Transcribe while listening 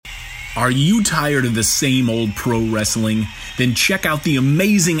Are you tired of the same old pro wrestling? Then check out the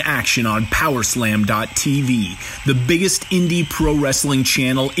amazing action on Powerslam.tv, the biggest indie pro wrestling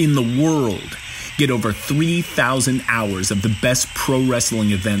channel in the world. Get over 3,000 hours of the best pro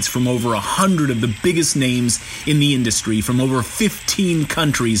wrestling events from over 100 of the biggest names in the industry from over 15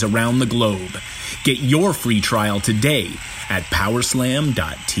 countries around the globe. Get your free trial today at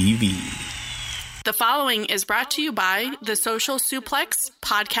Powerslam.tv. The following is brought to you by the Social Suplex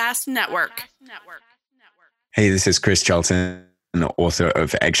Podcast Network. Hey, this is Chris Charlton, author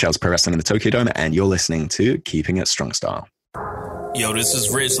of Eggshells Pro Wrestling in the Tokyo Dome, and you're listening to Keeping It Strong Style. Yo, this is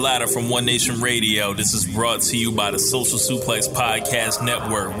Rich Latta from One Nation Radio. This is brought to you by the Social Suplex Podcast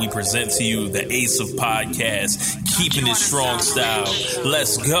Network. We present to you the Ace of Podcasts, Keeping It Strong Style.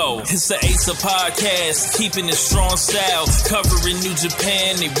 Let's go. It's the Ace of Podcasts, Keeping It Strong Style. Covering New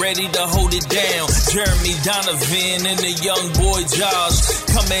Japan, they ready to hold it down. Jeremy Donovan and the young boy Josh.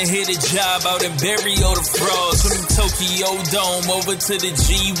 Come and hit a job out and bury all the frauds. From the Tokyo Dome over to the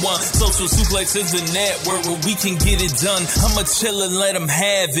G1. Social Suplex is a network where we can get it done. I'ma chill and let them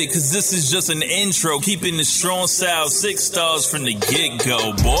have it, cause this is just an intro. Keeping the strong style, 6 stars from the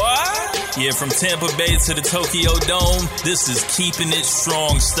get-go, boy. Yeah, from Tampa Bay to the Tokyo Dome, this is Keeping It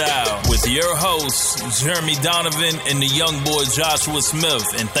Strong Style with your hosts, Jeremy Donovan and the young boy Joshua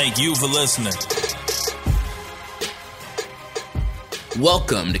Smith. And thank you for listening.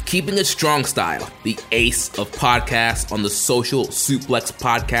 Welcome to Keeping It Strong Style, the ace of podcasts on the Social Suplex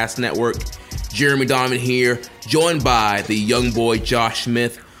Podcast Network. Jeremy Donovan here, joined by the young boy Josh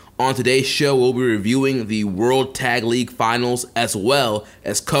Smith. On today's show, we'll be reviewing the World Tag League Finals as well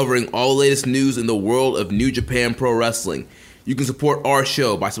as covering all the latest news in the world of New Japan Pro Wrestling. You can support our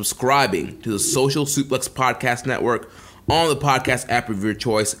show by subscribing to the Social Suplex Podcast Network on the podcast app of your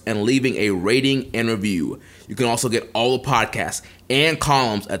choice and leaving a rating and review. You can also get all the podcasts and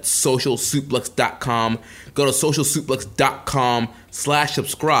columns at socialsuplex.com. Go to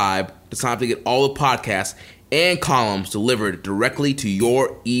socialsuplex.com/subscribe to sign up to get all the podcasts and columns delivered directly to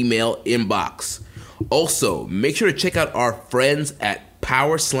your email inbox. Also, make sure to check out our friends at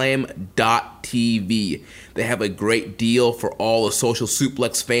Powerslam.tv. They have a great deal for all the Social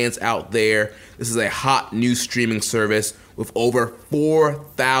Suplex fans out there. This is a hot new streaming service with over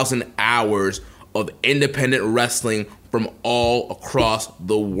 4,000 hours of independent wrestling from all across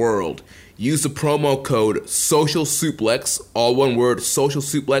the world. Use the promo code Social Suplex, all one word, Social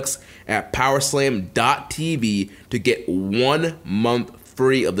Suplex, at Powerslam.tv to get 1 month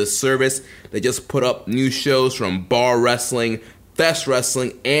free of this service. They just put up new shows from Bar Wrestling, Fest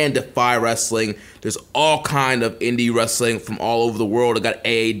Wrestling, and Defy Wrestling. There's all kind of indie wrestling from all over the world. They got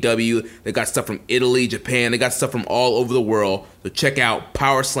AAW, they got stuff from Italy, Japan, they got stuff from all over the world. So check out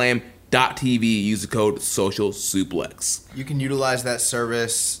Powerslam.tv, use the code Social Suplex. You can utilize that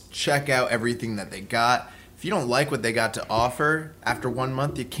service, check out everything that they got. If you don't like what they got to offer, after 1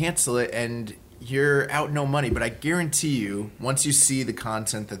 month, you cancel it and you're out no money. But I guarantee you, once you see the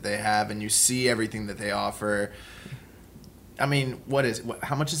content that they have and you see everything that they offer, I mean,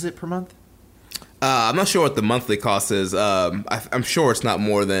 how much is it per month? I'm not sure what the monthly cost is. I'm sure it's not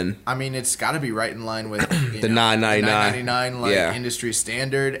more than... I mean, it's got to be right in line with the $9.99 industry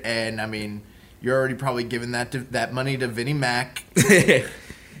standard. And, I mean, you're already probably giving that money to Vinnie Mac.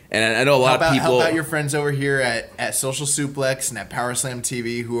 And I know a lot of people... How about your friends over here at Social Suplex and at Powerslam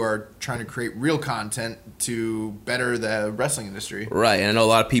TV who are trying to create real content to better the wrestling industry? Right, and I know a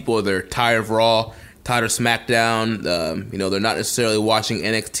lot of people, they're tired of Raw, tired of SmackDown. They're not necessarily watching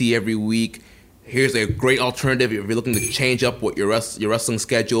NXT every week. Here's a great alternative if you're looking to change up what your wrestling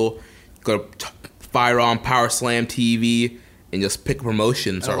schedule. Go to fire on Powerslam TV and just pick a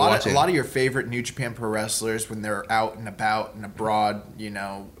promotion and start watching. A lot of your favorite New Japan Pro wrestlers, when they're out and about and abroad,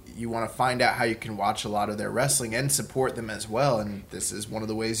 you want to find out how you can watch a lot of their wrestling and support them as well. And this is one of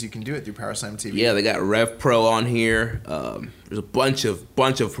the ways you can do it through Powerslam TV. Yeah, they got Rev Pro on here. There's a bunch of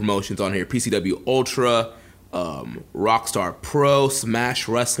promotions on here. PCW Ultra, Rockstar Pro, Smash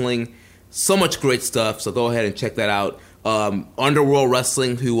Wrestling. So much great stuff. So go ahead and check that out. Underworld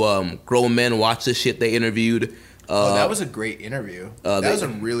Wrestling, who grown men watch this shit, they interviewed. That was a great interview. That was a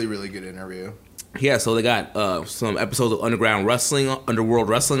really, really good interview. Yeah, so they got some episodes of Underworld Wrestling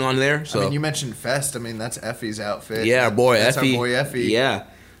on there. So I mean, you mentioned Fest. I mean, that's Effie's outfit. Yeah, our boy that's Effie. Our boy Effie. Yeah.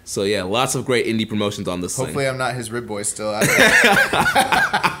 So yeah, lots of great indie promotions on this Hopefully thing. I'm not his rib boy still.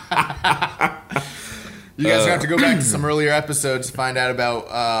 You guys have to go back to some earlier episodes to find out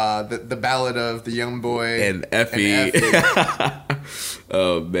about the ballad of the young boy and Effie.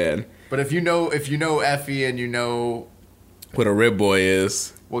 Oh man! But if you know Effie and you know what a rib boy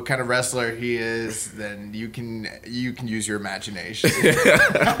is, what kind of wrestler he is, then you can use your imagination.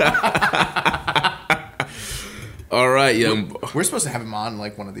 All right, We're supposed to have him on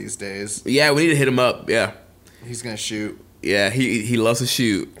like one of these days. Yeah, we need to hit him up. Yeah, he's gonna shoot. Yeah, he loves to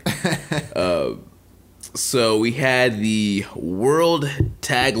shoot. So we had the World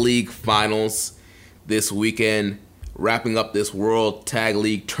Tag League Finals this weekend, wrapping up this World Tag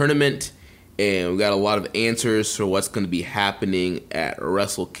League tournament, and we got a lot of answers for what's going to be happening at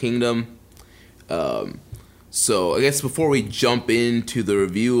Wrestle Kingdom. So I guess before we jump into the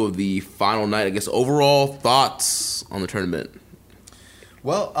review of the final night, I guess overall thoughts on the tournament.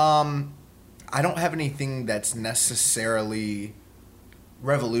 Well, I don't have anything that's necessarily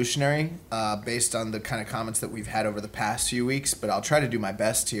revolutionary based on the kind of comments that we've had over the past few weeks, but I'll try to do my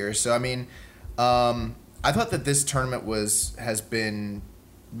best here. So, I mean, I thought that this tournament has been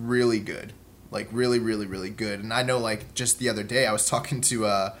really good, like really, really, really good. And I know, like, just the other day I was talking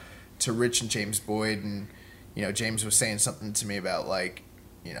to Rich and James Boyd, and you know, James was saying something to me about, like,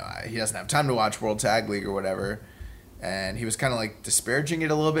 you know, he doesn't have time to watch World Tag League or whatever. And he was kind of like disparaging it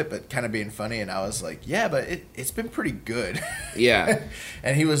a little bit, but kind of being funny. And I was like, yeah, but it's been pretty good. Yeah.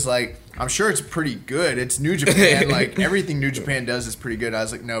 And he was like, I'm sure it's pretty good. It's New Japan. Like, everything New Japan does is pretty good. I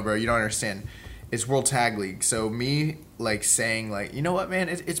was like, no, bro, you don't understand. It's World Tag League. So me, like, saying, like, you know what, man,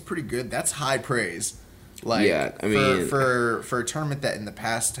 it's pretty good. That's high praise. Like, yeah, I mean, for a tournament that in the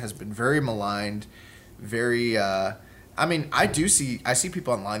past has been very maligned, very, I mean, I see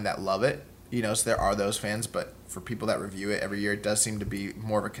people online that love it, you know, so there are those fans, but for people that review it every year, it does seem to be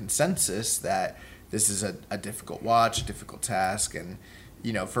more of a consensus that this is a difficult watch, a difficult task, and,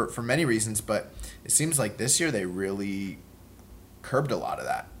 you know, for many reasons, but it seems like this year they really curbed a lot of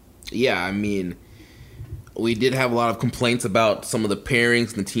that. Yeah, I mean, we did have a lot of complaints about some of the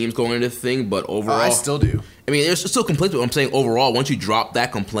pairings and the teams going into the thing, but overall... I still do. I mean, there's still complaints, but I'm saying overall, once you drop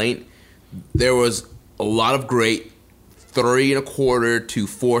that complaint, there was a lot of great 3.25 to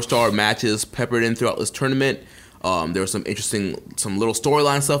 4-star matches peppered in throughout this tournament. There was some interesting, some little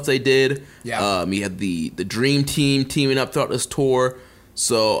storyline stuff they did. Yeah. You had the Dream Team teaming up throughout this tour.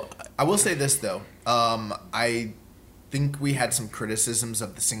 So I will say this, though. I think we had some criticisms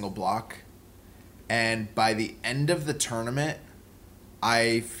of the single block. And by the end of the tournament,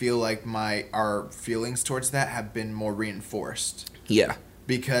 I feel like our feelings towards that have been more reinforced. Yeah.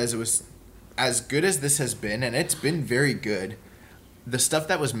 Because it was as good as this has been, and it's been very good. The stuff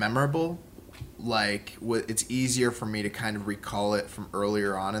that was memorable, like, it's easier for me to kind of recall it from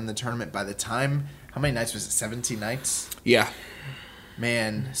earlier on in the tournament. By the time, how many nights was it? 17 nights? Yeah.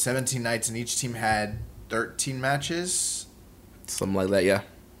 Man, 17 nights, and each team had 13 matches. Something like that, yeah.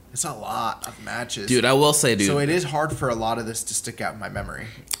 It's a lot of matches. Dude, I will say, dude. So it is hard for a lot of this to stick out in my memory.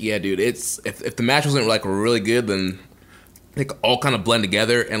 Yeah, dude. It's if the match wasn't, like, really good, then they all kind of blend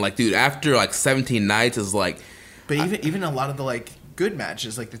together. And, like, dude, after, like, 17 nights is, like... But even a lot of the, like, good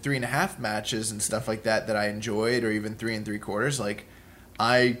matches, like the 3.5 matches and stuff like that I enjoyed, or even 3 3/4, like,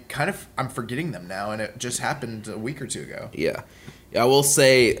 I'm forgetting them now, and it just happened a week or two ago. Yeah. I will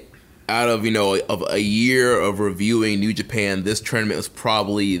say, out of, you know, of a year of reviewing New Japan, this tournament was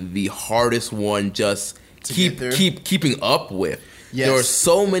probably the hardest one just keeping up with. Yes. There were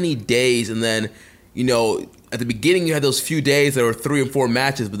so many days, and then, you know, at the beginning you had those few days there were 3 and 4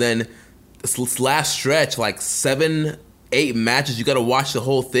 matches, but then this last stretch, like 7-8 matches, you got to watch the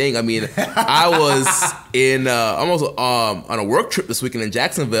whole thing. I mean, I was in almost on a work trip this weekend in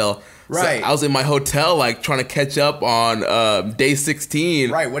Jacksonville. Right. So I was in my hotel, like, trying to catch up on day 16.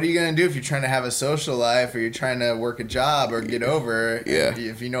 Right. What are you going to do if you're trying to have a social life, or you're trying to work a job or get over? Yeah.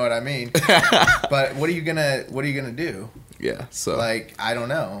 If you know what I mean. But what are you gonna do? Yeah. So, like, I don't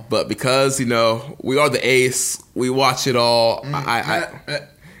know. But because, you know, we are the ace, we watch it all. I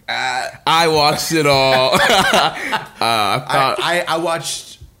watched it all. I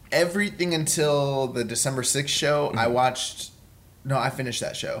watched everything until the December 6th show. Mm-hmm. I finished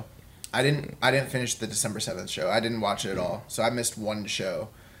that show. I didn't finish the December 7th show. I didn't watch it at all. So I missed one show.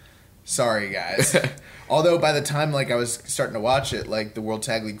 Sorry, guys. Although by the time, like, I was starting to watch it, like, the World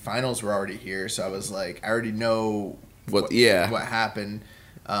Tag League Finals were already here. So I was like, I already know what happened.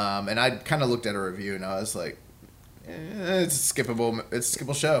 And I kind of looked at a review, and I was like, it's a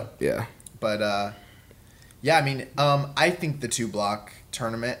skippable show. Yeah. But, yeah, I mean, I think the 2-block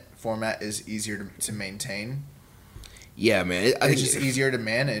tournament format is easier to maintain. Yeah, man. I think it's just easier to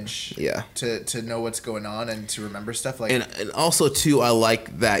manage. Yeah. To know what's going on and to remember stuff. Like, and also, too, I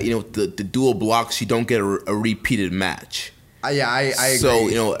like that, you know, the dual blocks, you don't get a repeated match. I agree. So,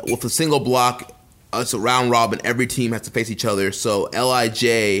 you know, with a single block, it's a round robin. Every team has to face each other. So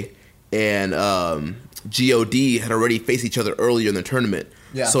LIJ and God had already faced each other earlier in the tournament.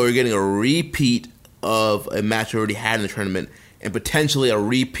 Yeah. So you're getting a repeat of a match we already had in the tournament, and potentially a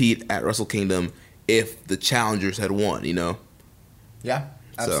repeat at Wrestle Kingdom if the challengers had won, you know? Yeah,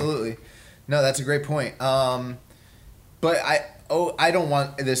 absolutely. No, that's a great point. But I don't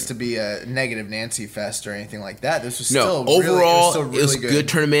want this to be a negative Nancy fest or anything like that. This was still overall, really, it was a good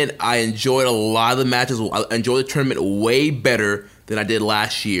tournament. I enjoyed a lot of the matches. I enjoyed the tournament way better than I did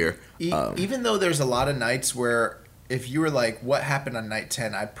last year. Even though there's a lot of nights where if you were like, what happened on night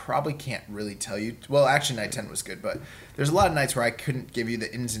 10, I probably can't really tell you. Well, actually, night 10 was good, but there's a lot of nights where I couldn't give you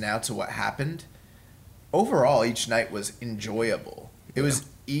the ins and outs of what happened. Overall, each night was enjoyable. It was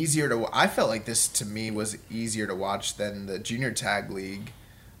easier to. I felt like this to me was easier to watch than the Junior Tag League.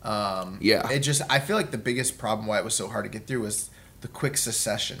 It just. I feel like the biggest problem why it was so hard to get through was the quick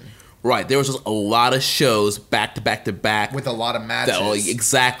succession. Right, there was just a lot of shows back to back to back with a lot of matches.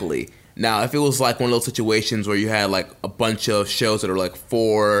 Exactly. Now, if it was like one of those situations where you had like a bunch of shows that are like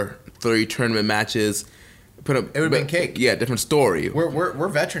 4-3 tournament matches, it would have been cake. Yeah, different story. We're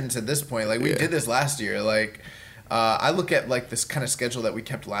veterans at this point. Like we did this last year. Like I look at like this kind of schedule that we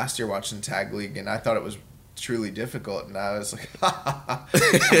kept last year watching Tag League, and I thought it was truly difficult. And I was like, I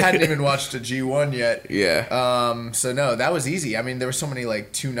hadn't even watched a G1 yet. Yeah. So no, that was easy. I mean, there were so many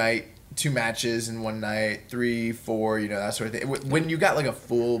like two matches in one night, 3, 4, you know, that sort of thing. When you got like a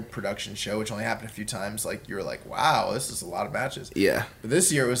full production show, which only happened a few times, like you were like, wow, this is a lot of matches. Yeah. But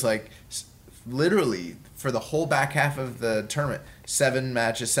this year it was like literally for the whole back half of the tournament, 7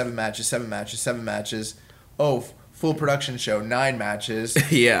 matches. Oh, full production show, 9 matches.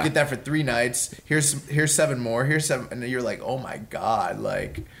 Yeah. Get that for 3 nights. Here's 7 more. Here's 7, and then you're like, oh my god,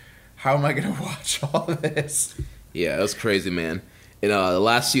 like, how am I gonna watch all of this? Yeah, it was crazy, man. In the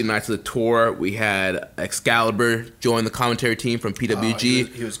last few nights of the tour, we had Excalibur join the commentary team from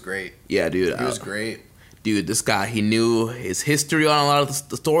PWG. He was great. Yeah, dude. He was great. Dude, this guy, he knew his history on a lot of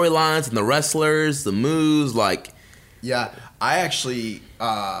the storylines and the wrestlers, the moves, like... Yeah, I actually,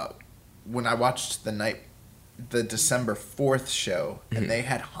 when I watched the December 4th show, and they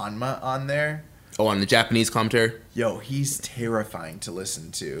had Hanma on there... Oh, on the Japanese commentary? Yo, he's terrifying to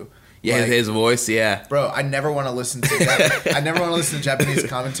listen to. Yeah, like, his voice, yeah. Bro, I never want to listen to Japanese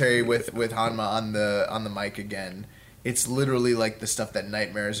commentary with Hanma on the mic again. It's literally like the stuff that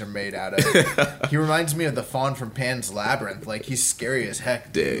nightmares are made out of. He reminds me of the fawn from Pan's Labyrinth. Like, he's scary as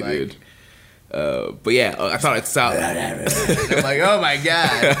heck, dude. Dude. But yeah, I thought it sounded... I'm like, oh my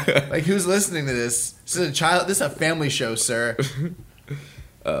god. Like, who's listening to this? This is a family show, sir.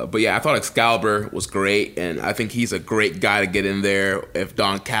 But yeah, I thought Excalibur was great, and I think he's a great guy to get in there if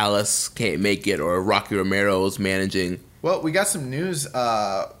Don Callis can't make it or Rocky Romero is managing. Well, we got some news,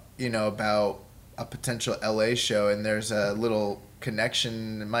 about a potential LA show, and there's a little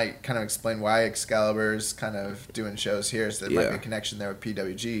connection. It might kind of explain why Excalibur's kind of doing shows here, so there might be a connection there with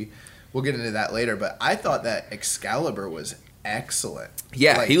PWG. We'll get into that later, but I thought that Excalibur was excellent.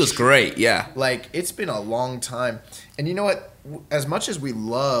 Yeah, like, he was great, yeah. Like, it's been a long time. And you know what? As much as we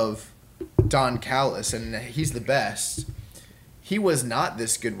love Don Callis, and he's the best, he was not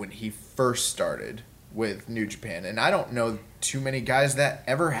this good when he first started with New Japan. And I don't know too many guys that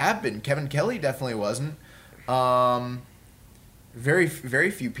ever have been. Kevin Kelly definitely wasn't. Very, very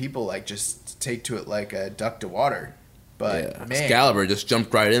few people, like, just take to it like a duck to water. But, man, Excalibur just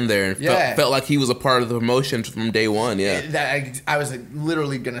jumped right in there and felt like he was a part of the promotion from day one, I was like,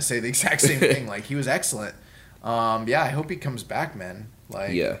 literally going to say the exact same thing. Like, he was excellent. I hope he comes back, man.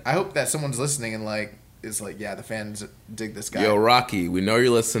 Like, I hope that someone's listening and, like, is like, yeah, the fans dig this guy. Yo, Rocky, we know you're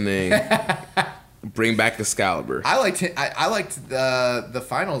listening. Bring back Excalibur. I liked the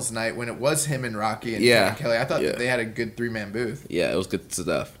finals night when it was him and Rocky and Kevin Kelly. I thought that they had a good 3-man booth. Yeah, it was good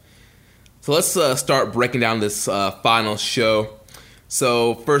stuff. So let's start breaking down this final show.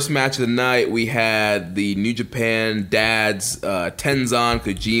 So first match of the night, we had the New Japan dads, Tenzan,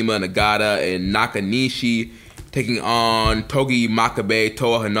 Kojima, Nagata, and Nakanishi taking on Togi Makabe,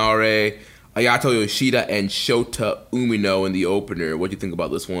 Toa Hanare, Ayato Yoshida, and Shota Umino in the opener. What do you think about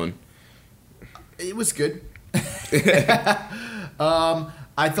this one? It was good.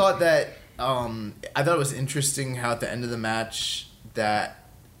 I thought it was interesting how at the end of the match that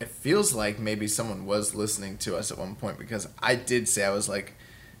it feels like maybe someone was listening to us at one point, because I did say, I was like,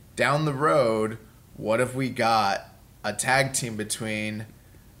 down the road, what if we got a tag team between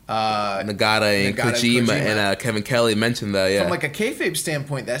Nagata and Kojima and Kevin Kelly mentioned that, From like a kayfabe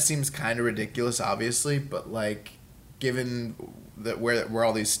standpoint, that seems kind of ridiculous, obviously, but like, given that where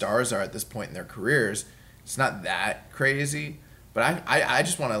all these stars are at this point in their careers, it's not that crazy. But I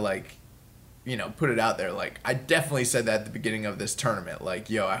just want to like put it out there. Like, I definitely said that at the beginning of this tournament. Like,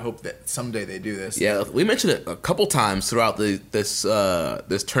 yo, I hope that someday they do this. Yeah, we mentioned it a couple times throughout this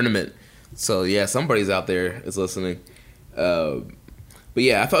tournament. So yeah, somebody's out there is listening. But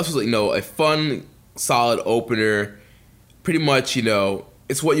yeah, I thought this was a fun, solid opener. Pretty much,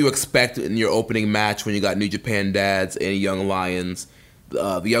 it's what you expect in your opening match when you got New Japan dads and Young Lions.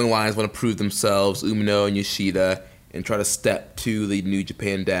 The Young Lions want to prove themselves, Umino and Yoshida, and try to step to the New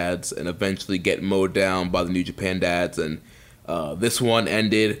Japan dads and eventually get mowed down by the New Japan dads. And this one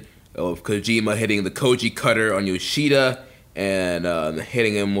ended with Kojima hitting the Koji cutter on Yoshida and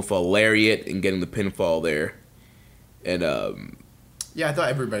hitting him with a lariat and getting the pinfall there. And yeah, I thought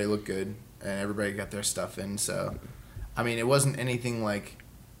everybody looked good and everybody got their stuff in. So, I mean, it wasn't anything like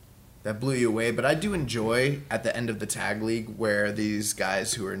that blew you away, but I do enjoy at the end of the tag league where these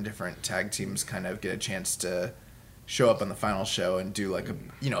guys who are in different tag teams kind of get a chance to show up on the final show and do like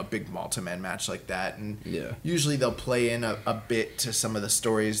a big multi-man match like that. And usually they'll play in a bit to some of the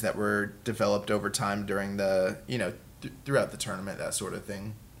stories that were developed over time during the throughout the tournament, that sort of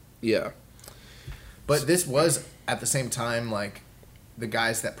thing. Yeah. But this was at the same time like the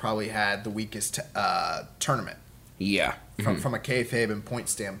guys that probably had the weakest tournament. Yeah. From a kayfabe and point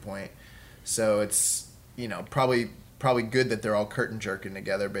standpoint. So it's, probably good that they're all curtain jerking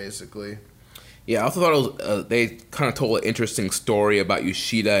together, basically. Yeah, I also thought it was, they kind of told an interesting story about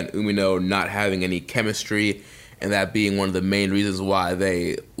Yoshida and Umino not having any chemistry, and that being one of the main reasons why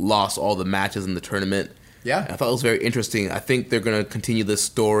they lost all the matches in the tournament. Yeah. And I thought it was very interesting. I think they're going to continue this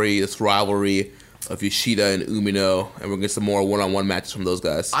story, this rivalry of Yoshida and Umino, and we're going to get some more one-on-one matches from those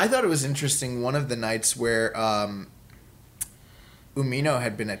guys. I thought it was interesting, one of the nights where Umino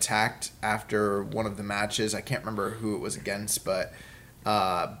had been attacked after one of the matches. I can't remember who it was against, but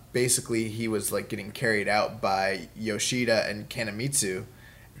basically he was like getting carried out by Yoshida and Kanemitsu,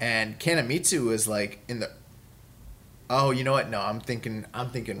 and Kanemitsu was like in the. Oh, you know what? No, I'm thinking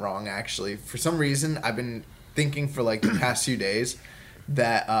wrong. Actually, for some reason, I've been thinking for like the past few days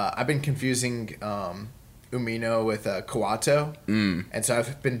that I've been confusing Umino with Kawato, and so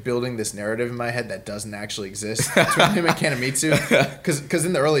I've been building this narrative in my head that doesn't actually exist between him and Kanemitsu, because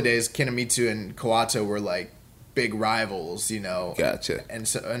in the early days, Kanemitsu and Kawato were like big rivals, Gotcha.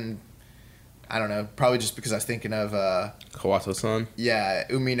 And I don't know, probably just because I was thinking of Kawato-san. Yeah,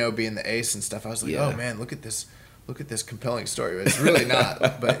 Umino being the ace and stuff. I was like, oh man, look at this compelling story. But it's really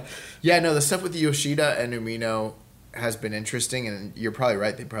not. But yeah, no, the stuff with Yoshida and Umino has been interesting, and you're probably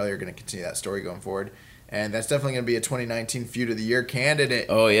right. They probably are going to continue that story going forward. And that's definitely going to be a 2019 Feud of the Year candidate.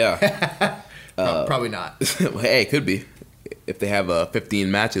 Oh, yeah. Probably not. Hey, it could be if they have 15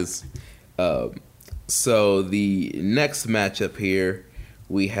 matches. So the next matchup here,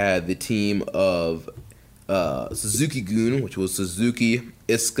 we had the team of Suzuki-gun, which was Suzuki,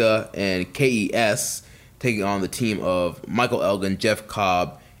 Iizuka, and KES, taking on the team of Michael Elgin, Jeff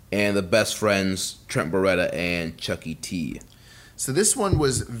Cobb, and the Best Friends, Trent Beretta and Chucky T. So this one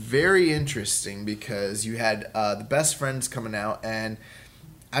was very interesting because you had the Best Friends coming out, and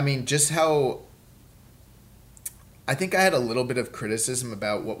I mean, just how I think I had a little bit of criticism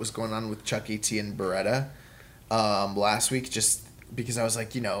about what was going on with Chucky T and Beretta last week, just because I was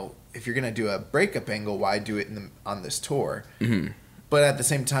like, if you're gonna do a breakup angle, why do it on this tour? Mm-hmm. But at the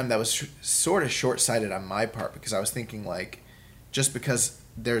same time, that was sort of short-sighted on my part, because I was thinking like, just because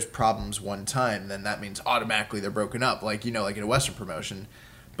there's problems one time, then that means automatically they're broken up, like in a Western promotion.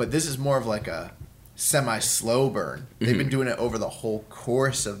 But this is more of like a semi-slow burn. Mm-hmm. They've been doing it over the whole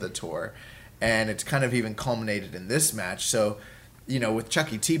course of the tour, and it's kind of even culminated in this match. So, with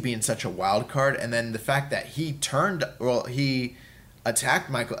Chucky T being such a wild card, and then the fact that he attacked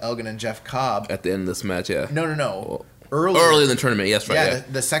Michael Elgin and Jeff Cobb at the end of this match. Yeah. No. Early in the tournament, yes, right. Yeah,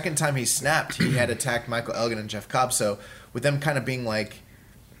 the second time he snapped, he had attacked Michael Elgin and Jeff Cobb. So with them kind of being like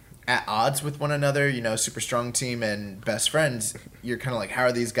at odds with one another, Super Strong Team and Best Friends, you're kind of like, how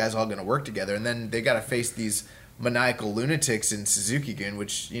are these guys all going to work together? And then they got to face these maniacal lunatics in Suzuki-gun,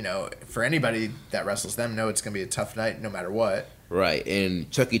 which, for anybody that wrestles them, know it's going to be a tough night no matter what. Right,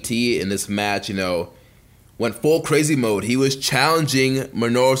 and Chucky T in this match, went full crazy mode. He was challenging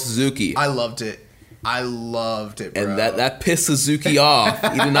Minoru Suzuki. I loved it, bro. And that pissed Suzuki off.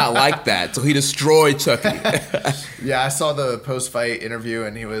 He did not like that, so he destroyed Chucky. Yeah, I saw the post-fight interview,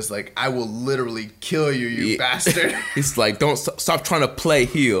 and he was like, I will literally kill you, you bastard. He's like, don't stop trying to play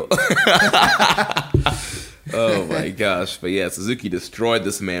heel. Oh, my gosh. But yeah, Suzuki destroyed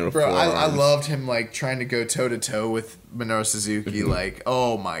this man with forearms. I loved him, like, trying to go toe-to-toe with Minoru Suzuki. Mm-hmm. Like,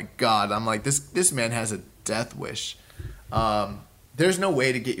 oh, my God. I'm like, this man has a death wish. There's no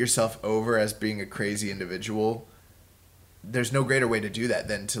way to get yourself over as being a crazy individual there's no greater way to do that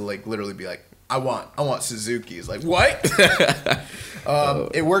than to like literally be like, I want Suzuki. It's like, what?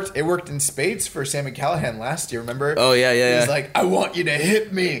 It worked in spades for Sami Callihan last year, remember? Oh, yeah. He's like, I want you to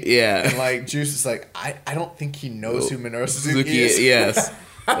hit me. Yeah. And like Juice is like, I don't think he knows who Minoru Suzuki is. Yes.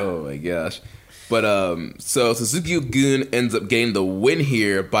 Oh my gosh. But so Suzuki-gun ends up getting the win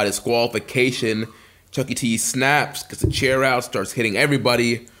here by disqualification. Chucky T snaps, gets a chair out, starts hitting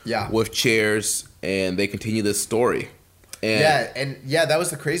everybody with chairs, and they continue this story. And that was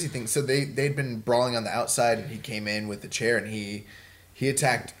the crazy thing. So they'd been brawling on the outside, and he came in with the chair, and he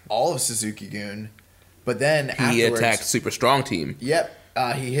attacked all of Suzuki-gun. But then he attacked Super Strong Team. Yep.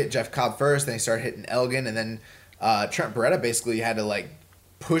 He hit Jeff Cobb first, then he started hitting Elgin, and then Trent Beretta basically had to like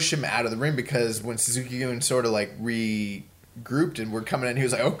push him out of the ring because when Suzuki-gun sort of like regrouped and were coming in, he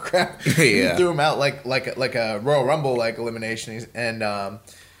was like, "Oh crap!" He threw him out like a Royal Rumble like elimination, and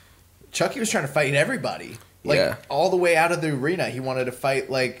Chucky was trying to fight everybody. All the way out of the arena, he wanted to fight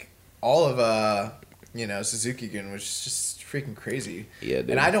like all of Suzuki-gun, which is just freaking crazy. Yeah,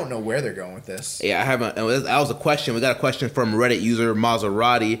 dude. And I don't know where they're going with this. Yeah, I haven't. And that was a question. We got a question from Reddit user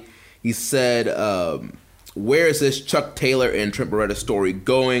Maserati. He said, "Where is this Chuck Taylor and Trent Beretta story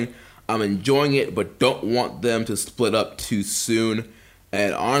going? I'm enjoying it, but don't want them to split up too soon."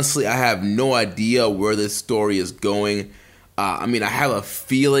 And honestly, I have no idea where this story is going. I have a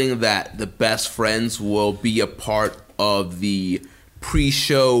feeling that the Best Friends will be a part of the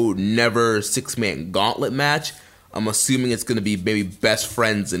pre-show Never 6-man gauntlet match. I'm assuming it's going to be maybe Best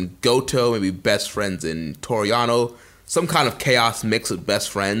Friends in Goto, maybe Best Friends in Toriano, some kind of chaos mix of Best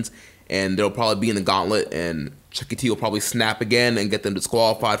Friends, and they'll probably be in the gauntlet, and Chucky T will probably snap again and get them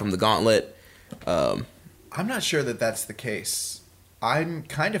disqualified from the gauntlet. I'm not sure that that's the case. I'm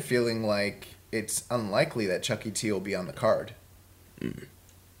kind of feeling like it's unlikely that Chucky T will be on the card.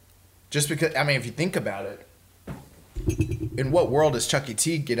 Just because, if you think about it, in what world does Chucky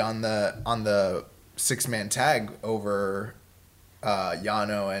T get on the 6-man tag over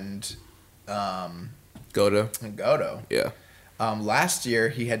Yano and Goto? Yeah. Last year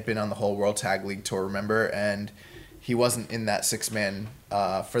he had been on the whole World Tag League tour, remember? And he wasn't in that 6-man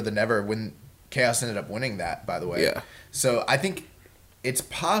for the Never when Chaos ended up winning that, by the way. Yeah. So I think it's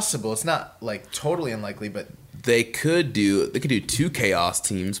possible. It's not like totally unlikely, but they could do 2 Chaos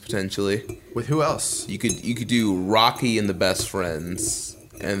teams potentially. With who else? You could do Rocky and the Best Friends,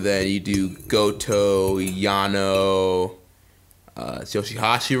 and then you do Goto, Yano. Is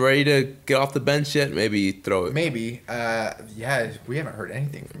Yoshihashi ready to get off the bench yet? Maybe throw it. Maybe. We haven't heard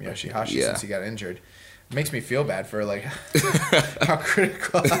anything from Yoshihashi since he got injured. It makes me feel bad for like how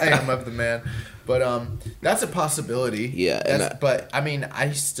critical I am of the man. But that's a possibility. Yeah.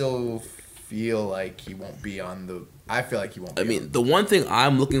 I still feel like he won't be on the... I feel like he won't be the one thing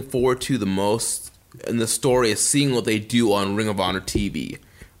I'm looking forward to the most in the story is seeing what they do on Ring of Honor TV.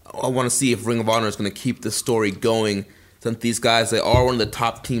 I want to see if Ring of Honor is going to keep the story going. Since these guys, they are one of the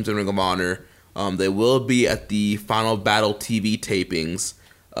top teams in Ring of Honor. They will be at the Final Battle TV tapings.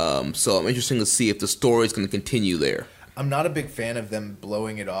 So I'm interested to see if the story is going to continue there. I'm not a big fan of them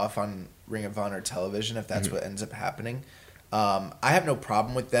blowing it off on Ring of Honor television if that's what ends up happening. I have no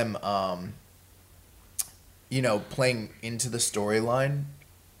problem with them, playing into the storyline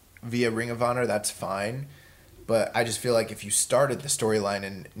via Ring of Honor. That's fine. But I just feel like if you started the storyline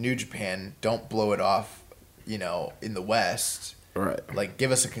in New Japan, don't blow it off, in the West. Right. Like,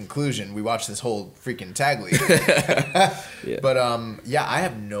 give us a conclusion. We watched this whole freaking tag league. Yeah. But, I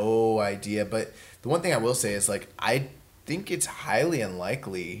have no idea. But the one thing I will say is, like, I think it's highly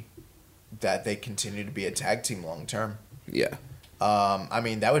unlikely that they continue to be a tag team long term. Yeah.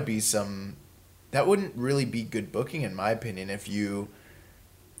 That would be that wouldn't really be good booking, in my opinion,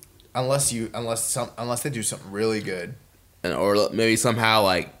 unless they do something really good. Or maybe somehow,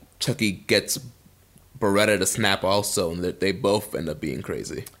 like, Chucky gets Beretta to snap also, and that they both end up being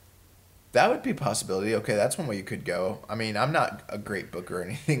crazy. That would be a possibility. Okay, that's one way you could go. I'm not a great booker or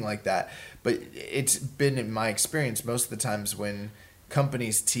anything like that, but it's been in my experience most of the times when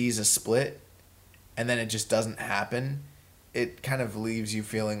companies tease a split and then it just doesn't happen, it kind of leaves you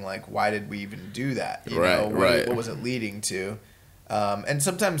feeling like, why did we even do that? Right. What was it leading to? And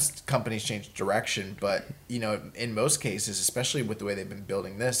sometimes companies change direction, but in most cases, especially with the way they've been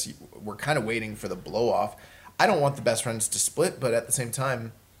building this, we're kind of waiting for the blow off. I don't want the Best Friends to split, but at the same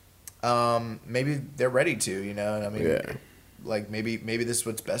time, maybe they're ready to. Like maybe this is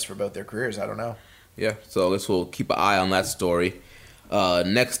what's best for both their careers. I don't know. Yeah, so I guess we'll keep an eye on that story.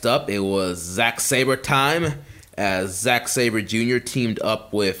 Next up, it was Zack Sabre time, as Zack Sabre Jr. teamed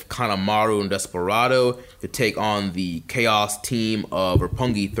up with Kanemaru and Desperado to take on the Chaos team of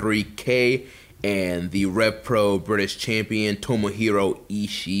Roppongi 3K and the Rev Pro British champion Tomohiro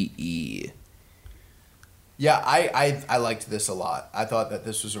Ishii. Yeah, I liked this a lot. I thought that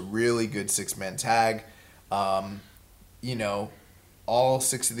this was a really good 6-man tag. You know, all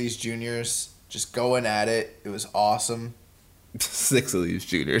 6 of these juniors just going at it. It was awesome. 6 of these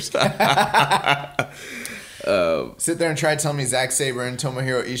juniors. Sit there and try to tell me Zack Sabre and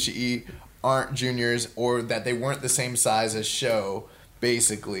Tomohiro Ishii aren't juniors, or that they weren't the same size as Sho.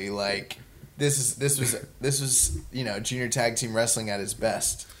 Basically, like this was you know, junior tag team wrestling at its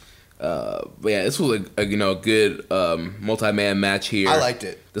best. But yeah, this was a good multi-man match here. I liked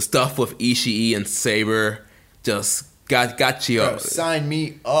it. The stuff with Ishii and Sabre just got you. Bro, sign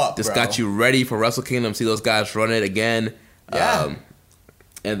me up. Just bro. got you ready for Wrestle Kingdom. See those guys run it again. Yeah.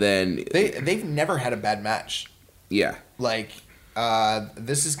 And then they've never had a bad match. Yeah. Like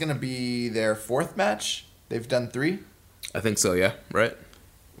this is gonna be their 4th match. They've done 3. I think so. Yeah. Right.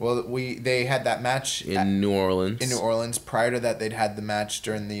 Well, they had that match in New Orleans. In New Orleans. Prior to that, they'd had the match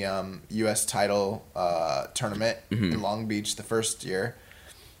during the U.S. title tournament in Long Beach the first year.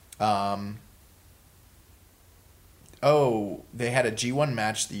 They had a G1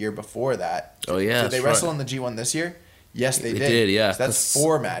 match the year before that. Oh yeah. Did they wrestle in the G1 this year? Yes, they did. Yeah. So that's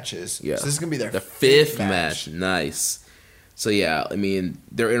 4 matches. Yeah. So this is gonna be their 5th match. Nice. So yeah, I mean,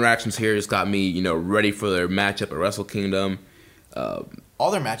 their interactions here just got me, ready for their matchup at Wrestle Kingdom. All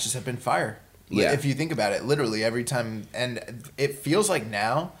their matches have been fire. Yeah. If you think about it, literally every time, and it feels like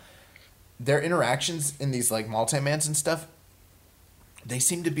now their interactions in these like multi-mans and stuff, they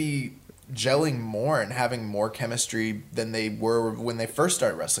seem to be gelling more and having more chemistry than they were when they first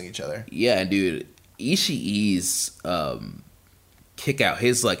started wrestling each other. Yeah, dude, Ishii's kick out,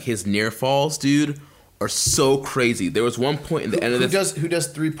 his near falls, dude, are so crazy. There was one point in the end of this. Who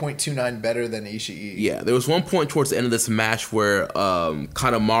does 3.29 better than Ishii? Yeah, there was one point towards the end of this match where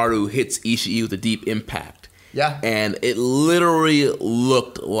Kanemaru hits Ishii with a deep impact. Yeah. And it literally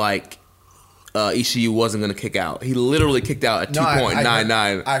looked like Ishii wasn't going to kick out. He literally kicked out at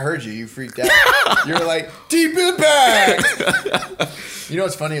 2.99. I heard you. You freaked out. You were like, deep impact! You know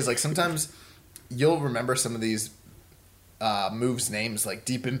what's funny is like sometimes you'll remember some of these moves names like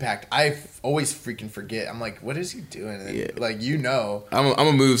Deep Impact. I always freaking forget. I'm like, what is he doing? And Yeah. like, I'm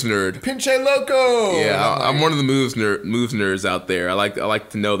a moves nerd. Pinche Loco. Yeah, I'm one of the moves nerds out there. I like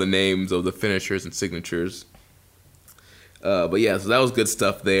to know the names of the finishers and signatures. But yeah, so that was good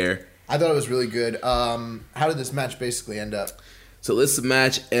stuff there. I thought it was really good. How did this match basically end up? So this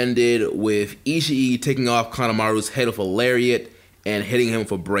match ended with Ishii taking off Kanemaru's head with a lariat and hitting him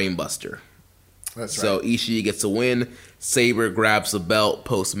with a brainbuster. That's right. So Ishii gets a win. Sabre grabs the belt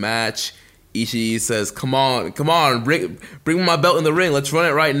post-match. Ishii says, come on, bring my belt in the ring. Let's run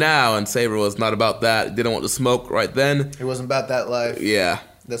it right now. And Sabre was not about that. Didn't want to smoke right then. It wasn't about that life. Yeah.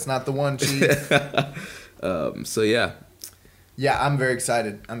 That's not the one, Chief. So, yeah. Yeah, I'm very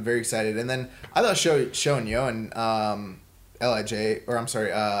excited. And then I thought Sho and Yo and LIJ, or I'm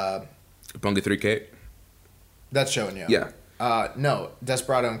sorry, Bungie 3K? that's Sho and Yo. Yeah. No,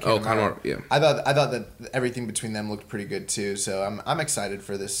 Desperado and Kanemaru. Oh, Kanemaru, yeah. I thought that everything between them looked pretty good too. So I'm excited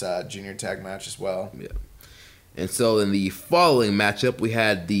for this junior tag match as well. Yeah. And so in the following matchup, we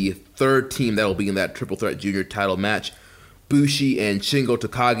had the third team that will be in that triple threat junior title match. Bushi and Shingo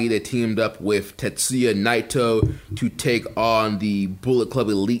Takagi, they teamed up with Tetsuya Naito to take on the Bullet Club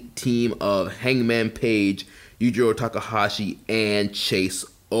Elite team of Hangman Page, Yujiro Takahashi, and Chase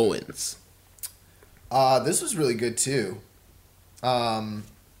Owens. This was really good too.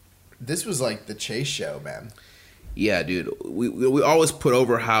 This was like the Chase show, man. Yeah, dude. We always put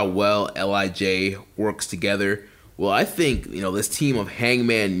over how well LIJ works together. Well, I think, this team of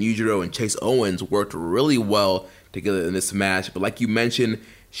Hangman, Yujiro, and Chase Owens worked really well together in this match. But like you mentioned,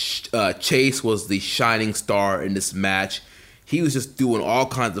 Chase was the shining star in this match. He was just doing all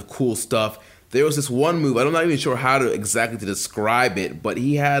kinds of cool stuff. There was this one move, I'm not even sure how to exactly to describe it, but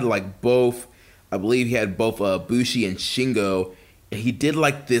he had both Bushi and Shingo, and he did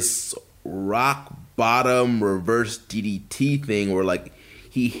this rock bottom reverse DDT thing where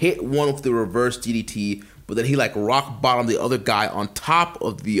he hit one with the reverse DDT, but then he rock bottomed the other guy on top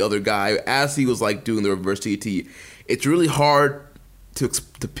of the other guy as he was doing the reverse DDT. It's really hard to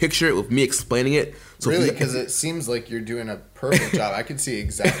picture it with me explaining it. So really, because it seems like you're doing a perfect job. I can see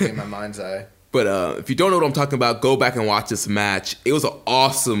exactly in my mind's eye. But if you don't know what I'm talking about, go back and watch this match. It was an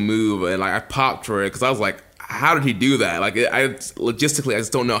awesome move, and I popped for it because I was like, how did he do that? Logistically, I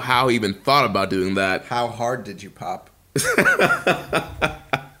just don't know how he even thought about doing that. How hard did you pop?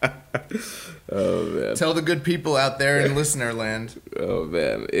 Oh man! Tell the good people out there in listener land. Oh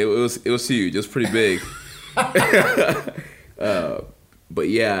man, it was huge. It was pretty big. But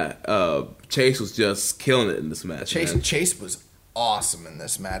yeah, Chase was just killing it in this match. Chase was awesome in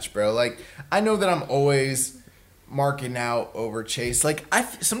this match, bro. Like, I know that I'm always marking out over Chase. Like,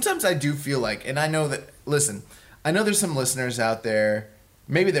 sometimes I do feel like, and I know that, listen, I know there's some listeners out there,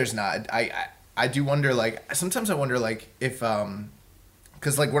 maybe there's not. I do wonder, like, sometimes I wonder, like, if,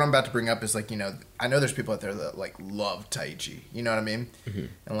 because, like, what I'm about to bring up is, like, you know, I know there's people out there that, like, love Taichi. You know what I mean? Mm-hmm.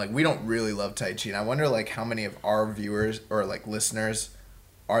 And, like, we don't really love Taichi. And I wonder, like, how many of our viewers or, like, listeners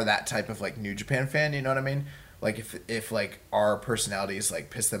are that type of, like, New Japan fan. You know what I mean? Like, if like, our personalities,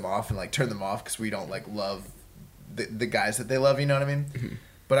 like, piss them off and, like, turn them off because we don't, like, love the guys that they love. You know what I mean? Mm-hmm.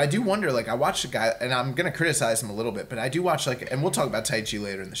 But I do wonder, like, I watched a guy, and I'm going to criticize him a little bit, but I do watch, like, and we'll talk about Taichi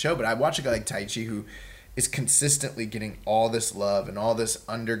later in the show, but I watch a guy like Taichi who is consistently getting all this love and all this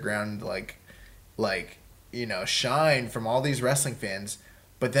underground, like you know, shine from all these wrestling fans.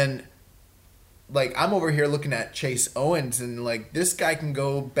 But then, like, I'm over here looking at Chase Owens, and, like, this guy can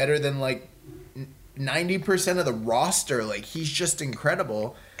go better than, like, 90% of the roster. Like, he's just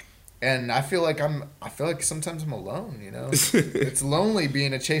incredible. And I feel like sometimes I'm alone, you know? It's lonely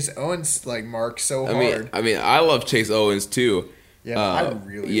being a Chase Owens, like, mark so hard. I mean, I love Chase Owens, too. Yeah, I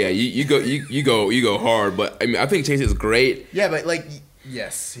really. Yeah, you go hard, but I mean, I think Chase is great. Yeah, but like,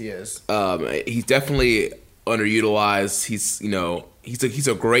 yes, he is. He's definitely underutilized. He's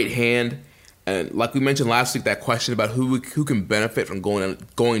a great hand, and like we mentioned last week, that question about who can benefit from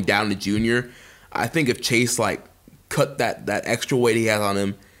going down to junior. I think if Chase, like, cut that extra weight he has on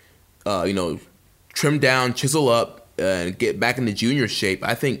him, you know, trim down, chisel up, and get back into junior shape,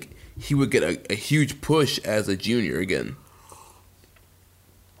 I think he would get a huge push as a junior again.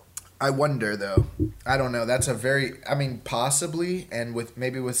 I wonder, though. I don't know. That's possibly, and with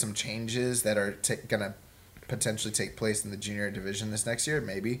some changes that are going to potentially take place in the junior division this next year,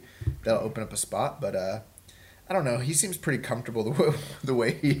 maybe that'll open up a spot. But I don't know. He seems pretty comfortable the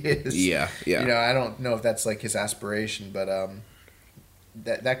way he is. Yeah. You know, I don't know if that's, like, his aspiration, but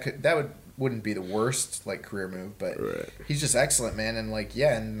wouldn't be the worst, like, career move. But right. He's just excellent, man. And, like,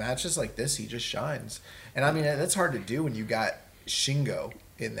 yeah, in matches like this, he just shines. And I mean, that's hard to do when you got Shingo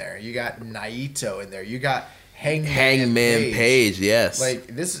in there, you got Naito in there, you got Hangman Page, yes. Like,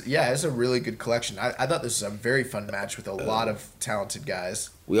 this, yeah, it's a really good collection. I thought this was a very fun match with a lot of talented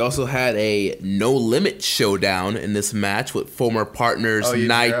guys. We also had a No Limit showdown in this match with former partners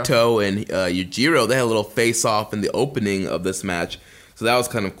Naito and Yujiro. They had a little face-off in the opening of this match, so that was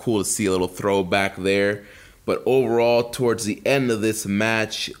kind of cool to see a little throwback there. But overall, towards the end of this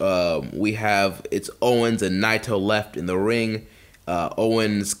match, it's Owens and Naito left in the ring.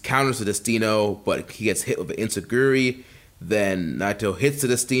 Owens counters the Destino, but he gets hit with an Enziguri. Then Naito hits the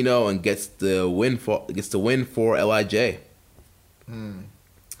Destino and gets the win for LIJ. And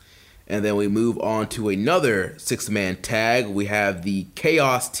then we move on to another 6-man tag. We have the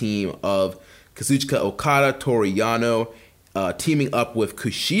Chaos team of Kazuchika Okada, Toru Yano, teaming up with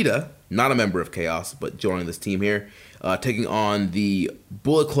Kushida, not a member of Chaos, but joining this team here, taking on the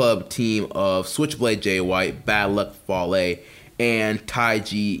Bullet Club team of Switchblade Jay White, Bad Luck Fale, and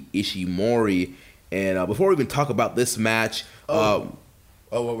Taiji Ishimori. And before we even talk about this match... what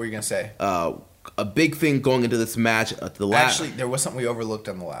were you going to say? A big thing going into this match... Actually, there was something we overlooked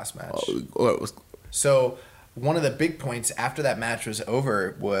on the last match. So, one of the big points after that match was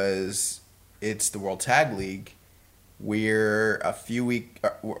over was it's the World Tag League. It's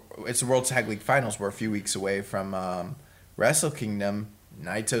the World Tag League Finals. We're a few weeks away from Wrestle Kingdom.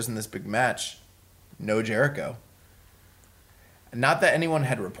 Naito's in this big match. No Jericho. Not that anyone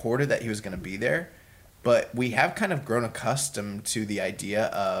had reported that he was going to be there, but we have kind of grown accustomed to the idea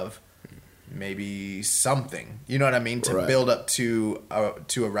of maybe something, you know what I mean, to build up to a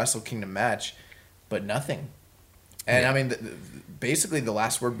Wrestle Kingdom match, but nothing. And I mean, basically the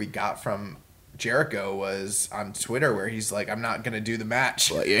last word we got from Jericho was on Twitter where he's like, I'm not going to do the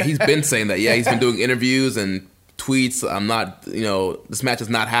match. Well, yeah, he's been saying that. Yeah, he's been doing interviews and tweets. I'm not, this match is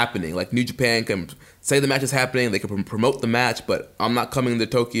not happening. Like, New Japan can say the match is happening, they can promote the match, but I'm not coming to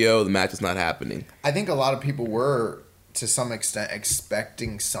Tokyo, the match is not happening. I think a lot of people were, to some extent,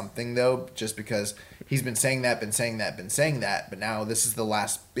 expecting something, though, just because he's been saying that, but now this is the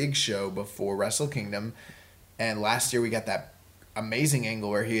last big show before Wrestle Kingdom, and last year we got that amazing angle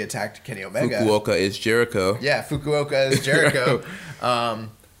where he attacked Kenny Omega. Fukuoka is Jericho. Yeah, Fukuoka is Jericho.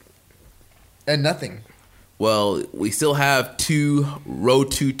 And nothing. Well, we still have 2 Road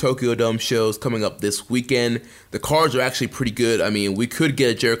to Tokyo Dome shows coming up this weekend. The cards are actually pretty good. I mean, we could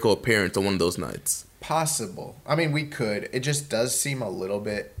get a Jericho appearance on one of those nights. Possible. I mean, we could. It just does seem a little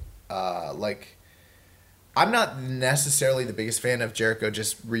bit like... I'm not necessarily the biggest fan of Jericho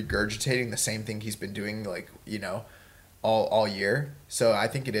just regurgitating the same thing he's been doing, like, all year. So I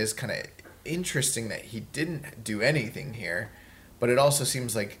think it is kind of interesting that he didn't do anything here, but it also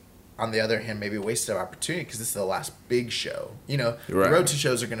seems like, on the other hand, maybe a wasted opportunity because this is the last big show. You know, Right. the road to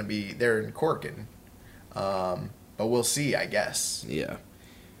shows are going to be there in Corkin, but we'll see, I guess. Yeah.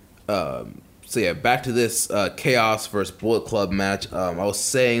 So yeah, back to this Chaos versus Bullet Club match. I was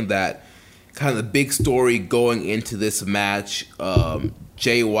saying that kind of the big story going into this match,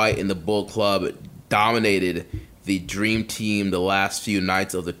 Jay White and the Bullet Club dominated the Dream Team the last few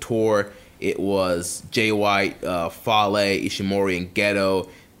nights of the tour. It was Jay White, Fale, Ishimori, and Geto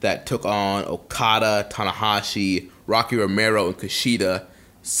that took on Okada, Tanahashi, Rocky Romero, and Kushida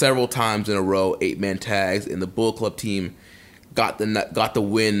several times in a row, 8-man tags, and the Bullet Club team got the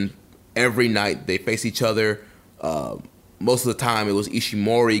win every night they faced each other. Most of the time, it was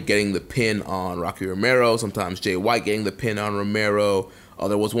Ishimori getting the pin on Rocky Romero. Sometimes Jay White getting the pin on Romero.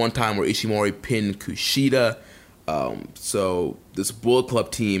 There was one time where Ishimori pinned Kushida. So this Bullet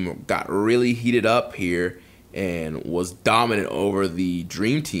Club team got really heated up here and was dominant over the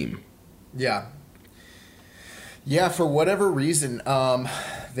Dream Team. Yeah. Yeah, for whatever reason,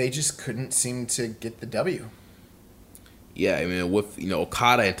 they just couldn't seem to get the W. Yeah, I mean, with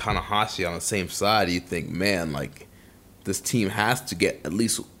Okada and Tanahashi on the same side, you think, man, like this team has to get at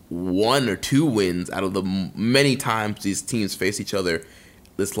least 1 or 2 wins out of the many times these teams face each other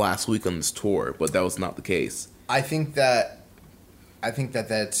this last week on this tour, but that was not the case. I think that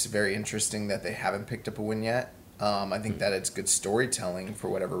that's very interesting that they haven't picked up a win yet. I think that it's good storytelling for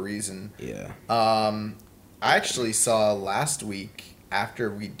whatever reason. Yeah. I actually saw last week after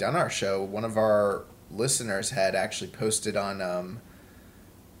we'd done our show, one of our listeners had actually posted on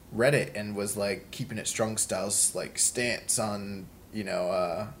Reddit and was like keeping it strong styles like stance on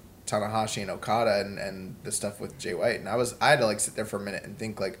Tanahashi and Okada and the stuff with Jay White, and I had to like sit there for a minute and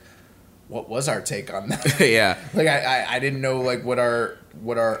think like, what was our take on that? Yeah. Like I didn't know like what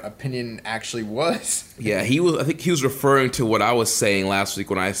our opinion actually was. Yeah, I think he was referring to what I was saying last week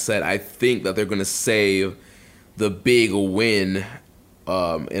when I said I think that they're going to save the big win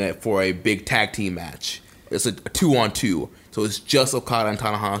for a big tag team match. It's a 2-on-2. So it's just Okada and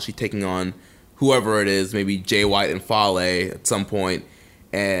Tanahashi taking on whoever it is, maybe Jay White and Fale at some point,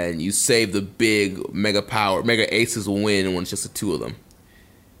 and you save the big Mega Aces win when it's just the two of them.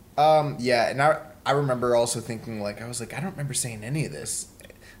 Yeah, and I remember also thinking, like, I was like, I don't remember saying any of this.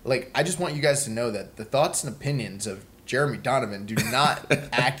 Like, I just want you guys to know that the thoughts and opinions of Jeremy Donovan do not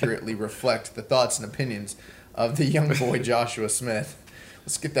accurately reflect the thoughts and opinions of the young boy Joshua Smith.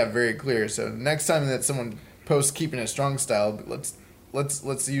 Let's get that very clear. So next time that someone posts keeping it strong style,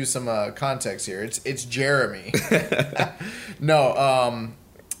 let's use some context here. It's Jeremy. No,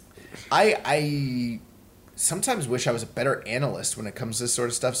 I sometimes wish I was a better analyst when it comes to this sort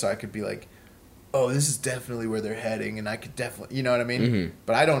of stuff, so I could be like, oh, this is definitely where they're heading, and I could definitely, you know what I mean? Mm-hmm.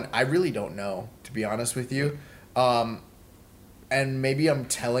 But I really don't know, to be honest with you. And maybe I'm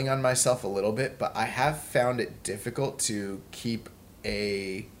telling on myself a little bit, but I have found it difficult to keep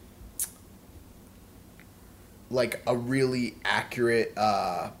a really accurate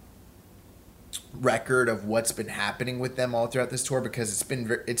record of what's been happening with them all throughout this tour, because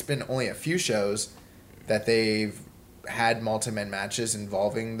it's been only a few shows that they've had multi-man matches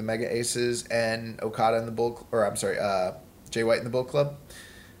involving the Mega Aces and Okada and Jay White and the Bullet Club.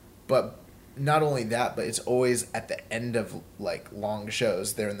 But not only that, but it's always at the end of like long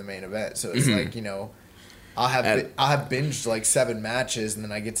shows. They're in the main event, so it's like, you know, I'll have binged like 7 matches, and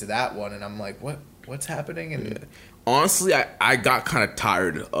then I get to that one, and I'm like, what's happening? And honestly, I got kind of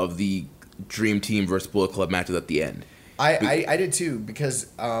tired of the Dream Team versus Bullet Club matches at the end. I did too, because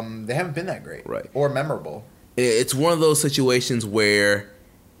they haven't been that great, right, or memorable. It's one of those situations where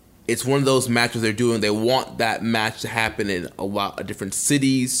it's one of those matches they're doing. They want that match to happen in a lot of different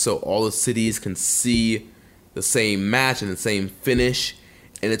cities, so all the cities can see the same match and the same finish.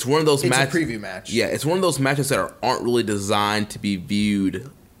 And it's one of those matches. It's a preview match. Yeah, it's one of those matches that aren't really designed to be viewed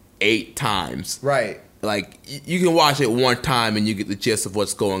 8 times. Right. Like, you can watch it one time and you get the gist of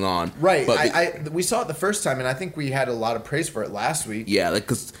what's going on. Right. We saw it the first time, and I think we had a lot of praise for it last week. Yeah,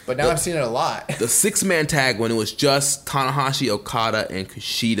 but now I've seen it a lot. The 6-man tag, when it was just Tanahashi, Okada, and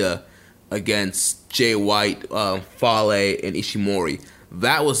Kushida against Jay White, Fale, and Ishimori.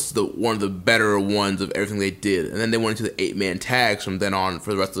 That was one of the better ones of everything they did. And then they went into the 8-man tags from then on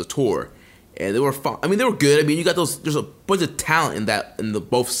for the rest of the tour. And they were fun. I mean, they were good. I mean, you got there's a bunch of talent in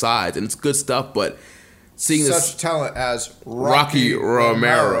both sides, and it's good stuff, but seeing such talent as Rocky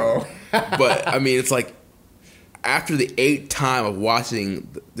Romero. But I mean, it's like after the 8th time of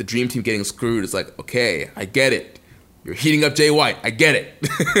watching the Dream Team getting screwed, it's like, okay, I get it. You're heating up Jay White. I get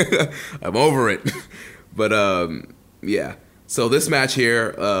it. I'm over it. But yeah. So this match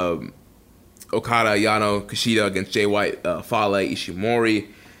here, Okada, Yano, Kushida against Jay White, Fale, Ishimori.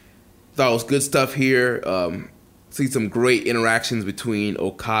 Thought it was good stuff here. See some great interactions between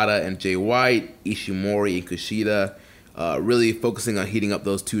Okada and Jay White, Ishimori and Kushida. Really focusing on heating up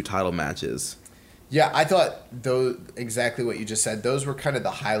those 2 title matches. Yeah, I thought those exactly what you just said. Those were kind of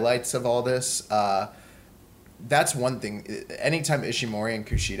the highlights of all this. That's one thing. Anytime Ishimori and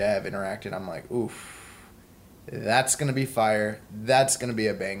Kushida have interacted, I'm like, oof, that's going to be fire. That's going to be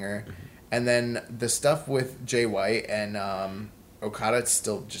a banger. Mm-hmm. And then the stuff with Jay White and Okada, it's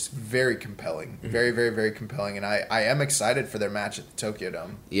still just very compelling. Mm-hmm. Very, very, very compelling. And I am excited for their match at the Tokyo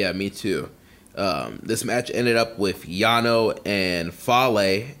Dome. Yeah, me too. This match ended up with Yano and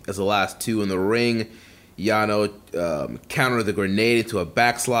Fale as the last 2 in the ring. Yano countered the grenade into a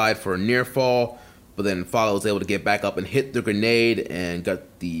backslide for a near fall, but then Fale was able to get back up and hit the grenade and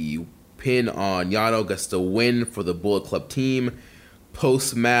got the pin on Yano, gets the win for the Bullet Club team.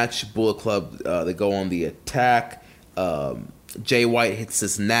 Post-match, Bullet Club, they go on the attack. Jay White hits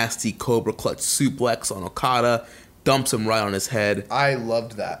this nasty Cobra Clutch suplex on Okada, dumps him right on his head. I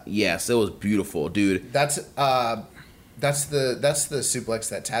loved that. Yes, it was beautiful, dude. That's the suplex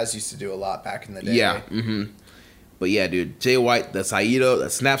that Taz used to do a lot back in the day. Yeah. Mm-hmm. But yeah, dude, Jay White, that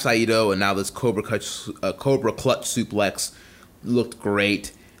snap Saito, and now this Cobra Clutch suplex looked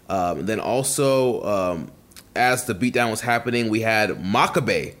great. Then also, as the beatdown was happening, we had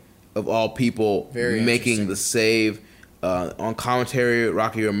Makabe, of all people, making the save. On commentary,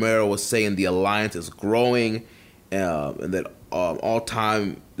 Rocky Romero was saying the alliance is growing, and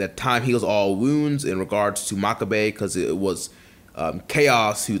that time heals all wounds in regards to Makabe, because it was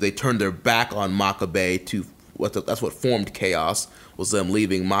Chaos who they turned their back on Makabe to. That's what formed Chaos, was them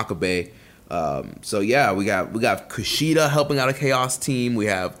leaving Makabe. So yeah, we got Kushida helping out a Chaos team. We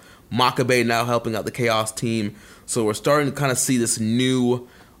have Makabe now helping out the Chaos team. So we're starting to kind of see this new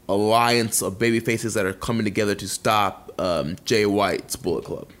alliance of babyfaces that are coming together to stop Jay White's Bullet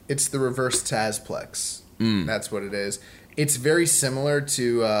Club. It's the reverse Tazplex. That's what it is. It's very similar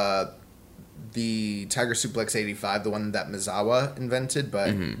to the Tiger Suplex 85, the one that Mizawa invented,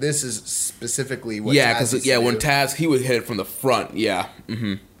 but this is specifically what Taz used to do. When Taz, he would hit it from the front, yeah.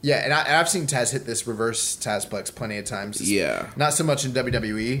 Mm-hmm. Yeah, and I've seen Taz hit this reverse Tazplex plenty of times. Yeah. Not so much in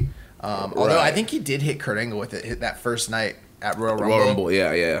WWE, although I think he did hit Kurt Angle with it, hit that first night at Royal Rumble. Royal Rumble,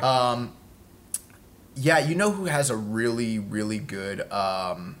 yeah. Yeah, you know who has a really, really good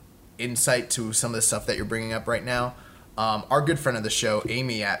insight to some of the stuff that you're bringing up right now? Our good friend of the show,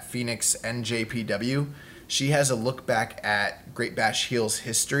 Amy at Phoenix NJPW, she has a look back at Great Bash Heel's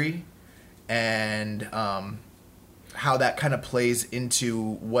history and how that kind of plays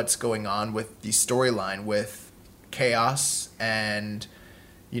into what's going on with the storyline with Chaos and,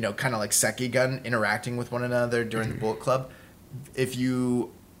 kind of like Sekigun interacting with one another during the Bullet Club. If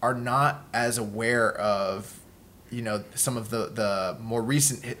you are not as aware of, some of the more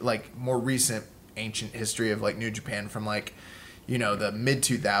recent ancient history of like New Japan from the mid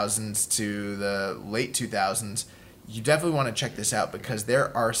 2000s to the late 2000s, you definitely want to check this out because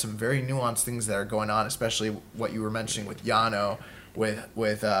there are some very nuanced things that are going on, especially what you were mentioning with Yano, with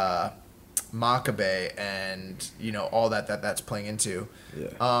Makabe, and all that's playing into.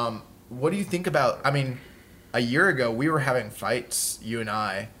 Yeah. What do you think about? I mean, a year ago we were having fights, you and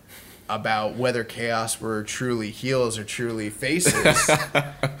I, about whether Chaos were truly heels or truly faces,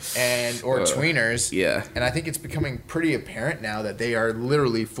 or tweeners. Yeah. And I think it's becoming pretty apparent now that they are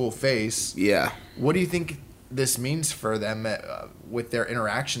literally full face. Yeah. What do you think this means for them with their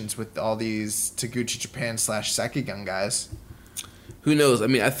interactions with all these Taguchi Japan / Sekigun guys? Who knows? I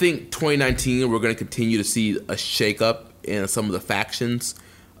mean, I think 2019 we're going to continue to see a shakeup in some of the factions.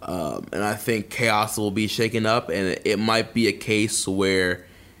 And I think Chaos will be shaken up, and it might be a case where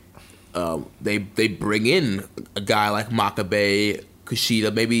they bring in a guy like Makabe,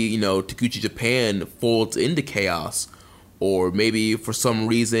 Kushida, maybe Taguchi Japan folds into Chaos, or maybe for some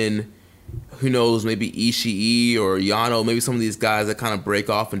reason, who knows, maybe Ishii or Yano, maybe some of these guys that kind of break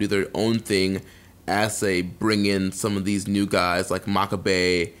off and do their own thing as they bring in some of these new guys like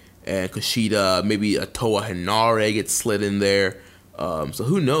Makabe and Kushida, maybe a Toa Henare gets slid in there. So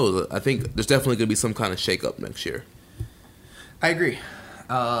who knows? I think there's definitely going to be some kind of shakeup next year. I agree.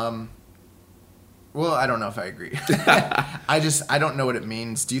 Well, I don't know if I agree. I don't know what it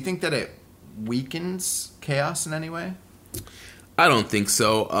means. Do you think that it weakens Chaos in any way? I don't think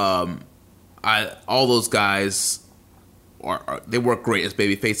so. All those guys they work great as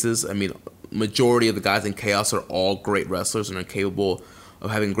baby faces. I mean, majority of the guys in Chaos are all great wrestlers and are capable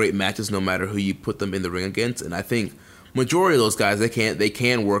of having great matches no matter who you put them in the ring against. And I think majority of those guys they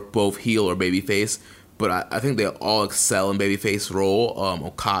can work both heel or baby face. but I think they all excel in babyface role.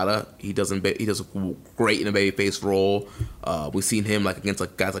 Okada, he does great in a babyface role. We've seen him like against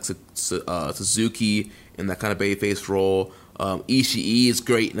like guys like Suzuki in that kind of babyface role. Ishii is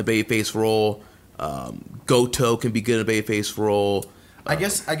great in a babyface role. Goto can be good in a babyface role. I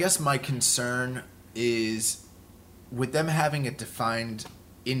guess my concern is with them having a defined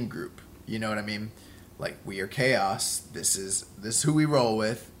in group. You know what I mean? Like, we are Chaos. This is who we roll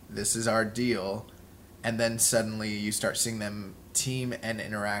with. This is our deal. And then suddenly you start seeing them team and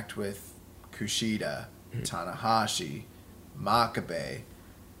interact with Kushida, Tanahashi, Makabe.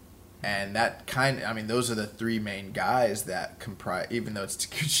 And that those are the three main guys that comprise, even though it's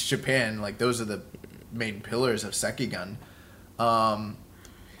Taguchi Japan, like, those are the main pillars of Sekigun.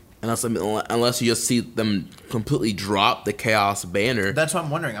 Unless you just see them completely drop the Chaos banner. That's what I'm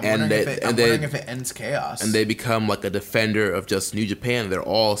wondering. I'm wondering if it ends Chaos. And they become like a defender of just New Japan. They're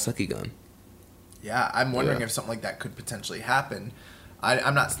all Sekigun. Yeah, I'm wondering if something like that could potentially happen.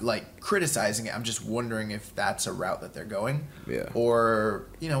 I'm not, like, criticizing it. I'm just wondering if that's a route that they're going. Yeah. Or,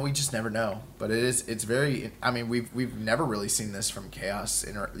 we just never know. But it's very, we've never really seen this from Chaos.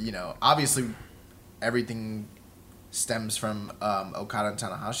 Obviously everything stems from Okada and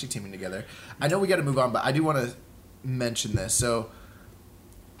Tanahashi teaming together. I know we got to move on, but I do want to mention this. So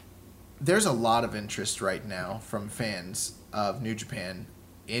there's a lot of interest right now from fans of New Japan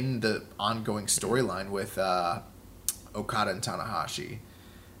in the ongoing storyline with Okada and Tanahashi.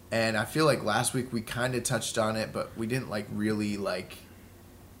 And I feel like last week we kind of touched on it, but we didn't really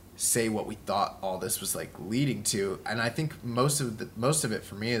say what we thought all this was leading to. And I think most of it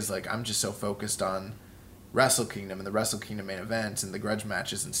for me is I'm just so focused on Wrestle Kingdom and the Wrestle Kingdom main events and the grudge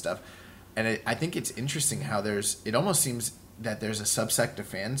matches and stuff. And I think it's interesting how it almost seems that there's a subsect of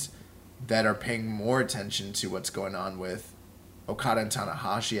fans that are paying more attention to what's going on with Okada and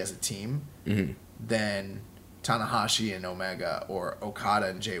Tanahashi as a team than Tanahashi and Omega or Okada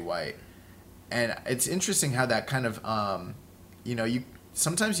and Jay White. And it's interesting how that kind of, you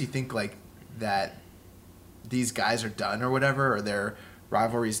sometimes you think that these guys are done or whatever, or their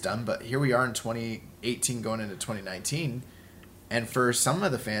rivalry's done, but here we are in 2018 going into 2019, and for some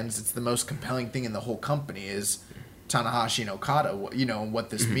of the fans, it's the most compelling thing in the whole company is Tanahashi and Okada, what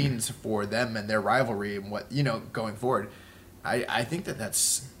this means for them and their rivalry and what, going forward. I think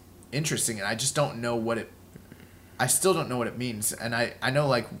that's interesting, and I just don't know I still don't know what it means. And I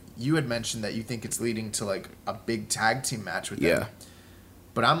know, you had mentioned that you think it's leading to, a big tag team match with them. Yeah.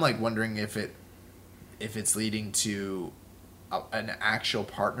 But I'm, wondering if it's leading to an actual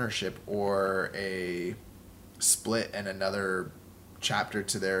partnership or a split and another chapter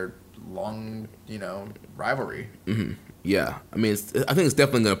to their long, rivalry. Mm-hmm. Yeah. I think it's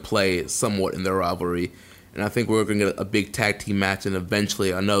definitely going to play somewhat in their rivalry. And I think we're going to get a big tag team match and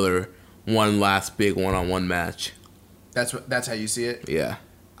eventually another one last big one-on-one match. That's how you see it? Yeah.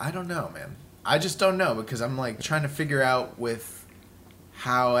 I don't know, man. I just don't know because I'm trying to figure out with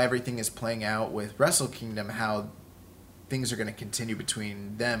how everything is playing out with Wrestle Kingdom, how things are going to continue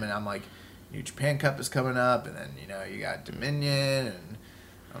between them, and I'm New Japan Cup is coming up, and then you got Dominion, and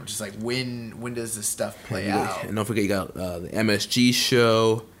I'm just when does this stuff play out? And don't forget you got the MSG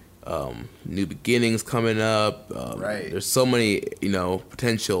show, New Beginnings coming up. Right. There's so many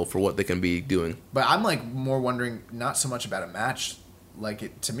potential for what they can be doing. But I'm more wondering not so much about a match.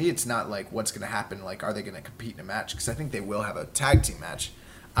 To me, it's not what's going to happen. Are they going to compete in a match? Because I think they will have a tag team match.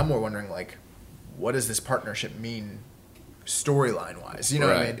 I'm more wondering what does this partnership mean storyline wise? You know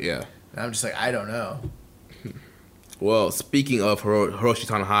what I mean? Yeah. And I'm just I don't know. Well, speaking of Hiroshi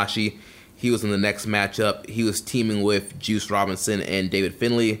Tanahashi, he was in the next matchup. He was teaming with Juice Robinson and David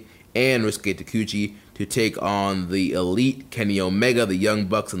Finlay and Ryusuke Taguchi to take on the Elite, Kenny Omega, the Young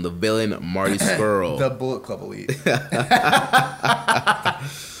Bucks, and the villain, Marty Scurll. The Bullet Club Elite.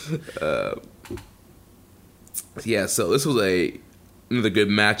 Yeah, so this was another good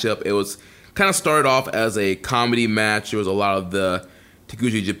matchup. It was kind of started off as a comedy match. There was a lot of the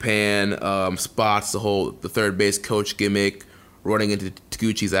Taguchi Japan spots, the third base coach gimmick, running into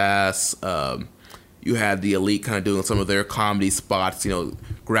Taguchi's ass. You had the Elite kind of doing some of their comedy spots,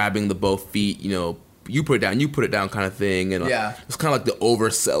 grabbing the both feet, you put it down kind of thing. And it's kind of the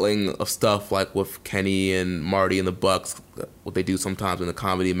overselling of stuff with Kenny and Marty and the Bucks, what they do sometimes in the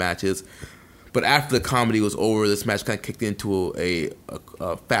comedy matches. But after the comedy was over, this match kind of kicked into a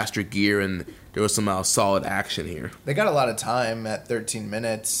faster gear, and there was some solid action here. They got a lot of time at 13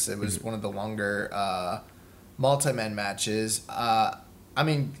 minutes. It was one of the longer multi-man matches.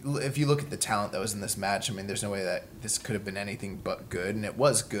 If you look at the talent that was in this match, there's no way that this could have been anything but good, and it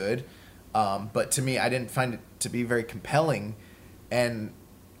was good. But to me, I didn't find it to be very compelling. And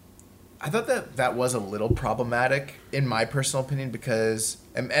I thought that was a little problematic in my personal opinion because,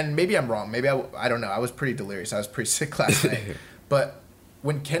 and maybe I'm wrong. Maybe I don't know. I was pretty delirious. I was pretty sick last night. But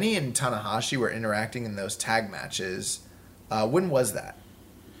when Kenny and Tanahashi were interacting in those tag matches, when was that?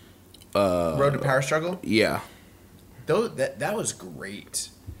 Road to Power Struggle? Yeah. That was great.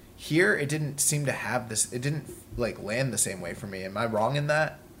 Here, it didn't seem to have this. It didn't like land the same way for me. Am I wrong in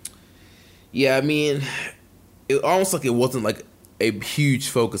that? Yeah, I mean, it almost like it wasn't like a huge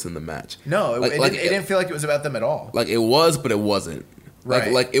focus in the match. No, it didn't feel like it was about them at all. Like it was, but it wasn't.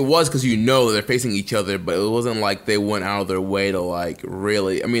 Right. Like it was because they're facing each other, but it wasn't like they went out of their way to like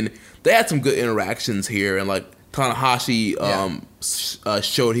really. I mean, they had some good interactions here, and like Tanahashi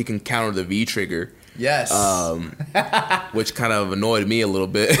showed he can counter the V trigger. Yes. Which kind of annoyed me a little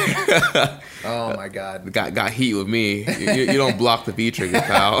bit. Oh my god. Got heat with me. You don't block the V trigger,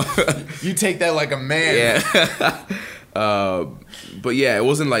 pal. You take that like a man. Yeah. But yeah, it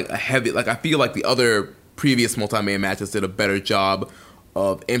wasn't like a heavy. Like I feel like the other previous multi-man matches did a better job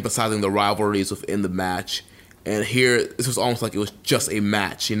of emphasizing the rivalries within the match. And here, this was almost like it was just a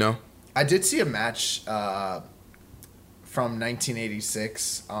match, you know? I did see a match from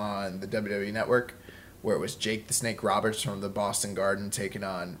 1986 on the WWE Network where it was Jake the Snake Roberts from the Boston Garden taking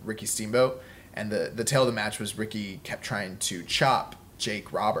on Ricky Steamboat. And the tail of the match was Ricky kept trying to chop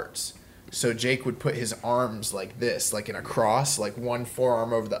Jake Roberts. So Jake would put his arms like this, like in a cross, like one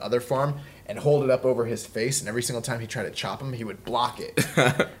forearm over the other forearm, and hold it up over his face. And every single time he tried to chop him, he would block it.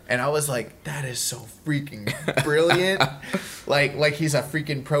 And I was like, that is so freaking brilliant. like he's a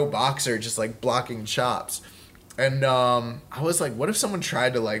freaking pro boxer just like blocking chops. And I was like, what if someone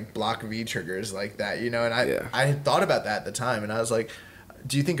tried to like block V triggers like that, you know? And I had thought about that at the time, and I was like,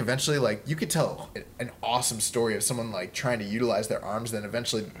 do you think eventually, like, you could tell an awesome story of someone, like, trying to utilize their arms, then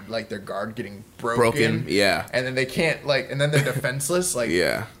eventually, like, their guard getting broken, yeah. And then they can't, like, and then they're defenseless, like,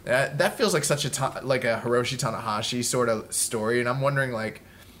 yeah. That feels like such a Hiroshi Tanahashi sort of story, and I'm wondering, like,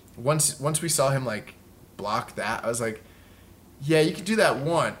 once we saw him, like, block that, I was like, yeah, you could do that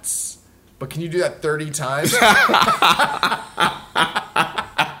once, but can you do that 30 times?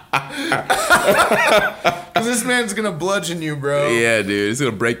 Because this man's going to bludgeon you, bro. Yeah, dude. He's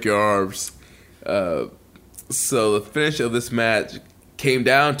going to break your arms. So the finish of this match came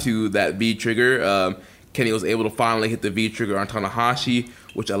down to that V-trigger. Kenny was able to finally hit the V-trigger on Tanahashi,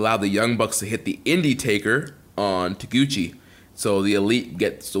 which allowed the Young Bucks to hit the Indie Taker on Taguchi. So the Elite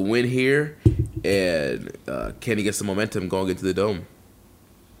gets the win here, and Kenny gets the momentum going into the Dome.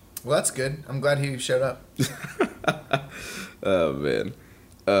 Well, that's good. I'm glad he showed up. Oh, man.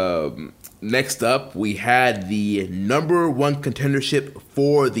 Next up, we had the number one contendership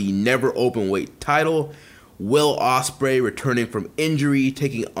for the Never Openweight title. Will Ospreay returning from injury,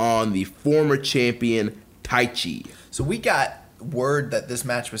 taking on the former champion Taichi. So we got word that this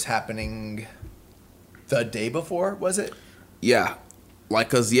match was happening the day before, was it? Yeah.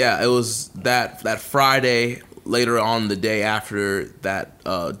 It was that Friday, later on the day after that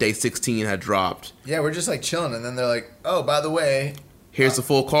day 16 had dropped. Yeah, we're just like chilling, and then they're like, oh, by the way... Here's the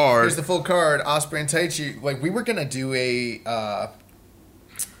full card. Ospreay and Taichi. Like, we were gonna do a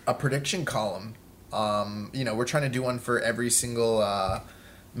prediction column. We're trying to do one for every single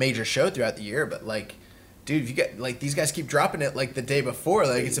major show throughout the year. But like, dude, if you get like these guys keep dropping it like the day before,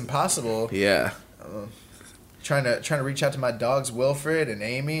 like it's impossible. Yeah. Trying to reach out to my dogs Wilfred and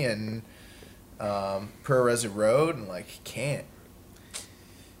Amy and Pro Reza Road, and like can't.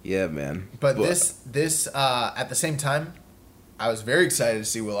 Yeah, man. But this at the same time, I was very excited to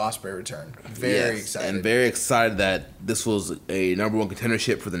see Will Ospreay return. Very excited. And very excited that this was a number one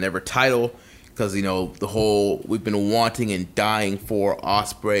contendership for the Never title. Because, we've been wanting and dying for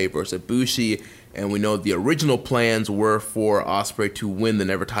Ospreay versus Ibushi. And we know the original plans were for Ospreay to win the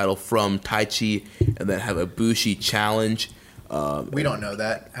Never title from Taichi and then have Ibushi challenge. We don't know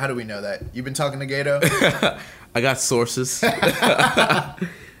that. How do we know that? You've been talking to Gato? I got sources. We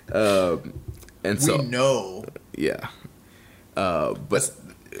know. Yeah. But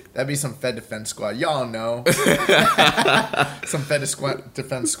that'd be some Fed Defense Squad. Y'all know. Some Fed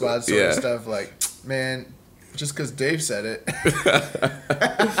Defense Squad sort of stuff. Like, man, just because Dave said it.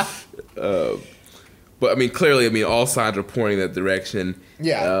 But, clearly, all signs are pointing that direction.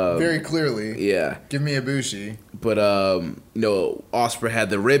 Yeah, very clearly. Yeah. Give me Ibushi. But, Ospreay had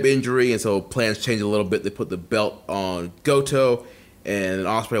the rib injury, and so plans changed a little bit. They put the belt on Goto, and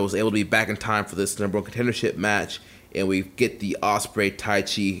Ospreay was able to be back in time for this number one contendership match. And we get the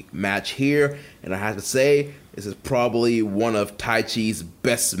Ospreay-Taichi match here. And I have to say, this is probably one of Taichi's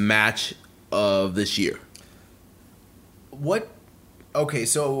best match of this year. Okay,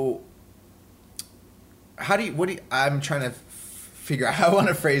 so I'm trying to figure out how I want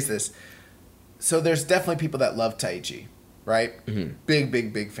to phrase this. So there's definitely people that love Taichi, right? Mm-hmm.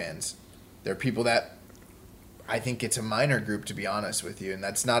 Big fans. There are people that I think it's a minor group, to be honest with you, and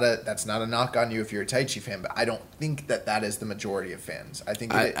that's not a knock on you if you're a Taichi fan, but I don't think that is the majority of fans. I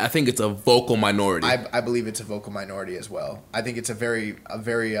think it's a vocal minority. I believe it's a vocal minority as well. I think it's a very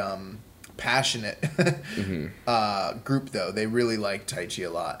passionate group, though. They really like Taichi a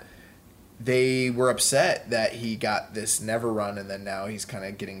lot. They were upset that he got this never run, and then now he's kind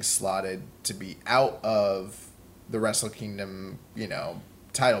of getting slotted to be out of the Wrestle Kingdom,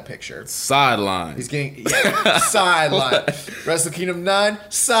 title picture. Sideline. He's getting sideline. Wrestle Kingdom 9,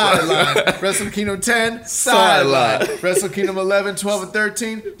 sideline. Wrestle Kingdom 10, sideline. Wrestle Kingdom 11, 12, and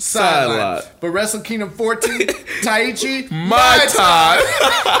 13, sideline. But Wrestle Kingdom 14, Taichi, my time.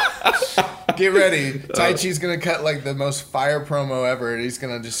 Get ready. Taichi's gonna cut like the most fire promo ever, and he's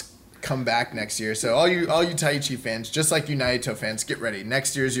gonna just come back next year. So all you Taichi fans, just like you Naito fans, get ready.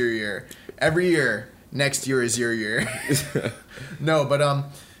 Next year's your year. Every year, next year is your year. No, but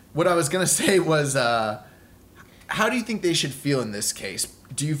what I was gonna say was, how do you think they should feel in this case?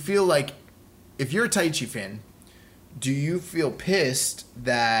 Do you feel like, if you're a Taichi fan, do you feel pissed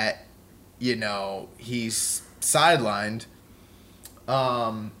that he's sidelined,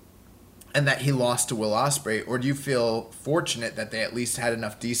 and that he lost to Will Ospreay, or do you feel fortunate that they at least had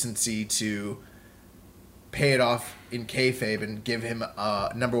enough decency to pay it off in kayfabe and give him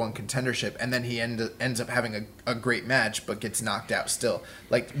a number one contendership, and then he ends up having a great match but gets knocked out still?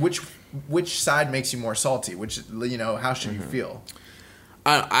 Like, which side makes you more salty? How should you feel?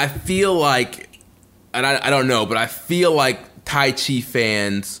 I feel like, and I don't know, but I feel like Taichi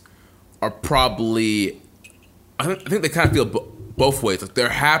fans are probably, I think they kind of feel both ways. Like, they're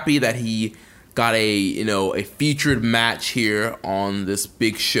happy that he got a featured match here on this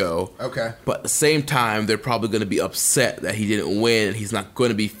big show. Okay. But at the same time, they're probably going to be upset that he didn't win and he's not going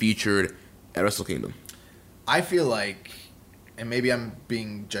to be featured at Wrestle Kingdom. I feel like, and maybe I'm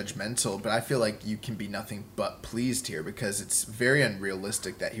being judgmental, but I feel like you can be nothing but pleased here, because it's very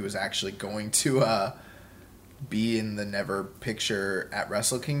unrealistic that he was actually going to be in the never picture at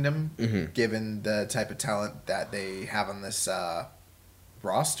Wrestle Kingdom, given the type of talent that they have on this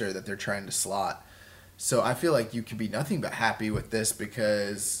roster that they're trying to slot. So I feel like you can be nothing but happy with this,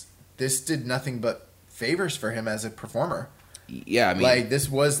 because this did nothing but favors for him as a performer. Yeah, I mean, like, this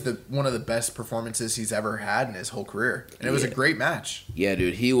was one of the best performances he's ever had in his whole career, and it was a great match. Yeah,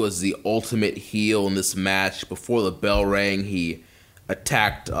 dude, he was the ultimate heel in this match. Before the bell rang, he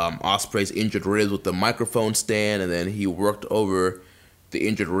attacked Ospreay's injured ribs with the microphone stand, and then he worked over the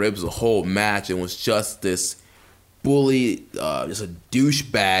injured ribs the whole match, and was just this bully, just a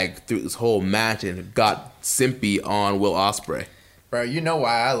douchebag through this whole match, and got simpy on Will Ospreay. Bro, you know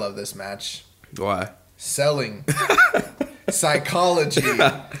why I love this match? Why? Selling. Psychology.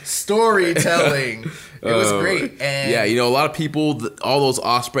 Storytelling. It was great. And yeah, a lot of people, all those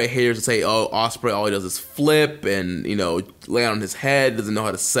Ospreay haters say, oh, Ospreay, all he does is flip and, lay on his head, doesn't know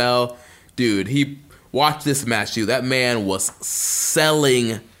how to sell. Dude, watch this match, dude. That man was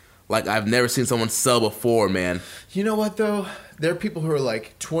selling like I've never seen someone sell before, man. You know what, though? There are people who are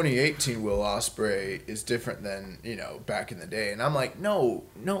like, 2018 Will Ospreay is different than, back in the day. And I'm like, no,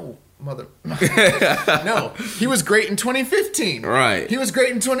 mother. No, he was great in 2015. Right. He was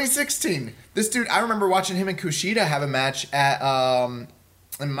great in 2016. This dude, I remember watching him and Kushida have a match at,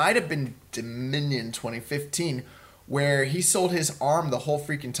 it might have been Dominion 2015, where he sold his arm the whole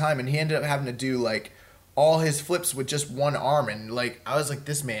freaking time, and he ended up having to do, like, all his flips with just one arm, and like, I was like,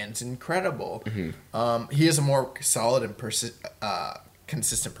 this man's incredible. He is a more solid and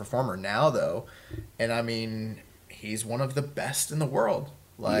consistent performer now, though, and I mean, he's one of the best in the world.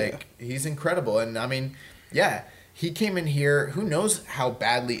 Like, he's incredible, and I mean, yeah, he came in here. Who knows how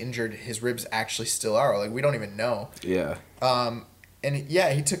badly injured his ribs actually still are? Like, we don't even know. Yeah. And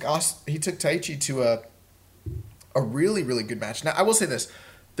yeah, he took Taichi to a really, really good match. Now, I will say this.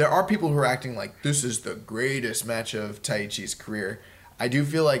 There are people who are acting like this is the greatest match of Taichi's career. I do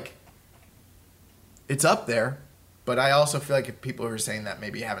feel like it's up there, but I also feel like if people who are saying that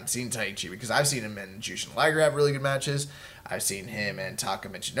maybe haven't seen Taichi, because I've seen him and Jushin Liger have really good matches. I've seen him and Taka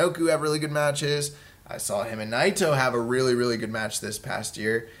Michinoku have really good matches. I saw him and Naito have a really, really good match this past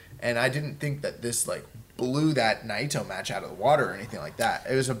year, and I didn't think that this like blew that Naito match out of the water or anything like that.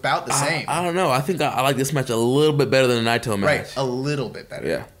 It was about the same. I don't know. I think I like this match a little bit better than the Naito match. Right, a little bit better.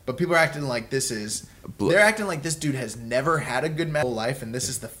 Yeah. But people are acting like they're acting like this dude has never had a good match in his whole life, and this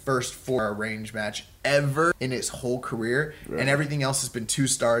is the first 4-star range match ever in his whole career, and everything else has been 2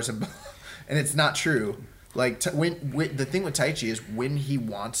 stars, and it's not true. Like, when the thing with Taichi is when he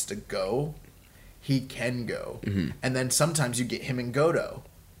wants to go, he can go. And then sometimes you get him and Goto.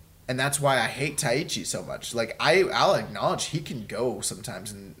 And that's why I hate Taichi so much. Like I'll acknowledge he can go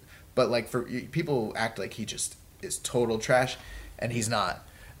sometimes, but like for people act like he just is total trash, and he's not.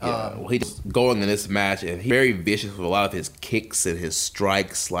 Yeah, well, he's going in this match, and he's very vicious with a lot of his kicks and his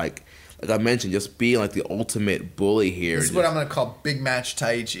strikes. Like I mentioned, just being like the ultimate bully here. This is what I'm gonna call big match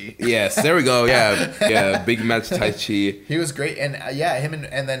Taichi. Yes, there we go. Yeah, big match Taichi. He was great, and him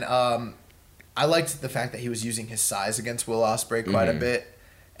and then I liked the fact that he was using his size against Will Ospreay quite a bit,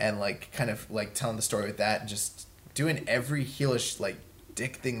 and like kind of like telling the story with that, and just doing every heelish like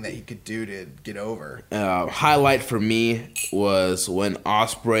dick thing that he could do to get over. Highlight for me was when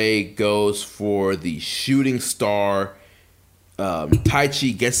Ospreay goes for the shooting star.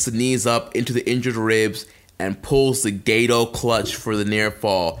 Taichi gets the knees up into the injured ribs and pulls the Gato clutch for the near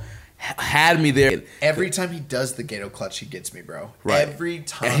fall. Had me there. Every time he does the Gato clutch, he gets me, bro. Right. Every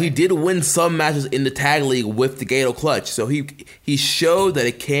time. And he did win some matches in the tag league with the Gato clutch. So he showed that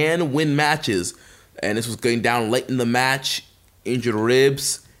it can win matches. And this was going down late in the match. Injured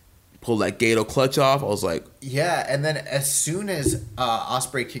ribs. Pulled that Gato clutch off. I was like... Yeah, and then as soon as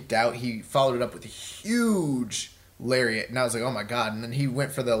Ospreay kicked out, he followed it up with a huge lariat. And I was like, oh my God. And then he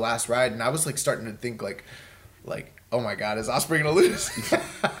went for the last ride. And I was like starting to think like, oh my God, is Ospreay gonna lose?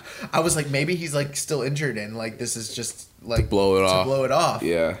 I was like, maybe he's like still injured and like this is just like to blow it off.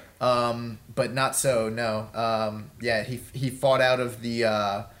 Yeah. But not so. No. Yeah. He fought out of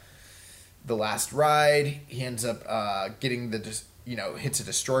the last ride. He ends up getting hits a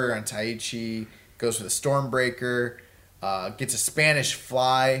destroyer on Taichi. Goes for the Stormbreaker. Gets a Spanish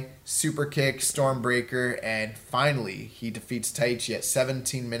fly, super kick, Stormbreaker, and finally he defeats Taichi at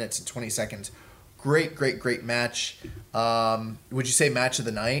 17 minutes and 20 seconds. Great match. Would you say match of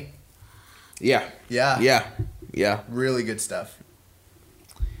the night? Yeah. Really good stuff.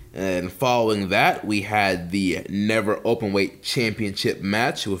 And following that, we had the Never Openweight Championship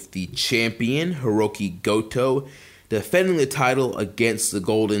match with the champion, Hiroki Goto, defending the title against the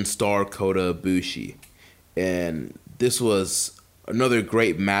Golden Star Kota Ibushi. And this was another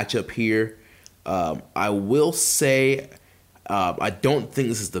great matchup here. I will say... I don't think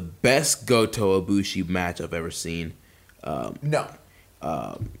this is the best Goto Ibushi match I've ever seen. No.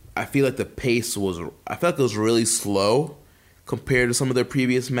 I feel like the pace was... I felt like it was really slow compared to some of their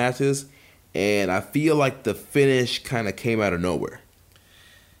previous matches. And I feel like the finish kind of came out of nowhere.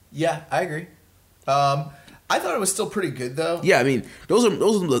 Yeah, I agree. I thought it was still pretty good, though. Yeah, I mean, those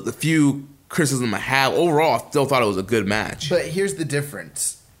are the few criticisms I have. Overall, I still thought it was a good match. But here's the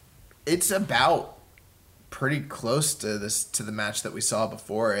difference. It's about... pretty close to the match that we saw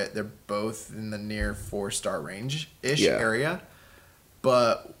before it. They're both in the near 4-star range-ish area.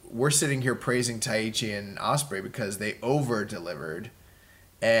 But we're sitting here praising Taichi and Ospreay because they over-delivered.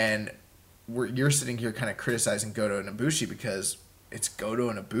 And you're sitting here kind of criticizing Goto and Ibushi because it's Goto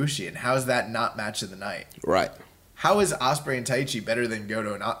and Ibushi. And how is that not match of the night? Right. How is Ospreay and Taichi better than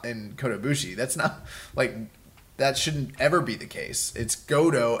Goto and Kota Ibushi? That's not... like, that shouldn't ever be the case. It's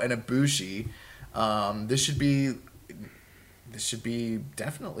Goto and Ibushi... This should be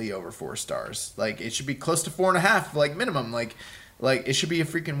definitely over 4 stars. Like it should be close to 4.5, like minimum. Like it should be a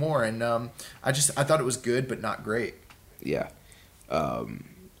freaking war. And I thought it was good, but not great. Yeah. And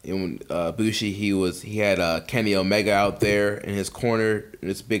Ibushi, he had Kenny Omega out there in his corner in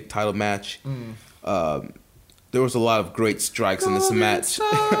this big title match. There was a lot of great strikes in this match.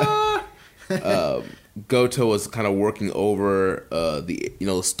 Goto was kind of working over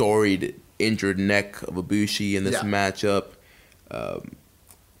the storied injured neck of Ibushi in this matchup. A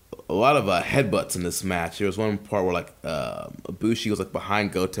lot of headbutts in this match. There was one part where Ibushi was like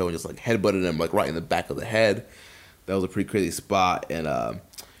behind Goto and just like headbutted him like right in the back of the head. That was a pretty crazy spot. And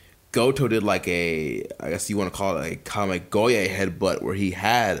Goto did like I guess you want to call it a Kamigoye headbutt where he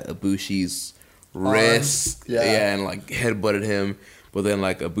had Ibushi's wrist, and like headbutted him. But then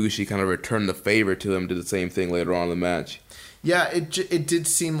like Ibushi kind of returned the favor to him, did the same thing later on in the match. Yeah, it did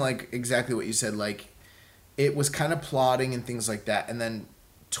seem like exactly what you said. Like, it was kind of plotting and things like that. And then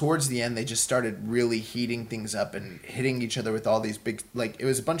towards the end, they just started really heating things up and hitting each other with all these big... like, it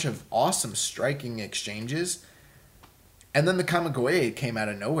was a bunch of awesome striking exchanges. And then the Kamigoye came out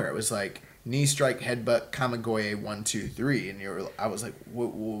of nowhere. It was like, knee strike, headbutt, Kamigoye, 1, 2, 3. And I was like,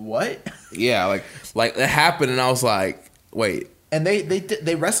 what? Yeah, like it happened and I was like, wait. And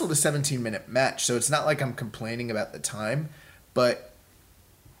they wrestled a 17-minute match, so it's not like I'm complaining about the time. But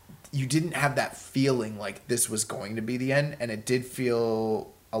you didn't have that feeling like this was going to be the end, and it did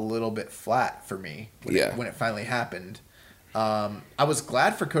feel a little bit flat for me when it finally happened. I was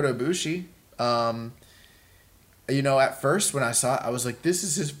glad for Kota Ibushi. At first when I saw it, I was like, this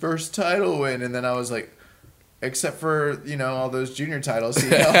is his first title win. And then I was like, except for all those junior titles he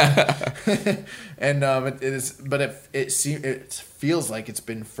held. And it feels like it's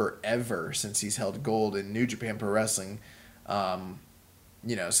been forever since he's held gold in New Japan Pro Wrestling. That's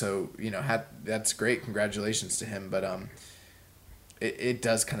great. Congratulations to him. But it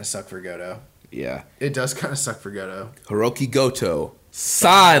does kind of suck for Goto. Yeah, it does kind of suck for Goto. Hiroki Goto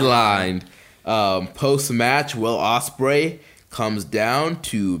sidelined. Post match, Will Ospreay comes down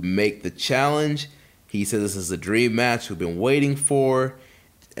to make the challenge. He says this is a dream match we've been waiting for,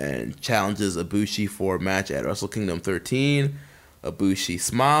 and challenges Ibushi for a match at Wrestle Kingdom 13. Ibushi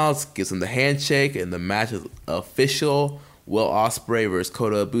smiles, gives him the handshake, and the match is official. Will Ospreay versus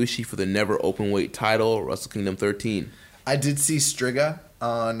Kota Ibushi for the never openweight title, Wrestle Kingdom 13. I did see Striga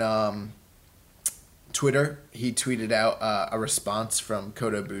on Twitter. He tweeted out a response from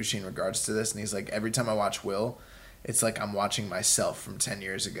Kota Ibushi in regards to this, and he's like, every time I watch Will, it's like I'm watching myself from 10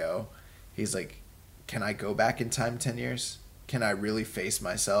 years ago. He's like, can I go back in time 10 years? Can I really face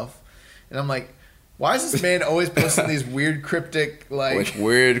myself? And I'm like, why is this man always posting these weird cryptic, like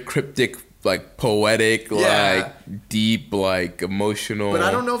poetic, deep, like emotional. But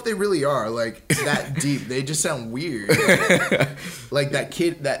I don't know if they really are like that deep. They just sound weird. Like that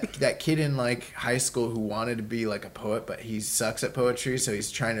kid in like high school who wanted to be like a poet, but he sucks at poetry, so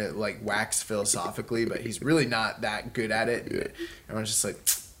he's trying to like wax philosophically, but he's really not that good at it. Yeah. Everyone's just like,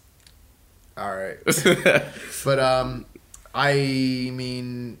 all right. But I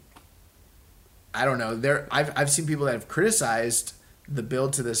mean, I don't know. I've seen people that have criticized the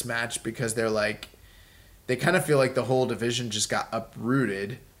build to this match because they're like, they kind of feel like the whole division just got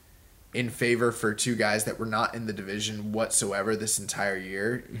uprooted in favor for two guys that were not in the division whatsoever this entire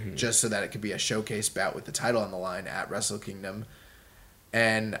year, just so that it could be a showcase bout with the title on the line at Wrestle Kingdom.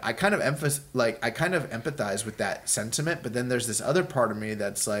 And I kind of empathize with that sentiment, but then there's this other part of me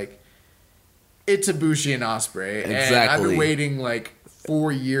that's like, it's Ibushi and Ospreay, and I've been waiting like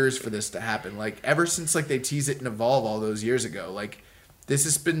 4 years for this to happen. Like ever since like they teased it in Evolve all those years ago, like this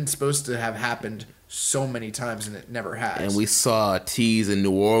has been supposed to have happened so many times, and it never has. And we saw a tease in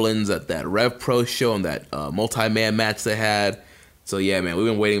New Orleans at that Rev Pro show and that multi-man match they had. So yeah, man, we've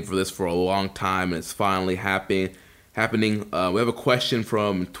been waiting for this for a long time, and it's finally happening. We have a question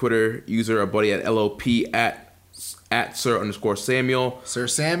from Twitter user, our buddy at LOP at Sir_Samuel. Sir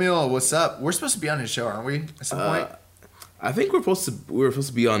Samuel, what's up? We're supposed to be on his show, aren't we? At some point. I think we were supposed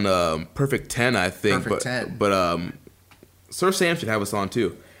to be on Perfect 10. I think, Perfect 10. But Sir Sam should have us on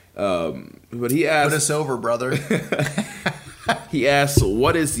too. But he asked, put us over, brother. He asked,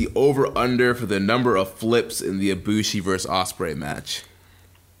 what is the over under for the number of flips in the Ibushi versus Ospreay match?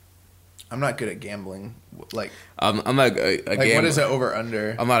 I'm not good at gambling. Like I'm not a gambler. What is the over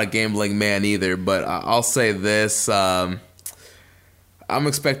under? I'm not a gambling man either, but I'll say this: I'm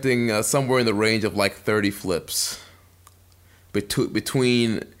expecting somewhere in the range of like 30 flips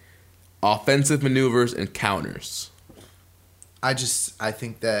between offensive maneuvers and counters. I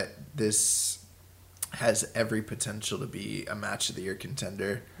think that this has every potential to be a match of the year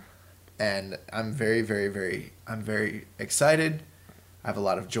contender, and I'm very, very, very excited. I have a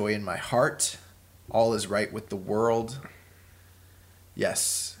lot of joy in my heart. All is right with the world.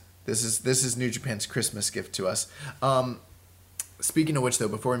 Yes, this is New Japan's Christmas gift to us. Speaking of which, though,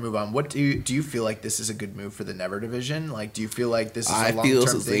 before we move on, what do you feel like this is a good move for the Never division? Like, do you feel like this is a long-term thing? I feel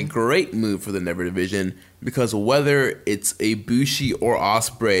this is a great move for the Never division because whether it's Ibushi or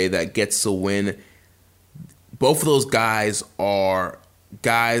Ospreay that gets the win, both of those guys are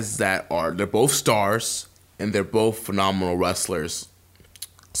guys they're both stars and they're both phenomenal wrestlers.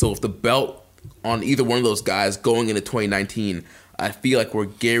 So if the belt on either one of those guys going into 2019, I feel like we're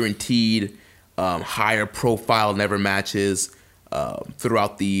guaranteed higher profile Never matches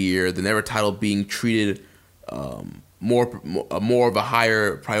throughout the year. The Never title being treated more of a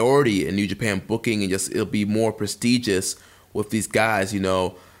higher priority in New Japan booking, and just it'll be more prestigious with these guys. You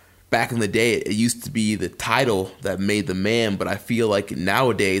know, back in the day, it used to be the title that made the man, but I feel like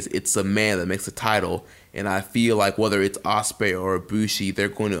nowadays it's the man that makes the title. And I feel like whether it's Ospreay or Ibushi, they're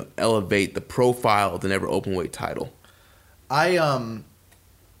going to elevate the profile of the Never Openweight title. I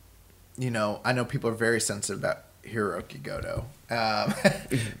know people are very sensitive about Hiroki Goto.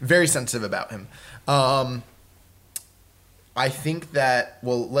 Very sensitive about him. I think that,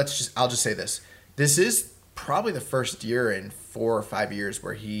 I'll just say this. This is probably the first year in 4 or 5 years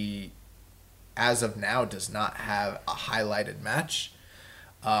where he, as of now, does not have a highlighted match.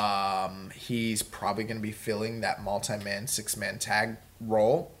 He's probably going to be filling that multi-man, 6-man tag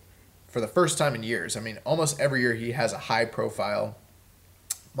role for the first time in years. I mean, almost every year he has a high-profile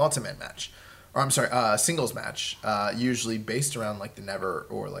multi-man match. Or, I'm sorry, singles match, usually based around, like, the Never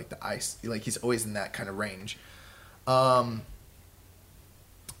or, like, the Ice. Like, he's always in that kind of range. But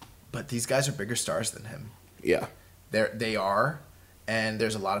these guys are bigger stars than him. Yeah. They are, and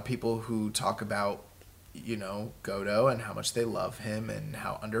there's a lot of people who talk about, you know, Goto and how much they love him and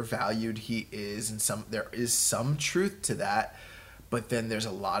how undervalued he is, and there is some truth to that, but then there's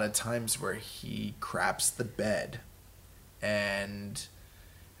a lot of times where he craps the bed, and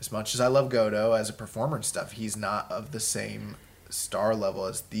as much as I love Goto as a performer and stuff, he's not of the same star level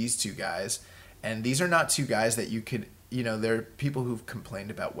as these two guys, and these are not two guys that you could, you know, there are people who've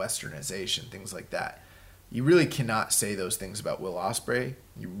complained about westernization, things like that. You really cannot say those things about Will Ospreay.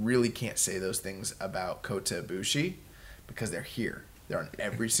 You really can't say those things about Kota Ibushi because they're here. They're on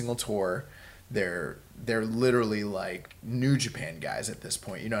every single tour. They're literally like New Japan guys at this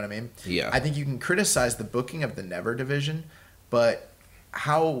point. You know what I mean? Yeah. I think you can criticize the booking of the Never division, but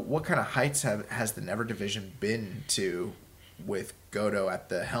what kind of heights has the Never division been to with Goto at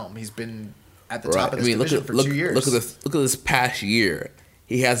the helm? He's been at the top of this division for 2 years. Look at this past year.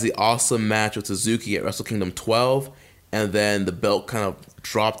 He has the awesome match with Suzuki at Wrestle Kingdom 12, and then the belt kind of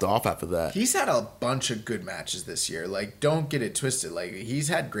dropped off after that. He's had a bunch of good matches this year. Like, don't get it twisted. Like, he's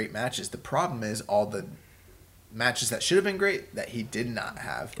had great matches. The problem is all the matches that should have been great that he did not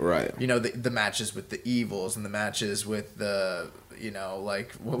have. Right. You know, the matches with the Evils and the matches with the, you know,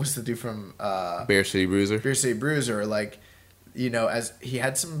 like, what was the dude from Beer City Bruiser. Beer City Bruiser, like, you know, as he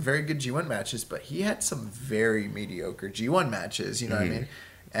had some very good G1 matches, but he had some very mediocre G1 matches, you know what I mean?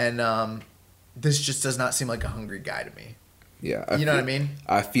 And this just does not seem like a hungry guy to me. Yeah. You know what I mean?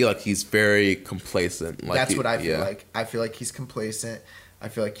 I feel like he's very complacent. Like That's what I feel like. I feel like he's complacent. I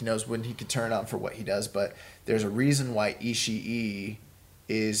feel like he knows when he could turn on for what he does, but there's a reason why Ishii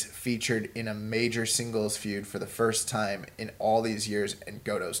is featured in a major singles feud for the first time in all these years, and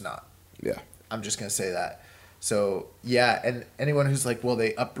Goto's not. Yeah. I'm just going to say that. So, yeah, and anyone who's like, well,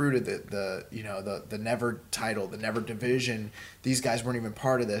 they uprooted the Never title, the Never division, these guys weren't even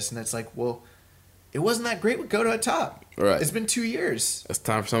part of this, and it's like, well, it wasn't that great with Goto at top. Right. It's been 2 years. It's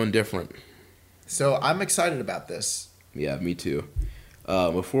time for something different. So I'm excited about this. Yeah, me too.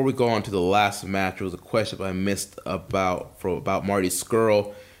 Before we go on to the last match, there was a question I missed about Marty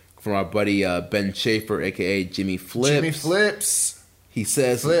Scurll from our buddy Ben Schaefer, a.k.a. Jimmy Flips. Jimmy Flips. He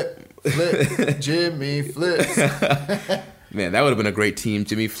says... Flip, Jimmy Flips. Man, that would have been a great team.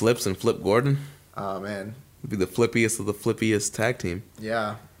 Jimmy Flips and Flip Gordon. Oh, man. Would be the flippiest of the flippiest tag team.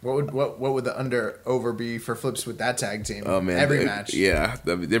 Yeah. What would the over be for flips with that tag team? Oh, man. Every match. Yeah.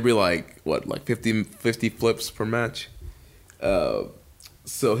 There'd be like 50 flips per match?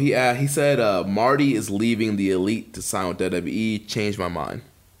 So he said Marty is leaving the Elite to sign with WWE. Changed my mind.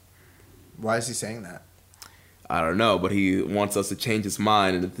 Why is he saying that? I don't know, but he wants us to change his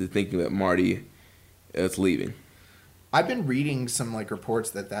mind into thinking that Marty is leaving. I've been reading some like reports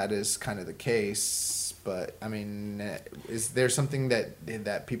that is kind of the case, but I mean, is there something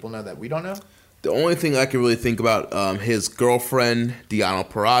that people know that we don't know? The only thing I can really think about, his girlfriend Deonna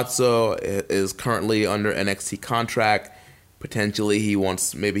Purrazzo is currently under NXT contract. Potentially, he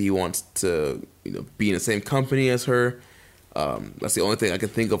wants to be in the same company as her. That's the only thing I can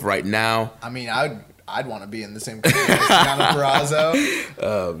think of right now. I mean, I'd want to be in the same company as Deonna Purrazzo.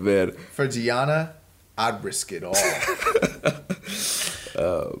 Oh man, for Deonna, I'd risk it all.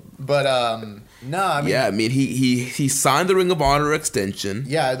 But no, I mean, yeah, I mean he signed the Ring of Honor extension.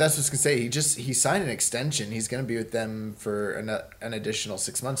 Yeah, that's what I was gonna say. He signed an extension. He's gonna be with them for an additional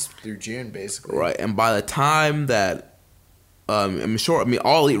 6 months through June, basically. Right, and by the time that I'm sure,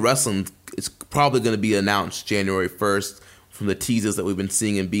 All Elite Wrestling is probably going to be announced January 1st from the teasers that we've been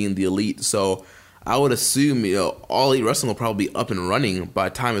seeing in Being the Elite. So I would assume All Elite Wrestling will probably be up and running by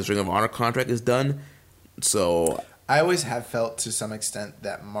the time his Ring of Honor contract is done. So I always have felt to some extent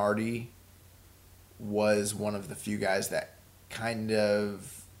that Marty was one of the few guys that kind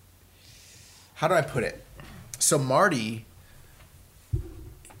of, how do I put it? So Marty,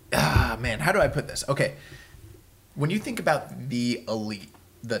 man, how do I put this? Okay. When you think about the Elite,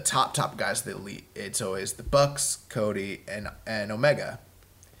 the top guys of the Elite, it's always the Bucks, Cody, and Omega.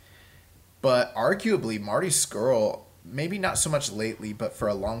 But arguably, Marty Scurll, maybe not so much lately, but for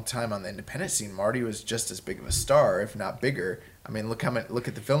a long time on the independent scene, Marty was just as big of a star, if not bigger. I mean, look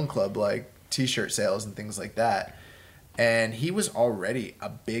at the Film Club, like T-shirt sales and things like that. And he was already a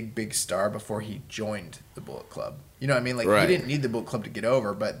big star before he joined the Bullet Club. You know what I mean? Like, right. He didn't need the Bullet Club to get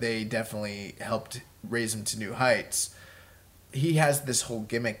over, but they definitely helped raise him to new heights. He has this whole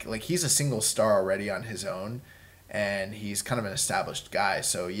gimmick. Like, he's a single star already on his own, and he's kind of an established guy.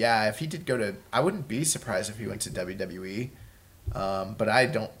 So, yeah, if he did go to... I wouldn't be surprised if he went to WWE, but I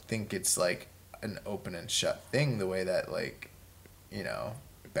don't think it's, like, an open and shut thing the way that, like,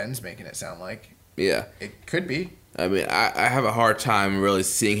 Ben's making it sound like. Yeah. It could be. I mean, I have a hard time really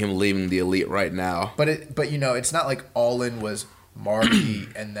seeing him leaving the Elite right now. But it's not like All In was Marty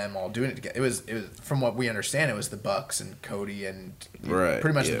and them all doing it together. It was from what we understand, it was the Bucks and Cody and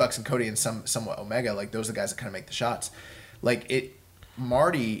pretty much the Bucks and Cody and somewhat Omega. Like those are the guys that kind of make the shots. Like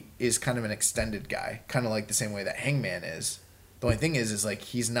Marty is kind of an extended guy, kind of like the same way that Hangman is. The only thing is like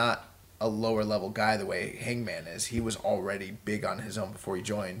he's not a lower level guy the way Hangman is. He was already big on his own before he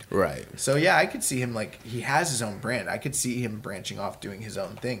joined. Right. So yeah, I could see him like he has his own brand. I could see him branching off doing his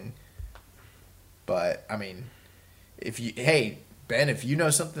own thing. But I mean, Ben, if you know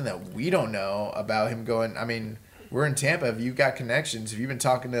something that we don't know about him going, I mean, we're in Tampa. If you've got connections, if you've been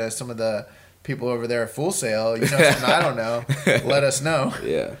talking to some of the people over there at Full Sail, you know something I don't know, let us know.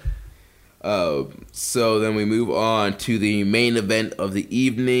 Yeah. So then we move on to the main event of the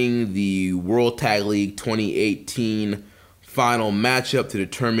evening, the World Tag League 2018 final matchup to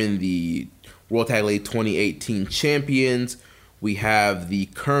determine the World Tag League 2018 champions. We have the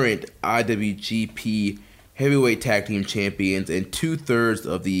current IWGP Heavyweight Tag Team Champions and 2/3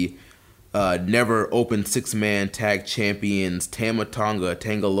 of the never open 6-man tag champions, Tama Tonga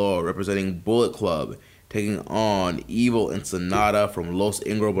Tangaloa, representing Bullet Club, taking on Evil and Sonata from Los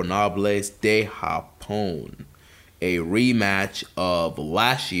Ingobernables de Japón. A rematch of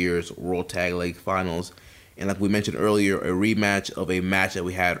last year's World Tag League Finals. And like we mentioned earlier, a rematch of a match that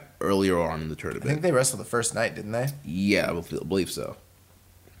we had earlier on in the tournament. I think they wrestled the first night, didn't they? Yeah, I believe so.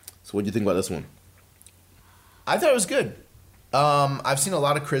 So what do you think about this one? I thought it was good. I've seen a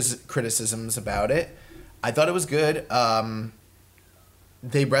lot of criticisms about it. I thought it was good.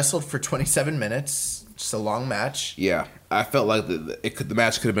 They wrestled for 27 minutes. Just a long match. Yeah, I felt like the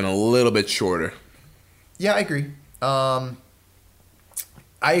match could have been a little bit shorter. Yeah, I agree. I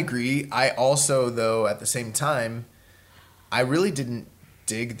agree. I also, though, at the same time, I really didn't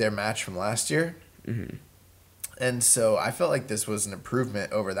dig their match from last year. Mm-hmm. And so I felt like this was an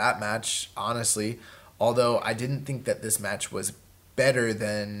improvement over that match, honestly. Although I didn't think that this match was better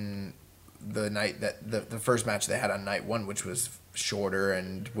than the night that the first match they had on night one, which was shorter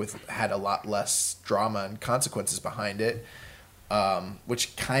and had a lot less drama and consequences behind it,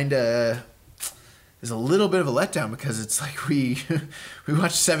 which kind of is a little bit of a letdown because it's like we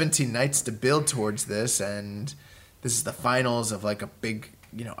watched 17 nights to build towards this, and this is the finals of like a big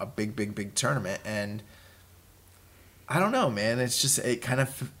tournament, and I don't know, man. It's just it kind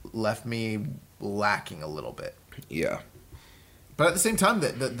of left me lacking a little bit. Yeah. But at the same time,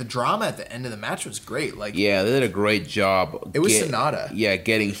 the drama at the end of the match was great. Like, yeah, they did a great job. It was Sonata. Yeah,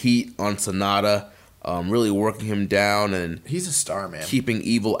 getting heat on Sonata, really working him down, and he's a star, man. Keeping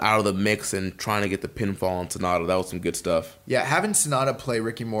Evil out of the mix and trying to get the pinfall on Sonata. That was some good stuff. Yeah, having Sonata play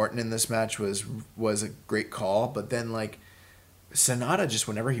Ricky Morton in this match was a great call. But then, like, Sonata just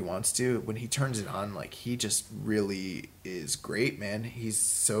whenever he wants to, when he turns it on, like, he just really is great, man. He's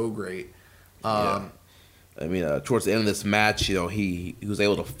so great. Yeah. I mean, towards the end of this match, he was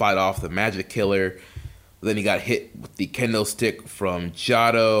able to fight off the Magic Killer. Then he got hit with the kendo stick from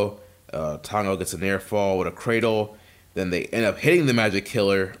Jado. Tonga gets an air fall with a cradle. Then they end up hitting the Magic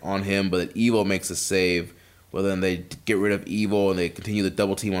Killer on him, but then Evil makes a save. Well, then they get rid of Evil and they continue the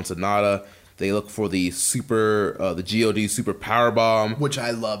double team on Sonata. They look for the GOD Super Powerbomb, which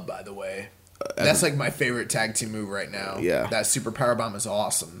I love, by the way. That's like my favorite tag team move right now. Yeah, that Super Powerbomb is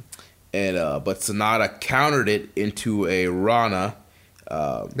awesome. And but Sonata countered it into a Rana.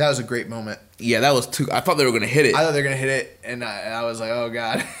 That was a great moment. Yeah, that was too. I thought they were going to hit it. I thought they were going to hit it, and I was like, oh,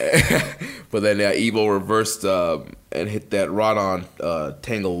 God. But then Evil reversed and hit that Rana on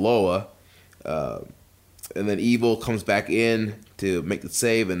Tangaloa. And then Evil comes back in to make the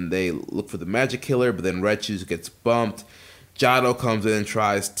save, and they look for the Magic Killer, but then Red Shoes gets bumped. Jado comes in and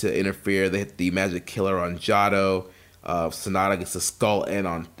tries to interfere. They hit the Magic Killer on Jado. Sonata gets the skull in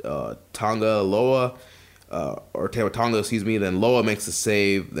on Tangaloa. Or Tama-Tonga, excuse me. Then Loa makes the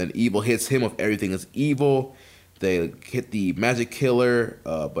save. Then Evil hits him with Everything is Evil. They hit the Magic Killer,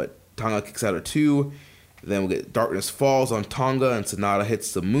 but Tonga kicks out of 2. Then we get Darkness Falls on Tonga, and Sonata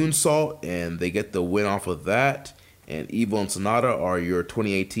hits the Moonsault, and they get the win off of that. And Evil and Sonata are your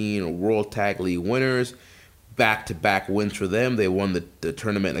 2018 World Tag League winners. Back-to-back wins for them. They won the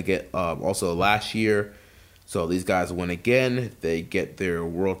tournament again also last year. So these guys win again. They get their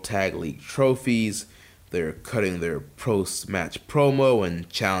World Tag League trophies. They're cutting their post-match promo and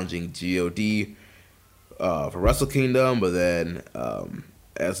challenging GOD for Wrestle Kingdom. But then,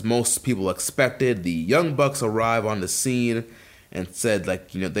 as most people expected, the Young Bucks arrive on the scene and said,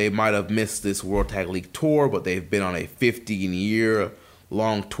 they might have missed this World Tag League tour, but they've been on a 15-year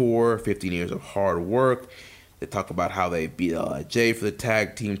long tour, 15 years of hard work. They talk about how they beat LIJ for the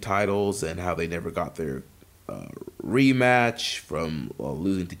tag team titles and how they never got their rematch from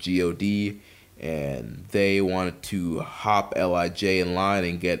losing to GOD, and they wanted to hop LIJ in line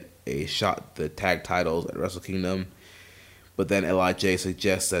and get a shot at the tag titles at Wrestle Kingdom. But then LIJ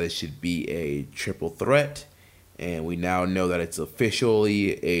suggests that it should be a triple threat, and we now know that it's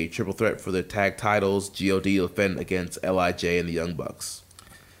officially a triple threat for the tag titles. GOD will defend against LIJ and the Young Bucks.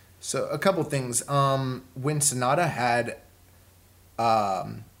 So a couple things. When Sonata had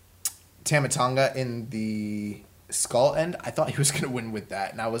Tamatonga in the skull end, I thought he was going to win with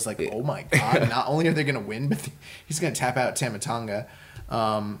that. And I was like, oh my God, not only are they going to win, but he's going to tap out Tamatonga.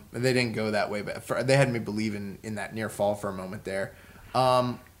 They didn't go that way, but they had me believe in that near fall for a moment there.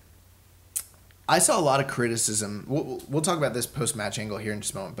 I saw a lot of criticism. We'll talk about this post-match angle here in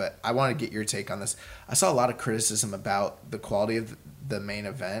just a moment, but I want to get your take on this. I saw a lot of criticism about the quality of the main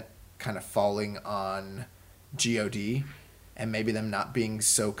event kind of falling on GOD and maybe them not being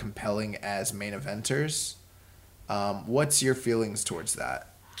so compelling as main eventers. What's your feelings towards that?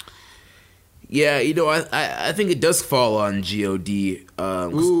 Yeah, I think it does fall on GOD.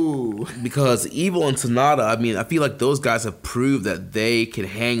 Because Evil and Sonata, I mean, I feel like those guys have proved that they can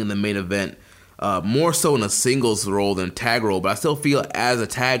hang in the main event, more so in a singles role than tag role. But I still feel as a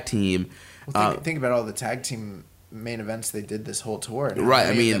tag team. Well, think about all the tag team main events they did this whole tour. And right,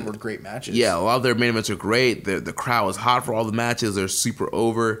 I mean, them were great matches. Yeah, a lot of their main events are great. The crowd was hot for all the matches. They're super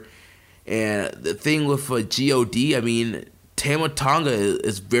over. And the thing with GOD, I mean, Tamatonga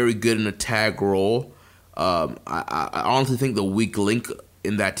is very good in a tag role. I honestly think the weak link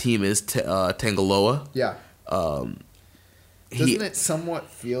in that team is Tangaloa. Yeah. Doesn't it somewhat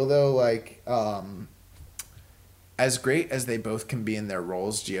feel, though, like as great as they both can be in their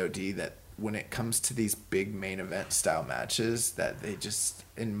roles, GOD, that when it comes to these big main event style matches, that they just,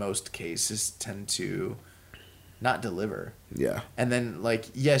 in most cases, tend to not deliver. Yeah. And then, like,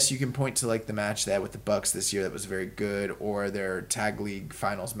 yes, you can point to, like, the match they had with the Bucks this year that was very good, or their Tag League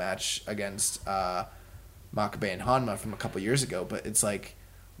Finals match against Makabe and Hanma from a couple years ago, but it's like,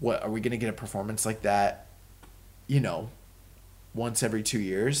 what, are we going to get a performance like that, once every 2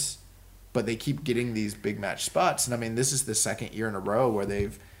 years? But they keep getting these big match spots, and I mean, this is the second year in a row where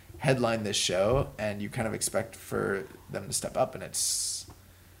they've headlined this show, and you kind of expect for them to step up, and it's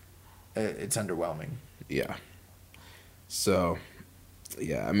underwhelming. Yeah. So,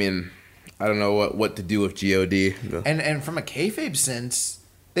 yeah, I mean, I don't know what to do with GOD. And from a kayfabe sense,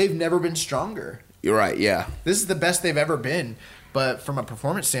 they've never been stronger. You're right, yeah. This is the best they've ever been, but from a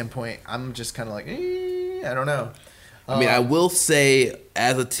performance standpoint, I'm just kind of like, I don't know. I mean, I will say,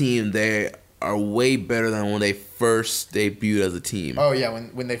 as a team, they are way better than when they first debuted as a team. Oh, yeah,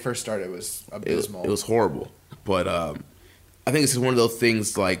 when they first started, it was abysmal. It was horrible. But I think it's just one of those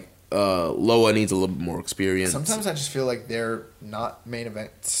things, like, Loa needs a little bit more experience. Sometimes I just feel like they're not main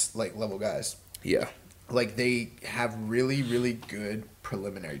event level guys. Yeah. Like, they have really, really good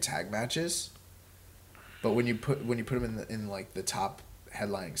preliminary tag matches, but when you put them in like the top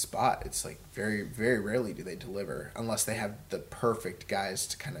headlining spot, it's like very, very rarely do they deliver unless they have the perfect guys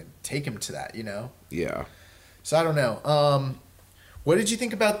to kind of take them to that, Yeah. So I don't know. What did you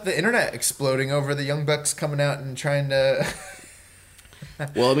think about the internet exploding over the Young Bucks coming out and trying to?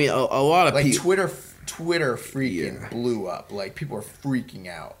 Well, I mean, a lot of people, Twitter freaking blew up. Like, people are freaking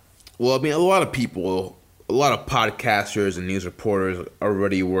out. Well, I mean, a lot of podcasters and news reporters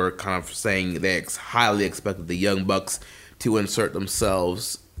already were kind of saying they highly expected the Young Bucks to insert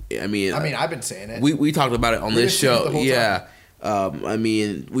themselves. I mean, I've been saying it. We talked about it on this show. Yeah. I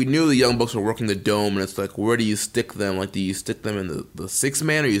mean, we knew the Young Bucks were working the Dome, and it's like, where do you stick them? Like, do you stick them in the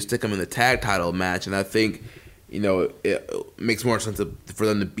six-man, or you stick them in the tag title match? And I think, it makes more sense for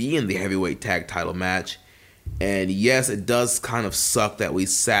them to be in the heavyweight tag title match. And yes, it does kind of suck that we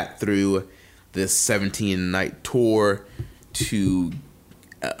sat through this 17-night tour to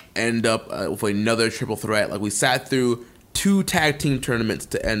end up with another triple threat. Like, we sat through 2 tag team tournaments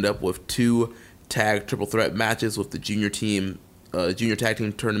to end up with 2 tag triple threat matches with the junior tag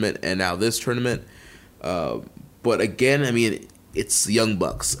team tournament and now this tournament. But again, I mean, it's the Young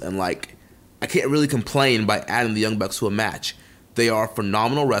Bucks, and like, I can't really complain by adding the Young Bucks to a match. They are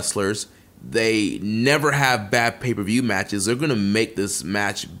phenomenal wrestlers. They never have bad pay-per-view matches. They're going to make this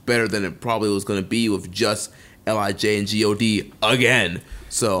match better than it probably was going to be with just LIJ and GOD again.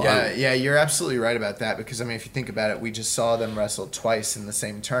 So yeah, you're absolutely right about that, because I mean, if you think about it, we just saw them wrestle twice in the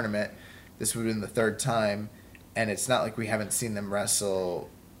same tournament. This would have been the third time, and it's not like we haven't seen them wrestle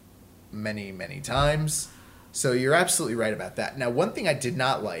many, many times. So you're absolutely right about that. Now, one thing I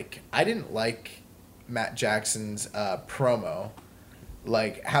didn't like Matt Jackson's promo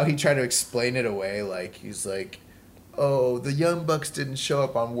like how he tried to explain it away. Like he's like, oh, the Young Bucks didn't show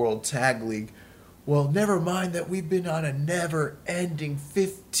up on World Tag League. Well, never mind that we've been on a never-ending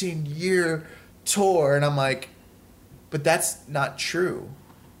 15-year tour. And I'm like, but that's not true.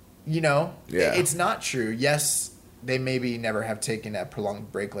 You know? Yeah. It's not true. Yes, they maybe never have taken a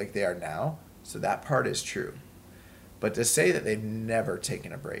prolonged break like they are now. So that part is true. But to say that they've never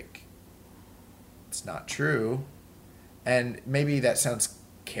taken a break, it's not true. And maybe that sounds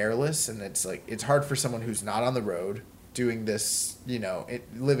careless, and it's like it's hard for someone who's not on the road doing this, you know,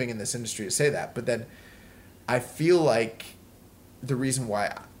 living in this industry to say that. But then I feel like the reason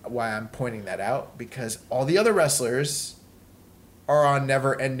why I'm pointing that out, because all the other wrestlers are on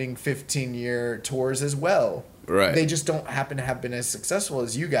never-ending 15-year tours as well. Right. They just don't happen to have been as successful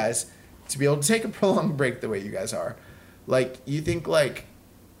as you guys to be able to take a prolonged break the way you guys are. Like, you think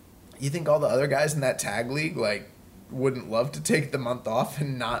all the other guys in that tag league, like, wouldn't love to take the month off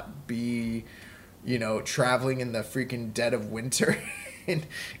and not be, you know, traveling in the freaking dead of winter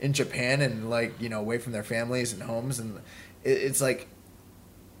in Japan and, like, you know, away from their families and homes. And it's like,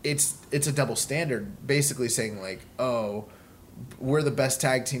 it's a double standard, basically saying, like, oh, we're the best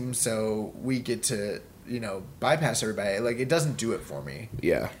tag team, so we get to, you know, bypass everybody. Like, it doesn't do it for me.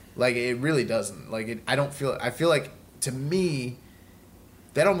 Yeah. Like, it really doesn't. Like, I feel like, to me,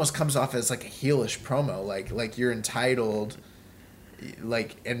 that almost comes off as like a heelish promo, like you're entitled,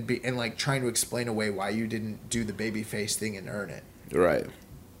 like and like trying to explain away why you didn't do the babyface thing and earn it. Right.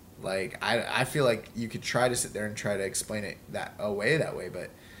 Like I feel like you could try to sit there and try to explain it that way,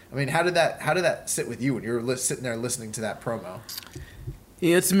 but I mean, how did that sit with you when you were sitting there listening to that promo?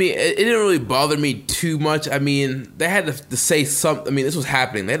 Yeah, to me, it didn't really bother me too much. I mean, they had to say something. I mean, this was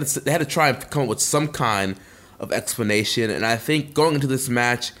happening. They had to try and come up with some kind of explanation, and I think going into this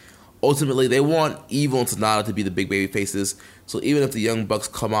match, ultimately they want Evil and Sonata to be the big baby faces. So even if the Young Bucks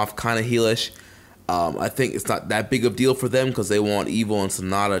come off kind of heelish, I think it's not that big of a deal for them because they want Evil and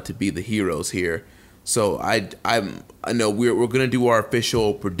Sonata to be the heroes here. So I know we're gonna do our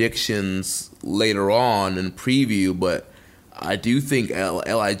official predictions later on in preview, but I do think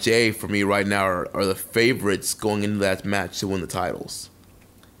LIJ for me right now are the favorites going into that match to win the titles.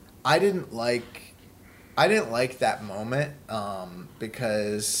 I didn't like that moment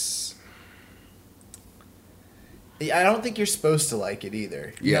because I don't think you're supposed to like it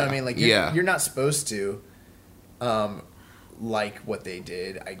either. You know what I mean? Like you're not supposed to like what they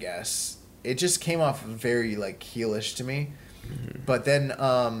did, I guess. It just came off very like heelish to me. Mm-hmm. But then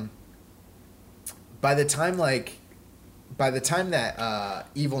by the time that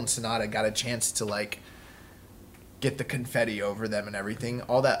Evil and Sonata got a chance to like get the confetti over them and everything,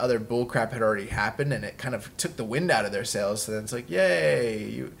 all that other bullcrap had already happened, and it kind of took the wind out of their sails. So then it's like,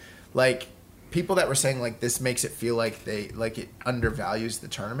 yay! Like people that were saying like this makes it feel like it undervalues the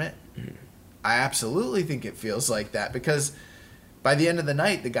tournament. Mm-hmm. I absolutely think it feels like that because by the end of the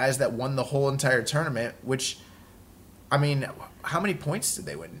night, the guys that won the whole entire tournament, which, I mean, how many points did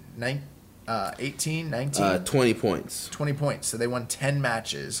they win? 18, 19? 20 points. 20 points. So they won 10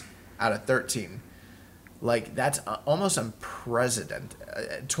 matches out of 13. Like, that's almost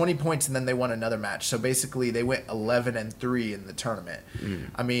unprecedented. 20 points, and then they won another match. So basically, they went 11-3 in the tournament.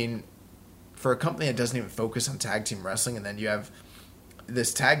 Mm. I mean, for a company that doesn't even focus on tag team wrestling, and then you have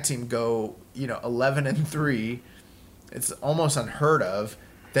this tag team go, 11-3, it's almost unheard of.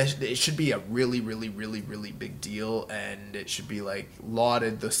 That it should be a really, really, really, really big deal, and it should be like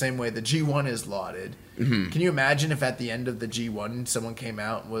lauded the same way the G1 is lauded. Mm-hmm. Can you imagine if at the end of the G1 someone came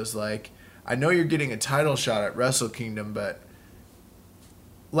out and was like, I know you're getting a title shot at Wrestle Kingdom, but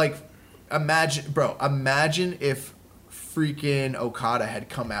like imagine if freaking Okada had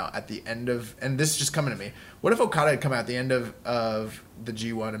come out at the end of, and this is just coming to me, what if Okada had come out at the end of the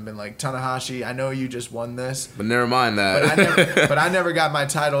G1 and been like, Tanahashi, I know you just won this, but never mind that. But I never got my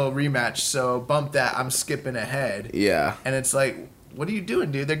title rematch, so bump that. I'm skipping ahead. Yeah. And it's like, what are you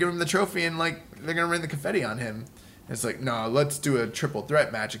doing, dude? They're giving him the trophy and like they're gonna rain the confetti on him. And it's like, no, let's do a triple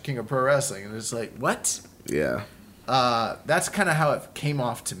threat match at King of Pro Wrestling. And it's like, what? Yeah. That's kind of how it came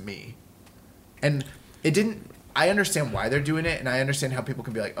off to me. And it didn't. I understand why they're doing it, and I understand how people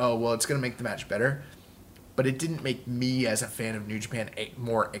can be like, oh, well, it's gonna make the match better. But it didn't make me, as a fan of New Japan,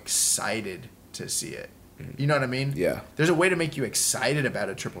 more excited to see it. You know what I mean? Yeah. There's a way to make you excited about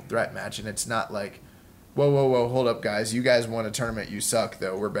a triple threat match, and it's not like, whoa, hold up, guys. You guys won a tournament. You suck,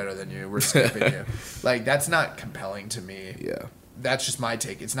 though. We're better than you. We're skipping you. Like, that's not compelling to me. Yeah. That's just my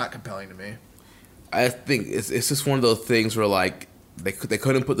take. It's not compelling to me. I think it's just one of those things where, like, they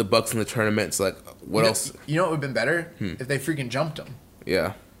couldn't put the Bucks in the tournament. It's like, what else? You know what would have been better? If they freaking jumped them.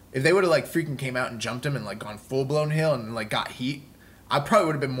 Yeah. If they would have, like, freaking came out and jumped him and, like, gone full-blown heel and, like, got heat, I probably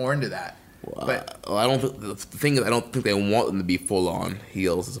would have been more into that. Well, But I don't. The thing is, I don't think they want them to be full on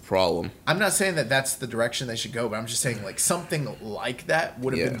heels. Is a problem. I'm not saying that that's the direction they should go, but I'm just saying like something like that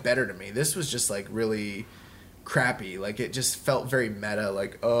would have been better to me. This was just like really crappy. Like it just felt very meta.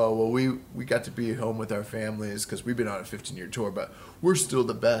 Like, oh well, we got to be home with our families because we've been on a 15-year tour, but we're still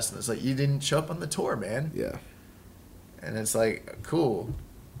the best. And it's like you didn't show up on the tour, man. Yeah. And it's like cool.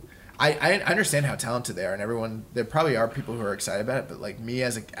 I understand how talented they are, and everyone. There probably are people who are excited about it, but like me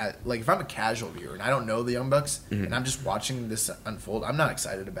like if I'm a casual viewer and I don't know the Young Bucks and I'm just watching this unfold, I'm not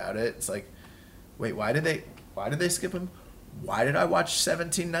excited about it. It's like, wait, why did they skip him? Why did I watch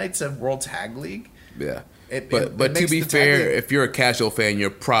 17 nights of World Tag League? Yeah. But to be fair, if you're a casual fan, you're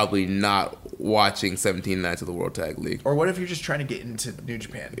probably not watching 17 nights of the World Tag League. Or what if you're just trying to get into New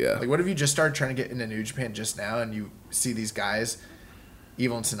Japan? Yeah. Like what if you just started trying to get into New Japan just now and you see these guys,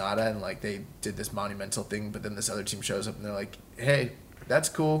 Evil and Sonata, and like they did this monumental thing, but then this other team shows up and they're like, hey, that's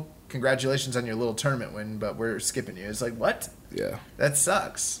cool. Congratulations on your little tournament win, but we're skipping you. It's like, what? Yeah. That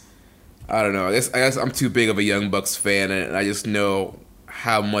sucks. I don't know. I guess I'm too big of a Young Bucks fan, and I just know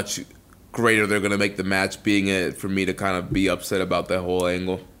how much greater they're going to make the match being it for me to kind of be upset about that whole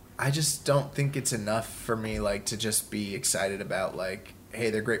angle. I just don't think it's enough for me like to just be excited about like, hey,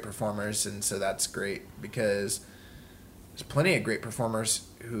 they're great performers, and so that's great because there's plenty of great performers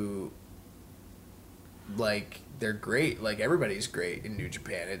who like they're great. Like everybody's great in New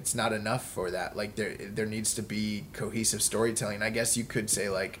Japan. It's not enough for that. Like there needs to be cohesive storytelling. I guess you could say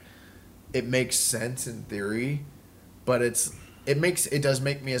like it makes sense in theory, but it does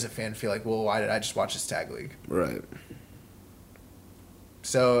make me as a fan feel like, well, why did I just watch this tag league? Right.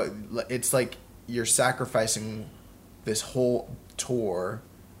 So it's like you're sacrificing this whole tour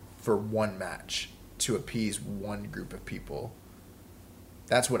for one match to appease one group of people.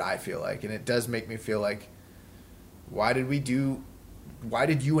 That's what I feel like, and it does make me feel like, why did you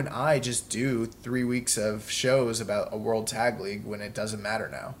and I just do 3 weeks of shows about a World Tag League when it doesn't matter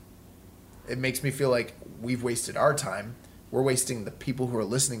now? It makes me feel like we've wasted our time. We're wasting the people who are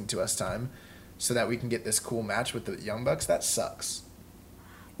listening to us time so that we can get this cool match with the Young Bucks. That sucks.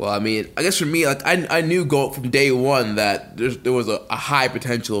 Well, I mean, I guess for me, like I knew from day one that there was a high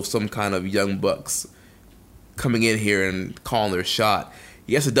potential of some kind of Young Bucks coming in here and calling their shot.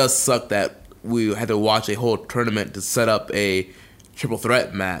 Yes, it does suck that we had to watch a whole tournament to set up a triple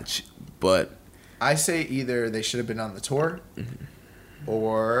threat match, but I say either they should have been on the tour,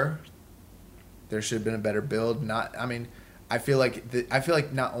 or there should have been a better build. I feel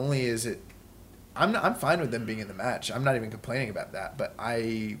like not only is it, I'm fine with them being in the match. I'm not even complaining about that. But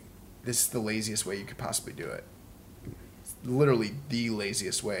this is the laziest way you could possibly do it. It's literally the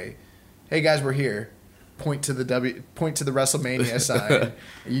laziest way. Hey guys, we're here. Point to the WrestleMania sign,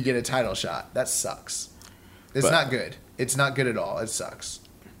 and you get a title shot. That sucks. It's not good. It's not good at all. It sucks.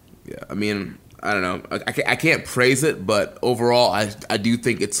 Yeah, I mean, I don't know. I can't praise it, but overall, I do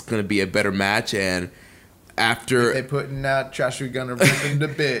think it's going to be a better match. And after they putting out trash, we're gonna rip them to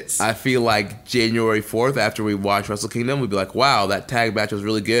bits. I feel like January 4th, after we watch Wrestle Kingdom, we'd be like, wow, that tag match was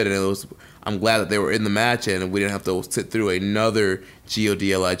really good, and I'm glad that they were in the match, and we didn't have to sit through another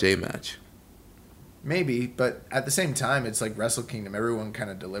GOD-LIJ match. Maybe, but at the same time, it's like Wrestle Kingdom. Everyone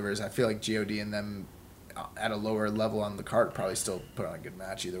kind of delivers. I feel like GOD and them at a lower level on the card probably still put on a good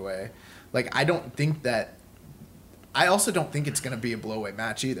match either way. Like, I also don't think it's going to be a blowaway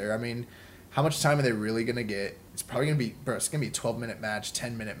match either. I mean, how much time are they really going to get? It's probably going to be, it's going to be a 12-minute match,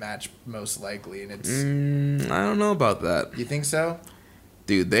 10-minute match most likely. And it's... I don't know about that. You think so?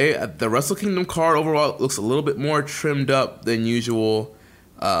 Dude, the Wrestle Kingdom card overall looks a little bit more trimmed up than usual.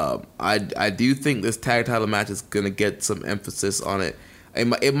 I do think this tag title match is going to get some emphasis on it.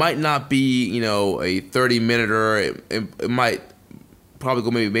 It might not be, a 30-minute, it might probably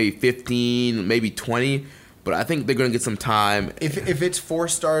go maybe 15, maybe 20, but I think they're going to get some time. If it's 4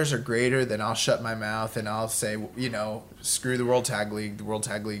 stars or greater, then I'll shut my mouth and I'll say, screw the World Tag League. The World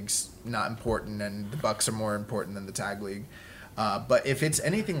Tag League's not important, and the Bucks are more important than the Tag League. But if it's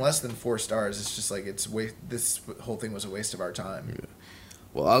anything less than 4 stars, it's just like this whole thing was a waste of our time. Yeah.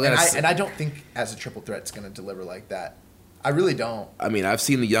 Well, I don't think as a triple threat it's going to deliver like that. I really don't. I mean, I've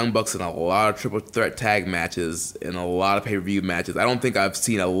seen the Young Bucks in a lot of triple threat tag matches and a lot of pay-per-view matches. I don't think I've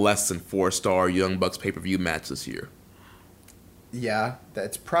seen a less than 4-star Young Bucks pay-per-view match this year. Yeah,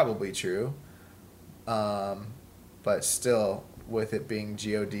 that's probably true. But still, with it being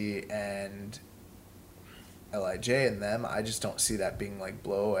GOD and LIJ and them, I just don't see that being like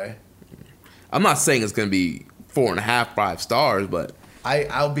blowaway. I'm not saying it's going to be 4.5, 5 stars, but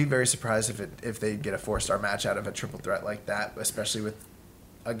I'll be very surprised if they get a 4-star match out of a triple threat like that, especially with,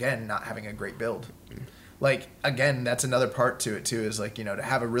 again, not having a great build. like, again, that's another part to it too, is like, you know, to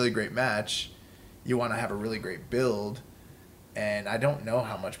have a really great match, you want to have a really great build. And I don't know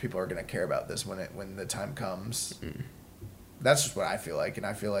how much people are going to care about this when the time comes. That's just what I feel like. And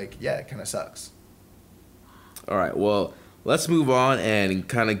I feel like, yeah, it kind of sucks. All right, well, let's move on and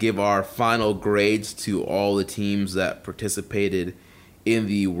kind of give our final grades to all the teams that participated in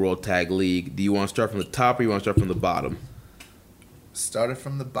the World Tag League. Do you want to start from the top or you want to start from the bottom? Started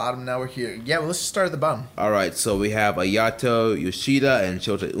from the bottom, now we're here. Yeah, well, let's just start at the bottom. All right, so we have Ayato Yoshida and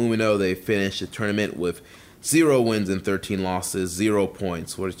Shota Umino. They finished the tournament with 0 wins and 13 losses, 0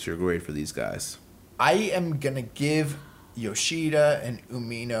 points. What is your grade for these guys? I am going to give Yoshida and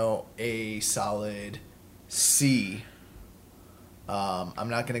Umino a solid C. I'm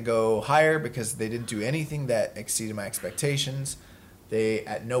not going to go higher because they didn't do anything that exceeded my expectations. They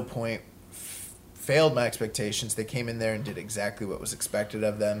at no point failed my expectations. They came in there and did exactly what was expected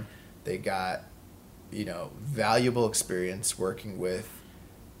of them. They got, you know, valuable experience working with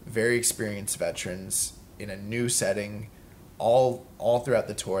very experienced veterans in a new setting all throughout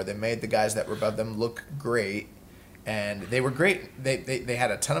the tour. They made the guys that were above them look great, and they were great. They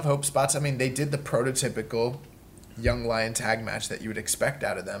had a ton of hope spots. I mean, they did the prototypical Young Lion tag match that you would expect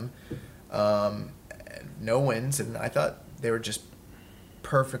out of them. No wins, and I thought they were just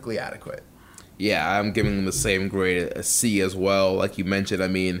perfectly adequate. Yeah, I'm giving them the same grade, a C as well. Like you mentioned, I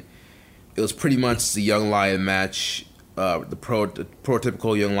mean, it was pretty much the Young Lion match, the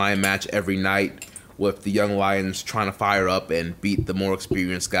prototypical Young Lion match every night, with the Young Lions trying to fire up and beat the more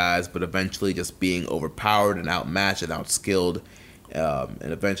experienced guys, but eventually just being overpowered and outmatched and outskilled,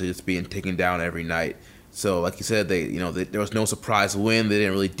 and eventually just being taken down every night. So, like you said, there was no surprise win. They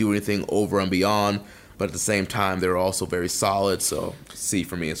didn't really do anything over and beyond, but at the same time, they were also very solid. So, C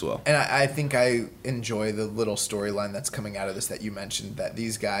for me as well. And I think I enjoy the little storyline that's coming out of this that you mentioned, that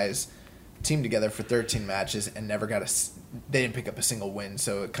these guys teamed together for 13 matches and never they didn't pick up a single win.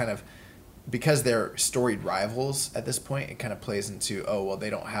 So it kind of, because they're storied rivals at this point, it kind of plays into, oh, well, they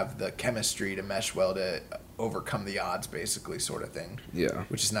don't have the chemistry to mesh well to overcome the odds, basically, sort of thing. Yeah.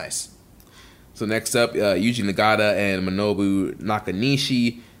 Which is nice. So next up, Yuji Nagata and Manobu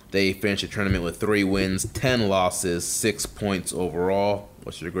Nakanishi. They finished the tournament with 3 wins, 10 losses, 6 points overall.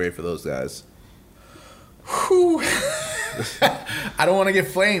 What's your grade for those guys? Whew. I don't want to get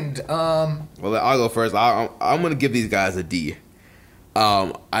flamed. Well, I'll go first. I'm going to give these guys a D.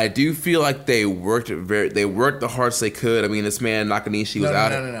 I do feel like they worked the hardest they could. I mean, this man Nakanishi was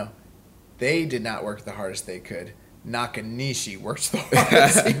out. No. They did not work the hardest they could. Nakanishi worked the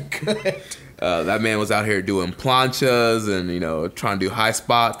hardest he could. That man was out here doing planchas and trying to do high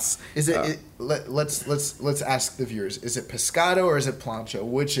spots. Is it? Let's ask the viewers. Is it pescado or is it plancha?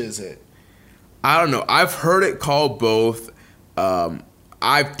 Which is it? I don't know. I've heard it called both.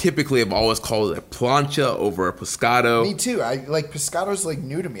 I typically have always called it a plancha over a pescado. Me too. Pescado's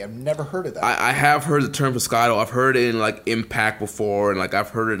new to me. I've never heard of that. I have heard the term pescado. I've heard it in Impact before, and I've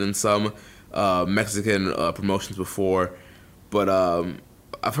heard it in some Mexican promotions before. But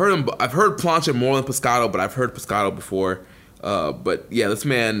I've heard plancha more than pescado, but I've heard pescado before. But yeah, this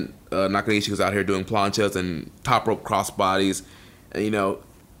man Nakanishi was out here doing planchas and top rope crossbodies, and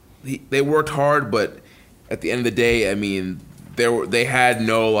they worked hard, but at the end of the day, I mean, they had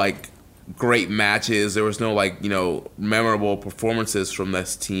no great matches. There was no memorable performances from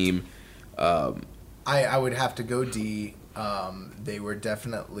this team. I would have to go D. They were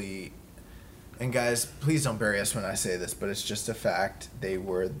definitely, and guys, please don't bury us when I say this, but it's just a fact. They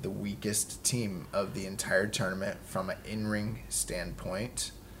were the weakest team of the entire tournament from an in-ring standpoint.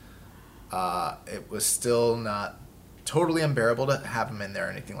 It was still not totally unbearable to have them in there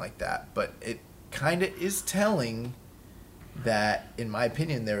or anything like that, but it kind of is telling that, in my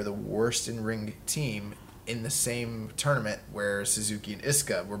opinion, they're the worst in-ring team in the same tournament where Suzuki and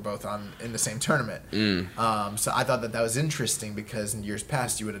Iizuka were both in the same tournament. So I thought that was interesting because in years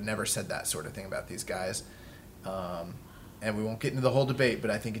past you would have never said that sort of thing about these guys. And we won't get into the whole debate, but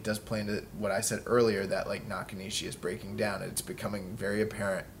I think it does play into what I said earlier, that Nakanishi is breaking down. It's becoming very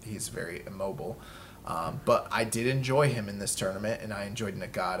apparent he's very immobile. But I did enjoy him in this tournament, and I enjoyed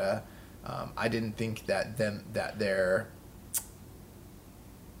Nagata. I didn't think that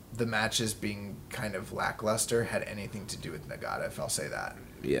the matches being kind of lackluster had anything to do with Nagata, if I'll say that.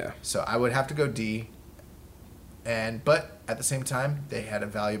 Yeah. So I would have to go D. But at the same time, they had a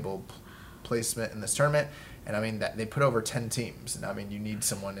valuable placement in this tournament, and I mean that they put over 10 teams, and I mean you need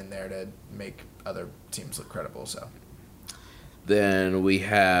someone in there to make other teams look credible. So. Then we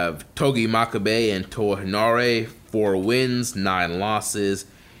have Togi Makabe and Toa Hinare, 4 wins, 9 losses,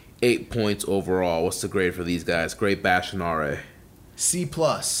 8 points overall. What's the grade for these guys? Great Bash Hinare. C+.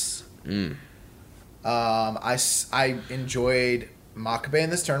 I enjoyed Makabe in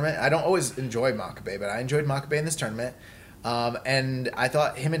this tournament. I don't always enjoy Makabe, but I enjoyed Makabe in this tournament. And I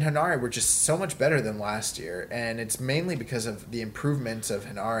thought him and Hinari were just so much better than last year. And it's mainly because of the improvements of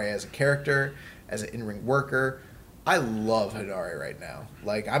Hinari as a character, as an in-ring worker. I love Hinari right now.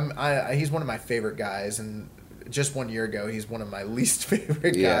 Like he's one of my favorite guys, and just 1 year ago, he's one of my least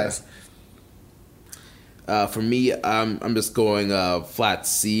favorite guys. For me, I'm just going flat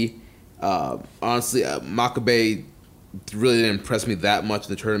C. Honestly, Makabe really didn't impress me that much in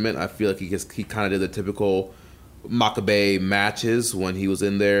the tournament. I feel like he kind of did the typical Makabe matches when he was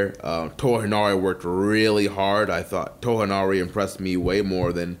in there. Toa Hinari worked really hard. I thought Toa Hinari impressed me way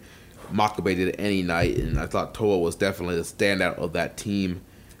more than Makabe did any night, and I thought Toa was definitely the standout of that team.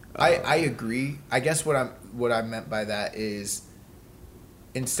 I agree. I guess what I meant by that is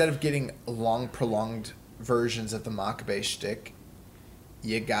instead of getting long, prolonged versions of the Makabe shtick,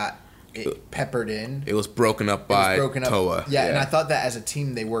 you got it peppered in. It was broken up by Toa. Yeah, and I thought that as a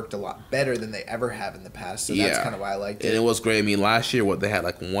team they worked a lot better than they ever have in the past. So that's kind of why I liked it. And it was great. I mean, last year, they had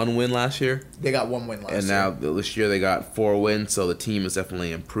like 1 win last year? They got 1 win last year. And now this year they got 4 wins, so the team is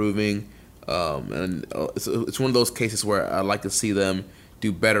definitely improving. And it's one of those cases where I like to see them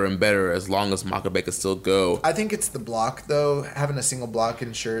do better and better as long as Makabe can still go. I think it's the block, though. Having a single block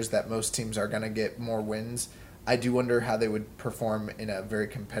ensures that most teams are going to get more wins. I do wonder how they would perform in a very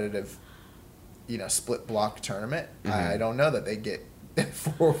competitive, split block tournament. Mm-hmm. I don't know that they get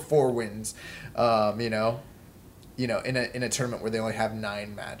four wins, in a tournament where they only have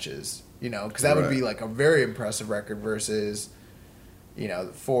 9 matches, because that would be like a very impressive record versus,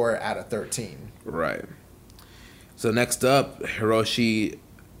 4 out of 13. Right. So next up, Hiroshi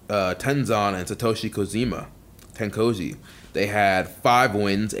Tenzan and Satoshi Tenkoji. They had 5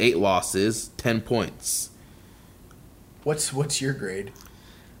 wins, 8 losses, 10 points. What's your grade?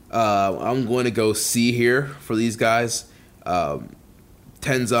 I'm going to go C here for these guys.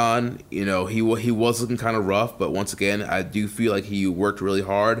 Tenzan, he was looking kind of rough, but once again, I do feel like he worked really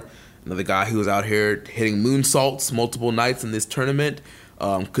hard. Another guy who was out here hitting moonsaults multiple nights in this tournament.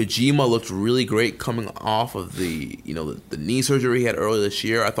 Kojima looked really great coming off of the knee surgery he had earlier this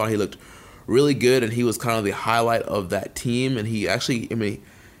year. I thought he looked really good, and he was kind of the highlight of that team. And he actually,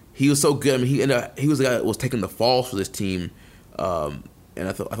 he was so good. He was the guy that was taking the falls for this team. And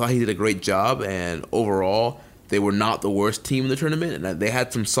I thought he did a great job. And overall, they were not the worst team in the tournament, and they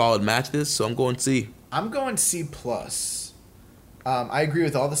had some solid matches. So I'm going C. I'm going C+. I agree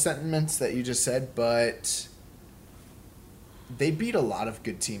with all the sentiments that you just said, but they beat a lot of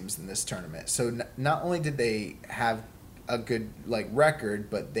good teams in this tournament. So not only did they have a good record,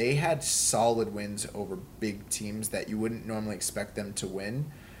 but they had solid wins over big teams that you wouldn't normally expect them to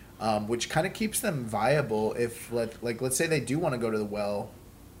win, which kind of keeps them viable if let's say they do want to go to the well,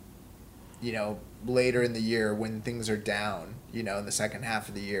 later in the year when things are down, in the second half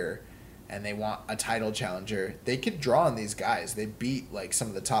of the year, and they want a title challenger, they could draw on these guys. They beat some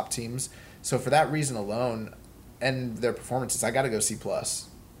of the top teams. So for that reason alone, and their performances, I got to go C+. All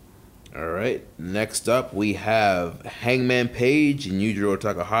right. Next up, we have Hangman Page and Yujiro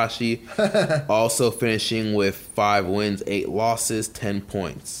Takahashi, also finishing with 5 wins, 8 losses, 10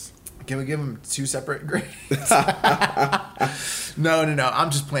 points. Can we give them 2 separate grades? No.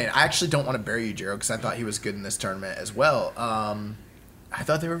 I'm just playing. I actually don't want to bury Yujiro because I thought he was good in this tournament as well. I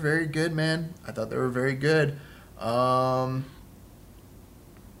thought they were very good, man. I thought they were very good.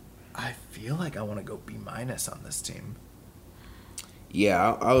 I feel like I want to go B- on this team.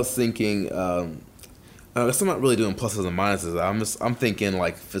 Yeah, I was thinking. I guess I'm not really doing pluses and minuses. I'm thinking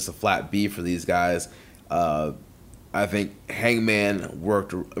if it's a flat B for these guys. I think Hangman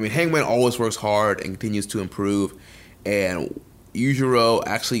worked. Hangman always works hard and continues to improve. And Yujiro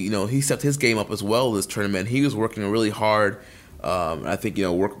actually, he stepped his game up as well this tournament. He was working really hard. I think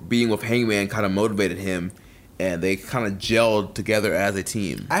being with Hangman kind of motivated him, and they kind of gelled together as a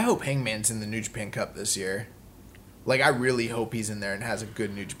team. I hope Hangman's in the New Japan Cup this year. I really hope he's in there and has a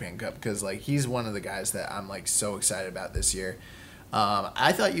good New Japan Cup because he's one of the guys that I'm so excited about this year.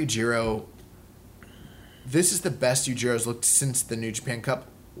 I thought Yujiro. This is the best Yujiro's looked since the New Japan Cup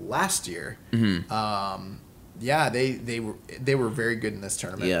last year. Mm-hmm. Yeah, they were very good in this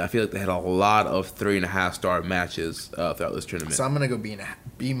tournament. Yeah, I feel like they had a lot of 3.5-star matches throughout this tournament. So I'm gonna go B-. All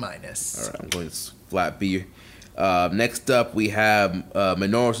right, I'm going flat B. Next up, we have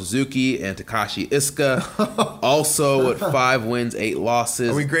Minoru Suzuki and Takashi Iizuka, also with 5 wins, 8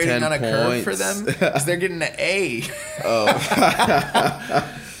 losses. Are we grading 10 on a points. curve for them? Because they're getting an A.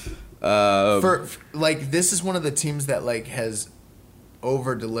 Oh. For this is one of the teams that has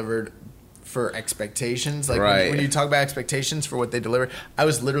over delivered for expectations. Like Right. when you talk about expectations for what they delivered, I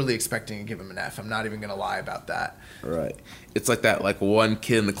was literally expecting to give him an F. I'm not even gonna lie about that. Right. It's like that, like one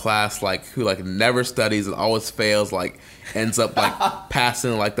kid in the class, like who like never studies and always fails, like ends up like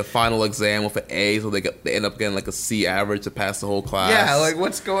passing like the final exam with an A, so they end up getting like a C average to pass the whole class. Yeah, like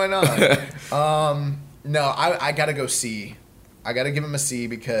what's going on? No, I gotta go C. I gotta give him a C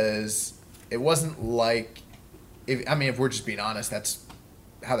because it wasn't like, if we're just being honest, that's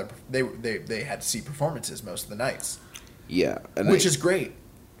how they had C performances most of the nights, Yeah. which is great.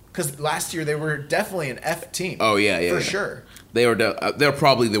 Because last year they were definitely an F team. Oh yeah, for sure. They're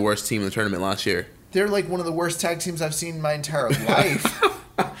probably the worst team in the tournament last year. They're like one of the worst tag teams I've seen in my entire life.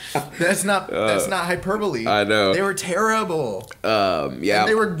 That's not hyperbole. I know. They were terrible. Yeah. And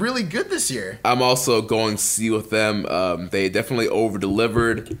they were really good this year. I'm also going C with them. They definitely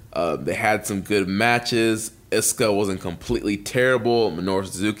over-delivered. They had some good matches. Iska wasn't completely terrible. Minoru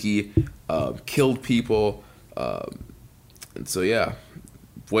Suzuki killed people. And so, yeah,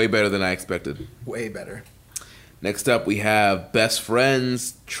 way better than I expected. Way better. Next up, we have Best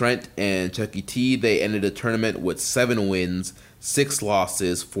Friends, Trent and Chucky T. They ended the tournament with 7 wins, 6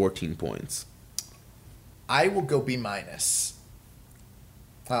 losses, 14 points. I will go B-. I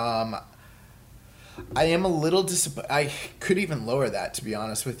am a little disappointed. I could even lower that, to be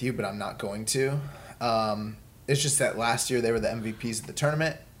honest with you, but I'm not going to. It's just that last year they were the MVPs of the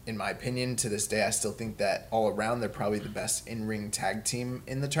tournament. In my opinion, to this day, I still think that all around they're probably the best in-ring tag team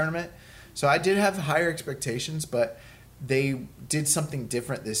in the tournament. So I did have higher expectations, but they did something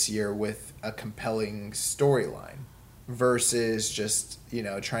different this year with a compelling storyline versus just,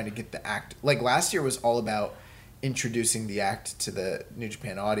 trying to get the act. Like last year was all about introducing the act to the New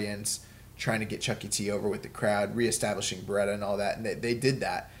Japan audience, trying to get Chucky T over with the crowd, reestablishing Beretta and all that, and they did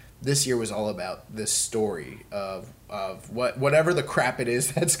that. This year was all about this story of whatever the crap it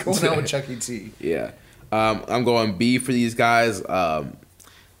is that's going on with Chucky T. Yeah. I'm going B for these guys.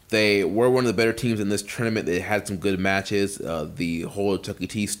 They were one of the better teams in this tournament. They had some good matches. The whole Chucky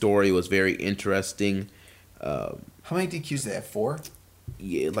T story was very interesting. How many DQs did they have? 4?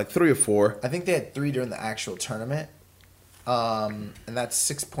 Yeah, like 3 or 4. I think they had 3 during the actual tournament. And that's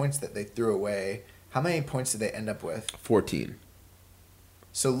 6 points that they threw away. How many points did they end up with? 14.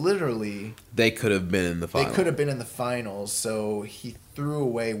 So literally, They could have been in the finals. they could have been in the finals. So he threw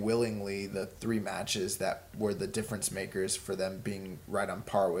away willingly the 3 matches that were the difference makers for them being right on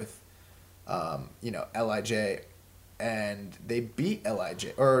par with, LIJ. And they beat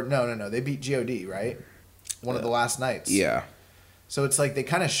LIJ. Or no. They beat GOD, right? One of the last nights. Yeah. So it's like they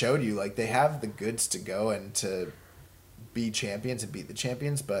kind of showed you, like, they have the goods to go and to be champions and beat the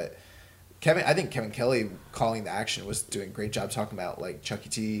champions, but I think Kevin Kelly calling the action was doing a great job talking about, like, Chucky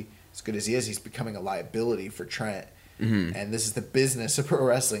T, as good as he is, he's becoming a liability for Trent. Mm-hmm. And this is the business of pro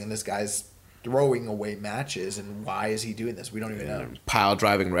wrestling, and this guy's throwing away matches, and why is he doing this? We don't even know. Pile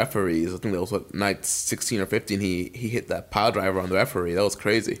driving referees. I think that was night 16 or 15. He hit that pile driver on the referee. That was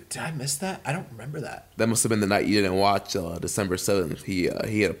crazy. Did I miss that? I don't remember that. That must have been the night you didn't watch, December 7th. He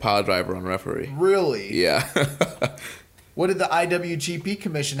hit a pile driver on referee. Really? Yeah. What did the IWGP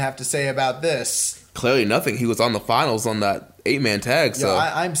Commission have to say about this? Clearly nothing. He was on the finals on that 8-man tag. So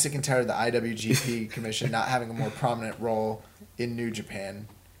I'm sick and tired of the IWGP Commission not having a more prominent role in New Japan.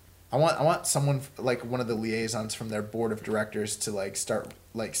 I want someone like one of the liaisons from their board of directors to like start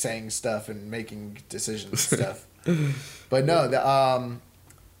like saying stuff and making decisions and stuff. But no,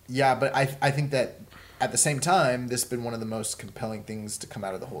 but I think that at the same time, this has been one of the most compelling things to come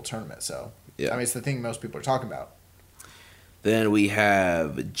out of the whole tournament. So yeah, I mean, it's the thing most people are talking about. Then we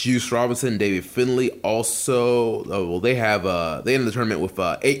have Juice Robinson, David Finlay. Also, they ended the tournament with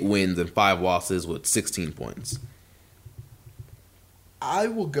 8 wins and 5 losses with 16 points. I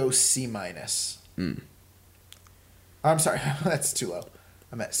will go C-. I'm sorry, that's too low.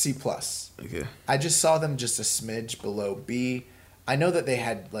 I'm at C+. Okay. I just saw them just a smidge below B. I know that they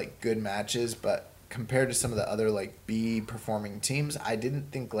had like good matches, but compared to some of the other like B performing teams, I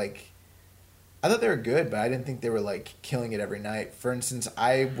didn't think like. I thought they were good, but I didn't think they were like killing it every night. For instance,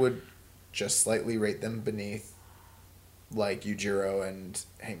 I would just slightly rate them beneath like Yujiro and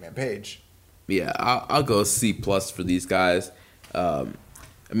Hangman Page. Yeah, I'll go C+ for these guys. I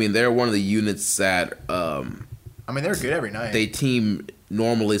mean, they're one of the units that. They're good every night. They team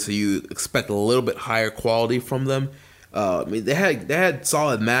normally, so you expect a little bit higher quality from them. They had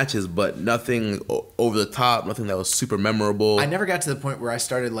solid matches, but nothing over the top, nothing that was super memorable. I never got to the point where I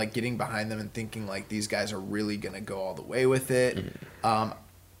started like getting behind them and thinking like these guys are really gonna go all the way with it. Mm-hmm.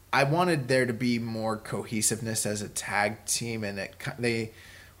 I wanted there to be more cohesiveness as a tag team, and they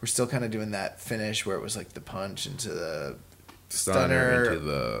were still kind of doing that finish where it was like the punch into the stunner into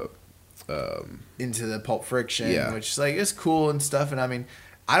the into the Pulp Friction, Yeah. which is like it's cool and stuff. And I mean,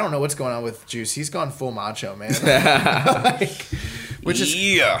 I don't know what's going on with Juice. He's gone full macho, man. Which is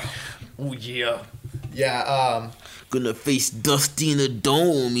oh yeah. Gonna face Dusty in the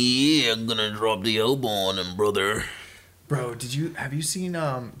Dome. Yeah, I'm gonna drop the elbow on him, brother. Bro, have you seen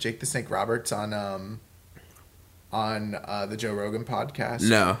Jake the Snake Roberts on the Joe Rogan podcast?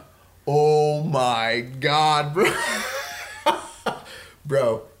 No. Oh my God, bro.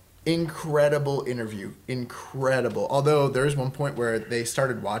 Bro, incredible interview. Incredible. Although there's one point where they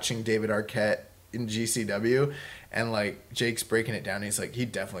started watching David Arquette in GCW, and like Jake's breaking it down. He's like, he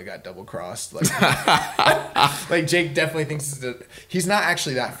definitely got double crossed. Like, like Jake definitely thinks he's not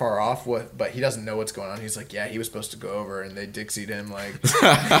actually that far off, but he doesn't know what's going on. He's like, yeah, he was supposed to go over, and they dixied him. Like,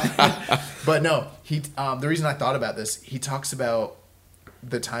 but no, the reason I thought about this, he talks about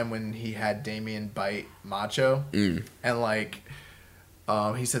the time when he had Damian bite Macho, and like,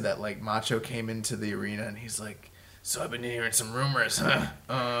 he said that like Macho came into the arena, and he's like, so I've been hearing some rumors, huh?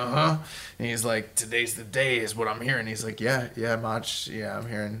 And he's like, today's the day is what I'm hearing. He's like, yeah, Mach, yeah, I'm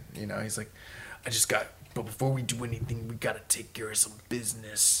hearing, he's like, but before we do anything, we got to take care of some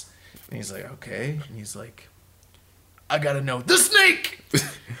business. And he's like, okay. And he's like, I got to know, the snake,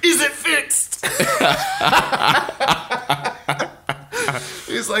 is it fixed?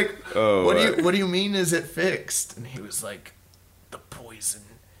 He's like, what do you mean, is it fixed? And he was like,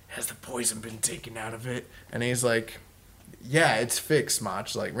 has the poison been taken out of it? And he's like, yeah, it's fixed,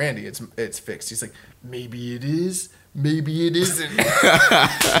 Mach. Like, Randy, it's fixed. He's like, maybe it is, maybe it isn't.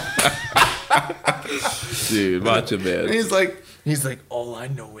 Dude, Macho Man. And he's like, all I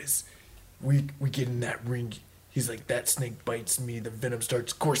know is we get in that ring. He's like, that snake bites me, the venom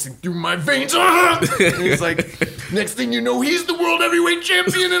starts coursing through my veins. And he's like, next thing you know, he's the world heavyweight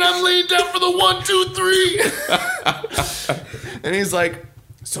champion, and I'm laying down for the 1, 2, 3. And he's like,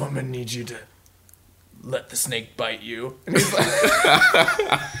 so I'm gonna need you to let the snake bite you. And he's like,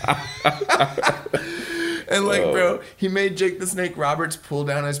 and like, bro, he made Jake the Snake Roberts pull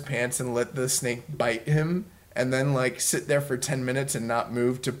down his pants and let the snake bite him, and then like sit there for 10 minutes and not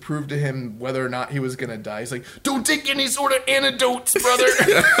move to prove to him whether or not he was gonna die. He's like, don't take any sort of antidotes, brother.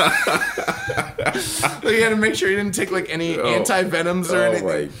 Like, he had to make sure he didn't take like any anti-venoms or anything.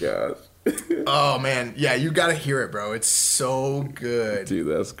 Oh my gosh. Oh man, yeah, you gotta hear it, bro. It's so good. Dude,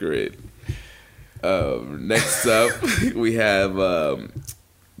 that's great. Next up, we have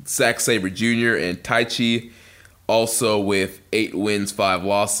Zack Sabre Jr. and Taichi, also with 8 wins, 5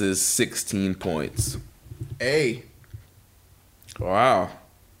 losses, 16 points. Hey. Wow.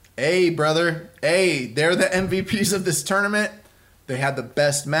 Hey, brother. Hey, they're the MVPs of this tournament. They had the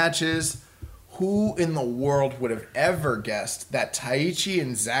best matches. Who in the world would have ever guessed that Taichi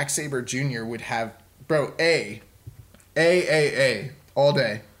and Zack Sabre Jr. would have, bro, A, all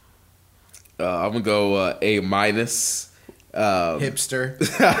day. I'm going to go A minus. Hipster.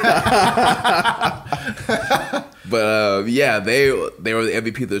 But yeah, they were the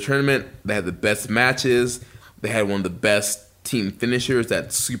MVP of the tournament. They had the best matches. They had one of the best team finishers,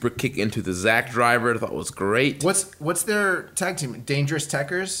 that super kick into the Zack driver. I thought was great. What's their tag team? Dangerous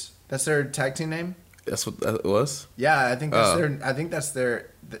Techers? That's their tag team name? That's what that was? Yeah, I think that's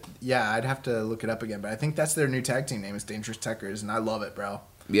their yeah, I'd have to look it up again, but I think that's their new tag team name is Dangerous Techers, and I love it, bro.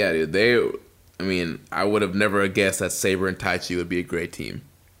 Yeah, dude. I would have never guessed that Sabre and Taichi would be a great team.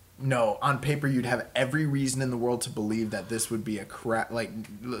 No, on paper you'd have every reason in the world to believe that this would be a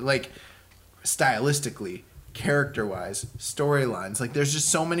like stylistically, character-wise, storylines. Like, there's just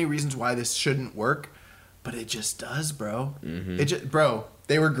so many reasons why this shouldn't work, but it just does, bro. Mm-hmm.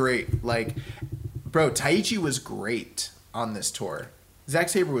 They were great. Like, bro, Taichi was great on this tour. Zack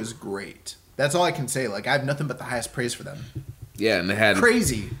Sabre was great. That's all I can say. Like, I have nothing but the highest praise for them. Yeah, and they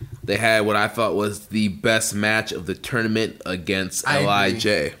had what I thought was the best match of the tournament against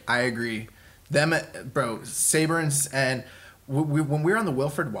LIJ. I agree. Them, bro, Sabre and when we were on the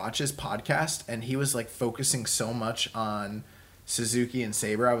Wilfred Watches podcast, and he was like focusing so much on Suzuki and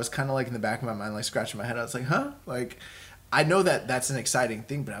Sabre, I was kind of like in the back of my mind, like scratching my head. I was like, huh? Like, I know that that's an exciting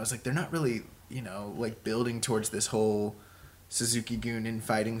thing, but I was like, they're not really, like building towards this whole Suzuki-gun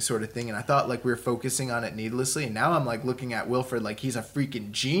infighting sort of thing. And I thought like we were focusing on it needlessly. And now I'm like looking at Wilfred like he's a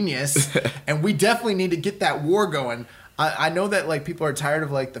freaking genius. And we definitely need to get that war going. I know that like people are tired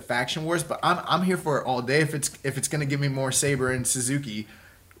of like the faction wars, but I'm here for it all day. If it's gonna give me more Sabre and Suzuki,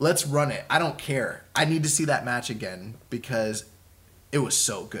 let's run it. I don't care. I need to see that match again because it was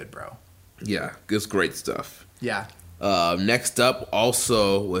so good, bro. Yeah, it's great stuff. Yeah. Next up,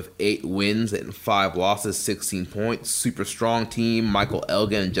 also with 8 wins and 5 losses, 16 points, super strong team, Michael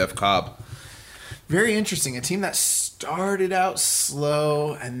Elgin and Jeff Cobb. Very interesting. A team that started out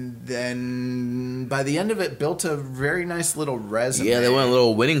slow and then by the end of it built a very nice little resume. Yeah, they went a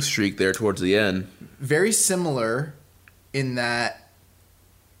little winning streak there towards the end. Very similar in that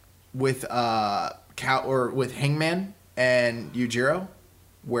with with Hangman and Yujiro,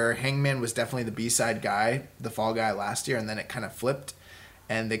 where Hangman was definitely the B-side guy, the fall guy last year, and then it kind of flipped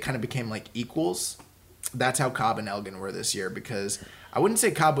and they kind of became like equals. That's how Cobb and Elgin were this year, because I wouldn't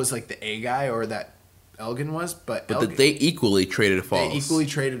say Cobb was like the A guy or that Elgin was, but Elgin, they equally traded falls. They equally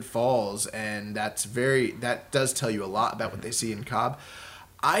traded falls, and that does tell you a lot about what they see in Cobb.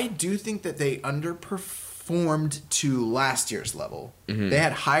 I do think that they underperformed to last year's level. Mm-hmm. They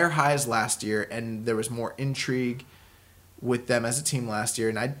had higher highs last year, and there was more intrigue with them as a team last year,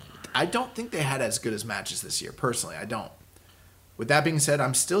 and I don't think they had as good as matches this year. Personally, I don't. With that being said,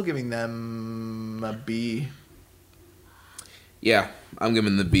 I'm still giving them a B. Yeah, I'm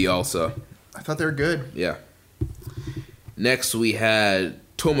giving them the B also. I thought they were good. Yeah. Next, we had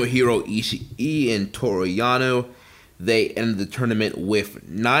Tomohiro Ishii and Toru Yano. They ended the tournament with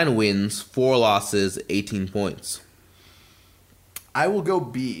 9 wins, 4 losses, 18 points. I will go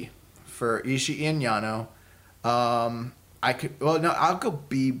B for Ishii and Yano. I'll go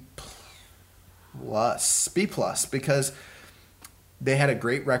B plus because they had a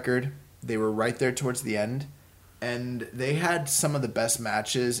great record. They were right there towards the end. And they had some of the best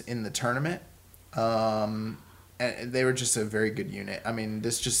matches in the tournament. And they were just a very good unit. I mean,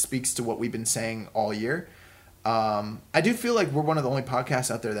 this just speaks to what we've been saying all year. I do feel like we're one of the only podcasts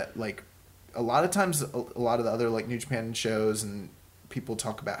out there that, like, a lot of times, a lot of the other, like, New Japan shows and people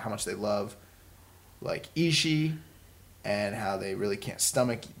talk about how much they love, like, Ishii and how they really can't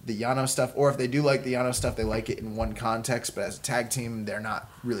stomach the Yano stuff. Or if they do like the Yano stuff, they like it in one context, but as a tag team, they're not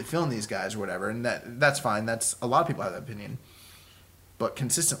really feeling these guys or whatever. And that's fine. That's a lot of people have that opinion. But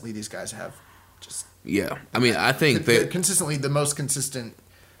consistently, these guys have just... Yeah. I mean, I think they're consistently the most consistent,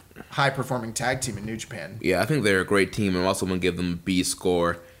 high-performing tag team in New Japan. Yeah, I think they're a great team. I'm also going to give them a B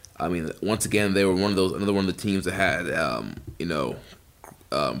score. I mean, once again, they were another one of the teams that had,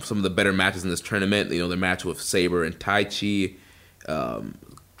 some of the better matches in this tournament. You know, their match with Sabre and Taichi,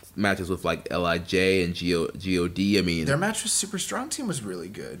 matches with like LIJ and God. I mean, their match with Super Strong Team was really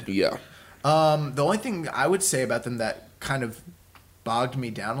good. Yeah. The only thing I would say about them that kind of bogged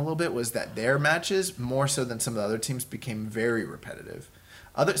me down a little bit was that their matches, more so than some of the other teams, became very repetitive.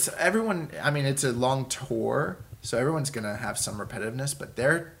 Everyone, I mean, it's a long tour, so everyone's gonna have some repetitiveness, but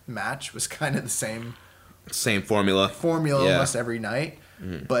their match was kind of the same formula almost every night.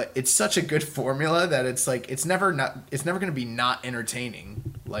 Mm-hmm. But it's such a good formula that it's like it's never going to be not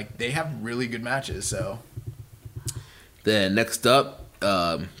entertaining. Like, they have really good matches. So then next up,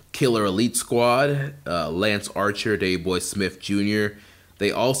 Killer Elite Squad, Lance Archer, Davey Boy Smith Jr.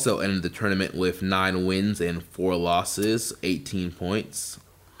 They also ended the tournament with 9 wins and 4 losses, 18 points.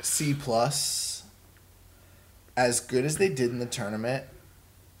 C+. As good as they did in the tournament,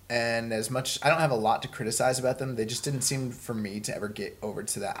 and as much, I don't have a lot to criticize about them. They just didn't seem, for me, to ever get over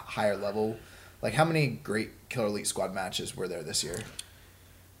to that higher level. Like, how many great Killer Elite Squad matches were there this year?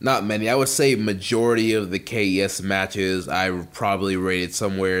 Not many. I would say majority of the KES matches I probably rated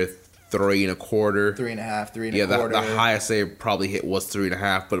somewhere 3.25. 3.5, 3.25. Yeah, the highest they probably hit was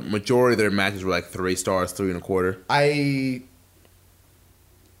 3.5, but majority of their matches were like 3 stars, 3.25. I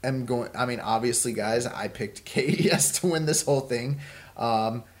am going, I mean, obviously, guys, I picked KES to win this whole thing.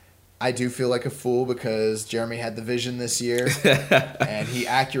 I do feel like a fool because Jeremy had the vision this year, and he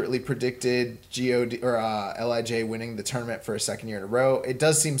accurately predicted God or LIJ winning the tournament for a second year in a row. It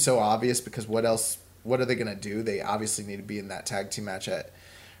does seem so obvious because what else? What are they going to do? They obviously need to be in that tag team match at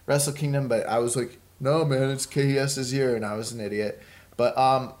Wrestle Kingdom, but I was like, no, man, it's KES's year, and I was an idiot. But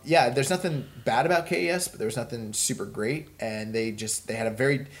yeah, there's nothing bad about KES, but there's nothing super great, and they had a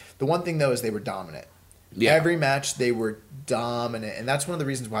very. The one thing though is they were dominant. Yeah. Every match they were dominant, and that's one of the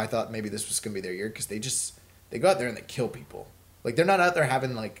reasons why I thought maybe this was going to be their year, because they go out there and they kill people. Like, they're not out there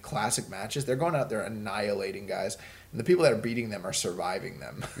having like classic matches. They're going out there annihilating guys, and the people that are beating them are surviving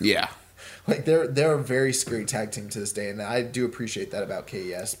them. Yeah. Like, they're a very scary tag team to this day, and I do appreciate that about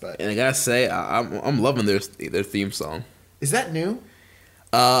KES. But and I gotta say, I'm loving their theme song. Is that new?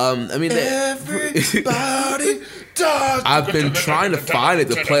 I mean, everybody does. I've been trying to find it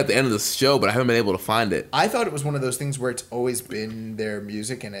to play at the end of the show, but I haven't been able to find it. I thought it was one of those things where it's always been their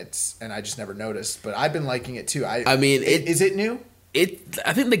music, and I just never noticed. But I've been liking it too. I mean, is it new?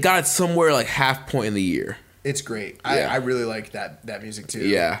 I think they got it somewhere like half point in the year. It's great. Yeah. I really like that music too.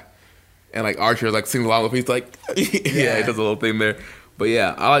 Yeah, and like Archer like sings along with me. He's like, yeah, he does a little thing there. But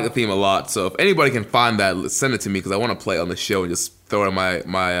yeah, I like the theme a lot. So if anybody can find that, send it to me because I want to play it on the show and just throw it on my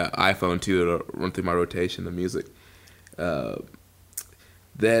iPhone too to run through my rotation of music.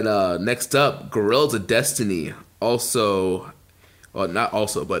 Then next up, Guerrillas of Destiny. Also, well, not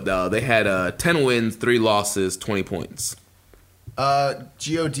also, but they had 10 wins, 3 losses, 20 points. God,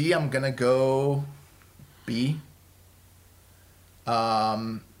 I'm gonna go B.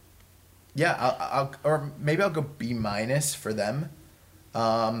 Yeah, or maybe I'll go B- for them.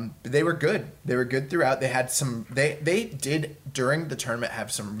 They were good. They were good throughout. They had some. They did during the tournament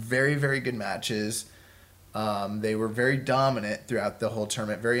have some very, very good matches. They were very dominant throughout the whole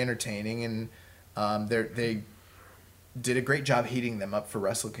tournament, very entertaining, and they did a great job heating them up for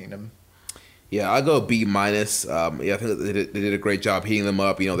Wrestle Kingdom. Yeah, I'll go B-. Yeah, I think they did a great job heating them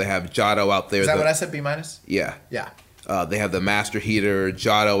up. You know, they have Jado out there. Is that what I said, B-? Yeah. Yeah. They have the Master Heater,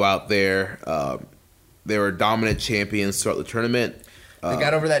 Jado out there. They were dominant champions throughout the tournament. They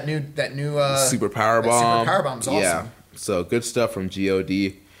got over that new Super Powerbomb. Super Powerbomb's awesome. Yeah, so good stuff from God.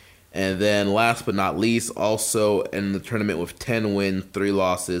 And then last but not least, also in the tournament with 10 wins, 3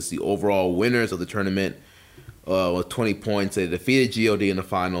 losses, the overall winners of the tournament with 20 points. They defeated God in the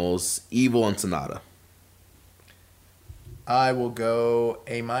finals, Evil and Sonata. I will go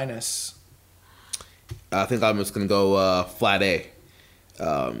A-. I think I'm just going to go flat A.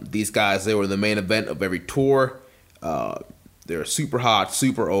 These guys, they were the main event of every tour. They were super hot,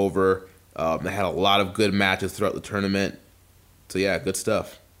 super over. They had a lot of good matches throughout the tournament. So, yeah, good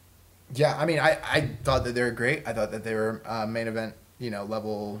stuff. Yeah, I mean, I thought that they were great. I thought that they were main event,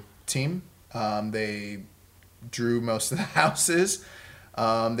 level team. They drew most of the houses.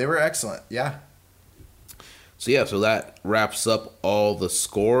 They were excellent, yeah. So that wraps up all our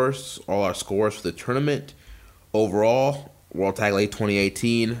scores for the tournament. Overall, World Tag League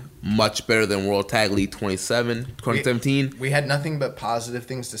 2018, much better than World Tag League 2017. We had nothing but positive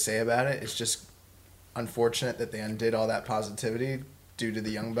things to say about it. It's just unfortunate that they undid all that positivity due to the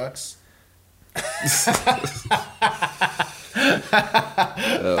Young Bucks.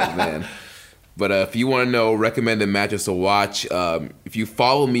 Oh, man. But if you want to know recommended matches to watch, if you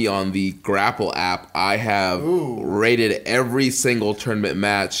follow me on the Grapple app, I have rated every single tournament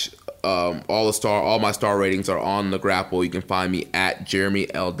match. All my star ratings are on the Grapple. You can find me at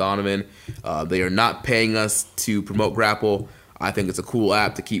Jeremy L. Donovan. They are not paying us to promote Grapple. I think it's a cool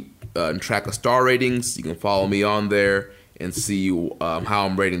app to keep track of star ratings. You can follow me on there and see how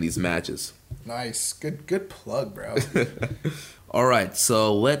I'm rating these matches. Nice. Good plug, bro. All right,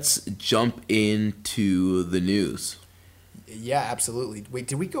 so let's jump into the news. Yeah, absolutely. Wait,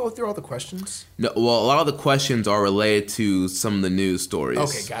 did we go through all the questions? No, well, a lot of the questions are related to some of the news stories.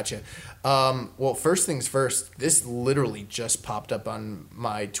 Okay, gotcha. Well, first things first, this literally just popped up on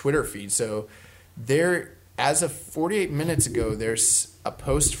my Twitter feed. So as of 48 minutes ago, there's a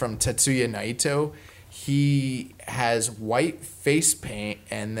post from Tetsuya Naito. He has white face paint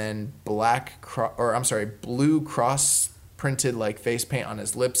and then blue cross printed like face paint on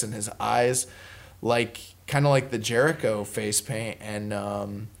his lips and his eyes, kind of like the Jericho face paint.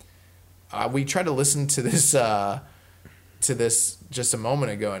 And we tried to listen to this just a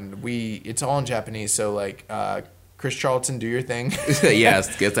moment ago, and it's all in Japanese. So Chris Charlton, do your thing.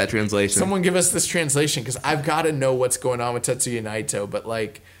 Yes, get that translation. Someone give us this translation because I've got to know what's going on with Tetsuya Naito. But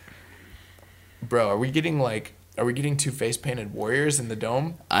bro, are we getting 2 face painted warriors in the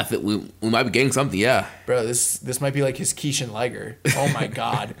dome? I think we might be getting something, yeah. Bro, this might be like his Keishan Liger. Oh my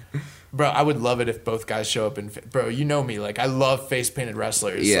god. Bro, I would love it if both guys show up bro, you know me, I love face painted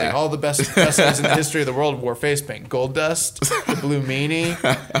wrestlers. Yeah. All the best wrestlers in the history of the world wore face paint. Goldust, the Blue Meanie,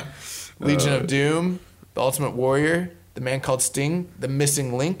 Legion of Doom, the Ultimate Warrior, the Man Called Sting, the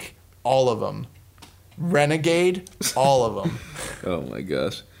Missing Link, all of them. Renegade, all of them. Oh my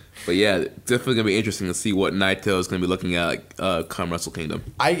gosh. But yeah, definitely gonna be interesting to see what Naito is gonna be looking at come Wrestle Kingdom.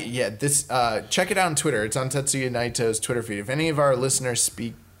 Check it out on Twitter. It's on Tetsuya Naito's Twitter feed. If any of our listeners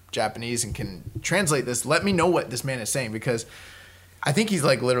speak Japanese and can translate this, let me know what this man is saying, because I think he's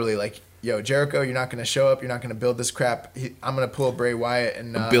literally yo, Jericho, you're not gonna show up. You're not gonna build this crap. I'm gonna pull Bray Wyatt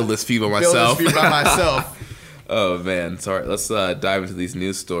and build this feud by myself. Oh man, sorry. Let's dive into these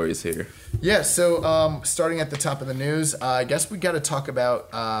news stories here. Yeah, so starting at the top of the news, I guess we got to talk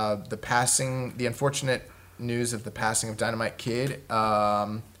about the unfortunate news of the passing of Dynamite Kid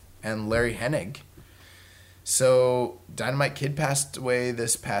and Larry Hennig. So Dynamite Kid passed away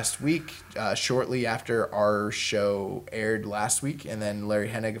this past week, shortly after our show aired last week, and then Larry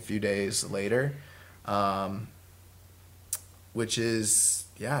Hennig a few days later, which is,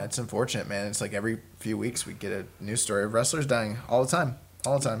 it's unfortunate, man. It's every few weeks we get a news story of wrestlers dying all the time.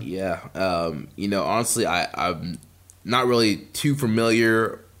 Yeah. Honestly, I'm not really too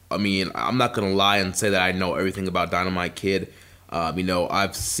familiar. I mean, I'm not going to lie and say that I know everything about Dynamite Kid.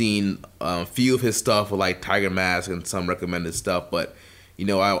 I've seen a few of his stuff with like Tiger Mask and some recommended stuff, but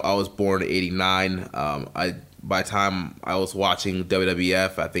I was born in '89. By the time I was watching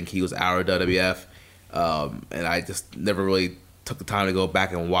WWF, I think he was out of WWF, and I just never really took the time to go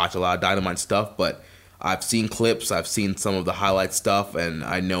back and watch a lot of Dynamite stuff. But I've seen clips, I've seen some of the highlight stuff, and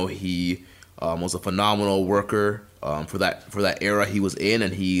I know he was a phenomenal worker for that era he was in,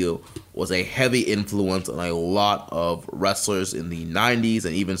 and he was a heavy influence on a lot of wrestlers in the '90s,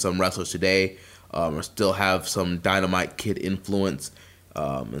 and even some wrestlers today still have some Dynamite Kid influence.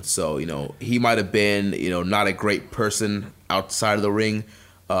 And so he might have been not a great person outside of the ring,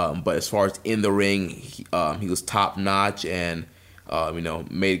 but as far as in the ring, he was top notch and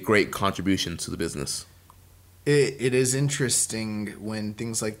made great contributions to the business. It is interesting when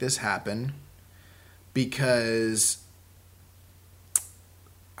things like this happen, because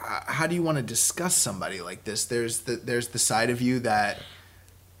how do you want to discuss somebody like this? There's the side of you that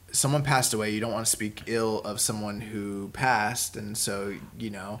someone passed away. You don't want to speak ill of someone who passed, and so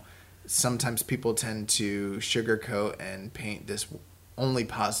sometimes people tend to sugarcoat and paint this only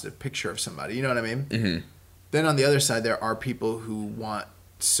positive picture of somebody. You know what I mean? Mm-hmm. Then on the other side, there are people who want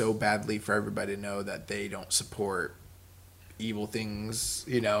so badly for everybody to know that they don't support evil things,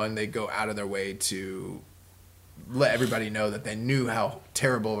 and they go out of their way to let everybody know that they knew how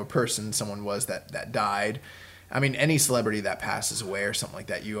terrible of a person someone was that died. I mean, any celebrity that passes away or something like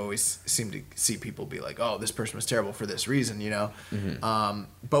that, you always seem to see people be like, oh, this person was terrible for this reason, Mm-hmm.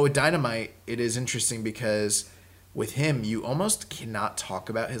 But with Dynamite, it is interesting because with him, you almost cannot talk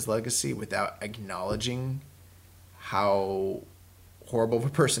about his legacy without acknowledging how horrible of a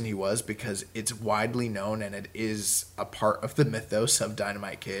person he was, because it's widely known and it is a part of the mythos of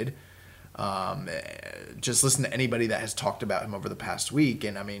Dynamite Kid. Just listen to anybody that has talked about him over the past week,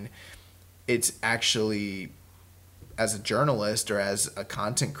 and I mean, it's actually, as a journalist or as a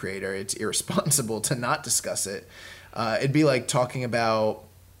content creator, it's irresponsible to not discuss it. It'd be like talking about,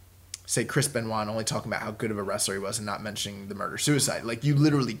 say, Chris Benoit, and only talking about how good of a wrestler he was and not mentioning the murder-suicide. Like, you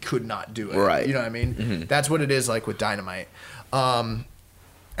literally could not do it. Right. You know what I mean? Mm-hmm. That's what it is like with Dynamite.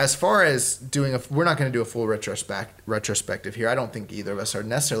 As far as doing we're not going to do a full retrospective here. I don't think either of us are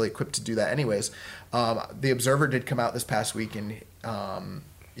necessarily equipped to do that anyways. The Observer did come out this past week, and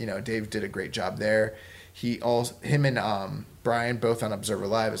Dave did a great job there. Him and Brian, both on Observer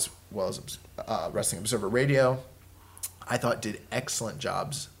Live as well as Wrestling Observer Radio, I thought did excellent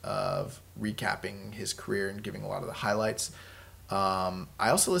jobs of recapping his career and giving a lot of the highlights. I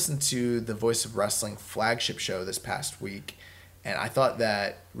also listened to the Voice of Wrestling flagship show this past week, and I thought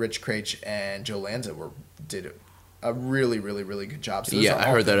that Rich Craich and Joe Lanza did a really, really, really good job. So I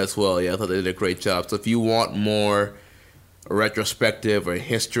heard that as well. Yeah, I thought they did a great job. So if you want more retrospective or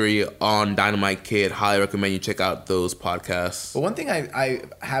history on Dynamite Kid, highly recommend you check out those podcasts. But one thing I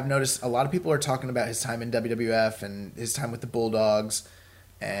have noticed, a lot of people are talking about his time in WWF and his time with the Bulldogs,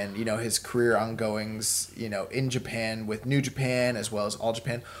 and his career ongoings in Japan with New Japan as well as All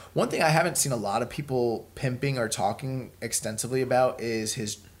Japan. One thing I haven't seen a lot of people pimping or talking extensively about is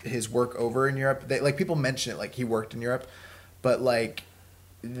his work over in Europe. People mention it like he worked in Europe, but like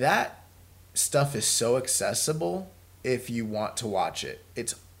that stuff is so accessible if you want to watch it.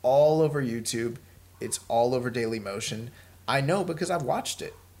 It's all over YouTube. It's all over Dailymotion. I know because I've watched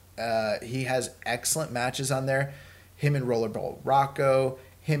it. He has excellent matches on there. Him and Rollerball Rocco.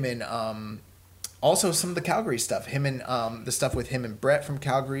 Him and also some of the Calgary stuff. Him and the stuff with him and Brett from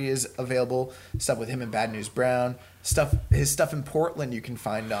Calgary is available. Stuff with him and Bad News Brown. His stuff in Portland you can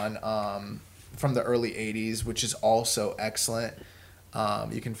find on from the early 80s, which is also excellent.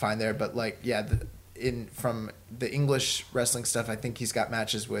 You can find there. But from the English wrestling stuff, I think he's got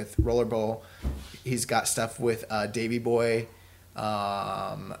matches with Rollerball. He's got stuff with Davey Boy.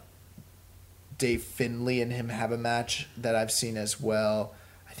 Dave Finlay and him have a match that I've seen as well.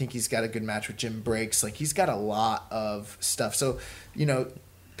 I think he's got a good match with Jim Breaks. Like, he's got a lot of stuff. So,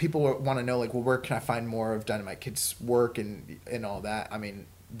 people want to know, like, well, where can I find more of Dynamite Kid's work and all that? I mean,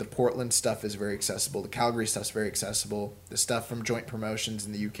 the Portland stuff is very accessible. The Calgary stuff's very accessible. The stuff from Joint Promotions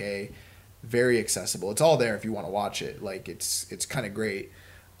in the UK, very accessible. It's all there if you want to watch it. Like, it's kind of great.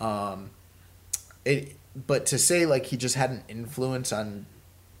 But to say, like, he just had an influence on,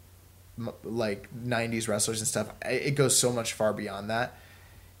 like, 90s wrestlers and stuff, it goes so much far beyond that.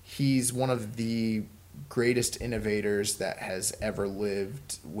 He's one of the greatest innovators that has ever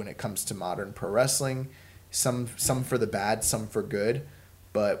lived when it comes to modern pro wrestling. Some for the bad, some for good.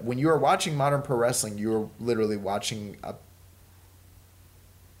 But when you are watching modern pro wrestling, you are literally watching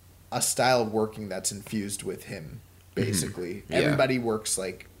a style of working that's infused with him. basically. Yeah. Everybody works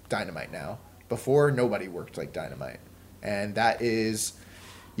like Dynamite now. Before, nobody worked like Dynamite. And that is,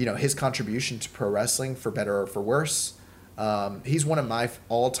 his contribution to pro wrestling, for better or for worse. He's one of my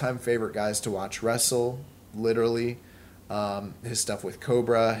all-time favorite guys to watch wrestle, literally. His stuff with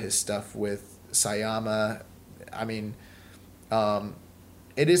Cobra, his stuff with Sayama. I mean,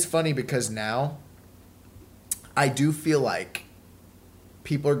 it is funny because now I do feel like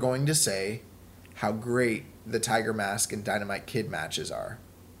people are going to say how great the Tiger Mask and Dynamite Kid matches are.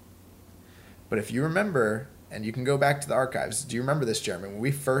 But if you remember, and you can go back to the archives, do you remember this, Jeremy? When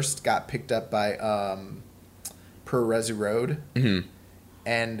we first got picked up by Pro Resi Road,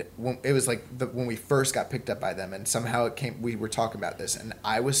 and it was like when we first got picked up by them, and somehow we were talking about this, and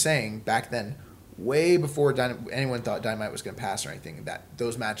I was saying back then, way before anyone thought Dynamite was going to pass or anything, that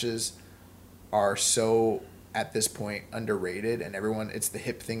those matches are so, at this point, underrated, and it's the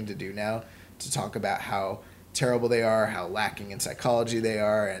hip thing to do now, to talk about how terrible they are, how lacking in psychology they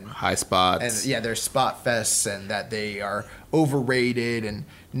are, and high spots, and yeah, they're spot fests, and that they are overrated. And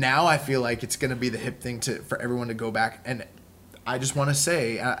now I feel like it's going to be the hip thing for everyone to go back. And I just want to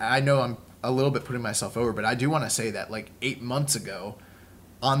say, I know I'm a little bit putting myself over, but I do want to say that like 8 months ago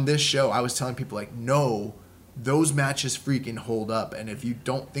on this show, I was telling people like, no, those matches freaking hold up, and if you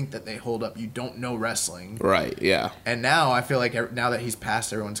don't think that they hold up, you don't know wrestling. Right? Yeah. And now I feel like now that he's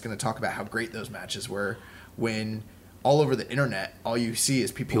passed, everyone's going to talk about how great those matches were. When all over the internet, all you see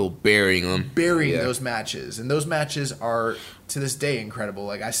is people burying them, those matches, and those matches are to this day incredible.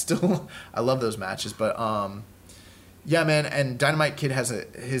 Like I love those matches, but yeah, man. And Dynamite Kid has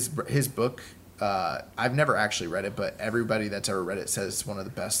his book. I've never actually read it, but everybody that's ever read it says it's one of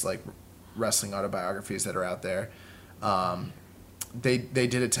the best like wrestling autobiographies that are out there. They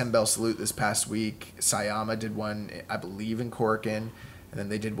did a 10 bell salute this past week. Sayama did one, I believe, in Corkin, and then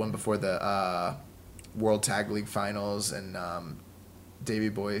they did one before the World Tag League Finals, and Davey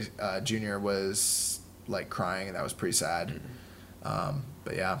Boy Jr. was like crying, and that was pretty sad.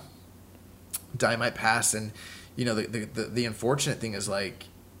 But yeah, Dynamite passed, and the unfortunate thing is like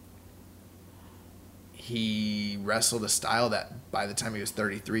he wrestled a style that by the time he was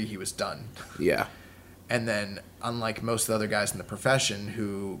 33, he was done. Yeah. And then, unlike most of the other guys in the profession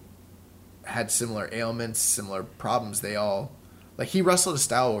who had similar ailments, similar problems, they all. Like, he wrestled a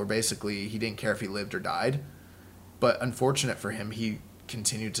style where basically he didn't care if he lived or died. But unfortunate for him, he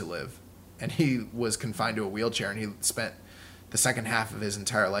continued to live. And he was confined to a wheelchair, and he spent the second half of his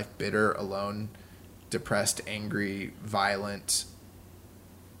entire life bitter, alone, depressed, angry, violent,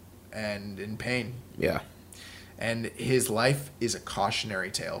 and in pain. Yeah. And his life is a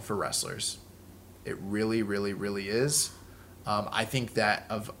cautionary tale for wrestlers. It really, really, really is. I think that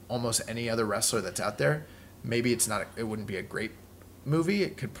of almost any other wrestler that's out there, maybe it wouldn't be a great movie.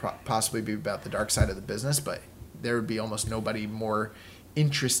 It could possibly be about the dark side of the business, but there would be almost nobody more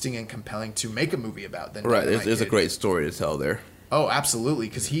interesting and compelling to make a movie about than right. There's a great story to tell there. Oh, absolutely,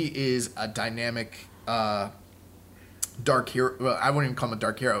 because he is a dynamic dark hero. Well, I wouldn't even call him a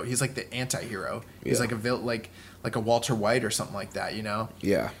dark hero. He's like the anti-hero. He's like a Walter White or something like that,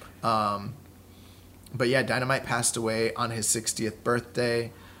 Yeah. But yeah, Dynamite passed away on his 60th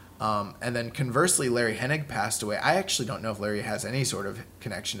birthday. And then conversely, Larry Hennig passed away. I actually don't know if Larry has any sort of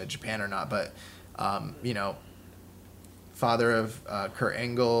connection to Japan or not, but, father of Kurt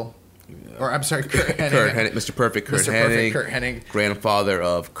Angle, or I'm sorry, Kurt Hennig. Mr. Perfect Kurt Hennig. Grandfather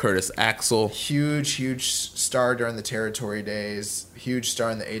of Curtis Axel. Huge star during the territory days. Huge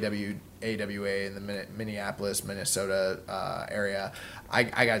star in the AWA in the Minneapolis, Minnesota area. I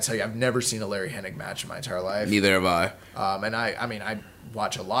got to tell you, I've never seen a Larry Hennig match in my entire life. Neither have I. And I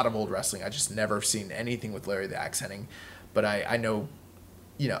watch a lot of old wrestling. I just never seen anything with Larry the Axe Hennig. But I know,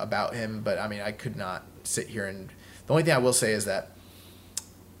 about him. But, I could not sit here and... The only thing I will say is that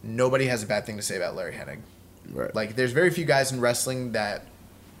nobody has a bad thing to say about Larry Hennig. Right. Like, there's very few guys in wrestling that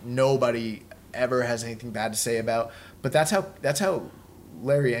nobody ever has anything bad to say about. But that's how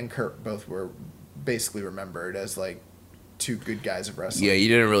Larry and Kurt both were basically remembered as, like, two good guys of wrestling. Yeah, you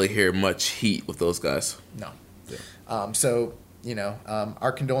didn't really hear much heat with those guys. No. Yeah. So,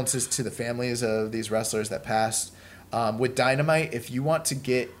 our condolences to the families of these wrestlers that passed. With Dynamite, if you want to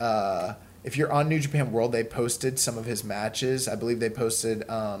get... if you're on New Japan World, they posted some of his matches. I believe they posted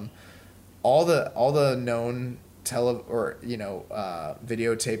all the known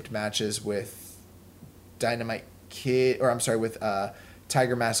videotaped matches with Dynamite Kid, with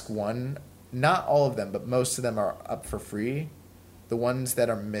Tiger Mask 1. Not all of them, but most of them are up for free. The ones that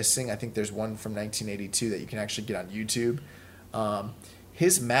are missing, I think there's one from 1982 that you can actually get on YouTube.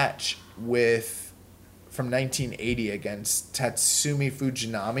 His match from 1980 against Tatsumi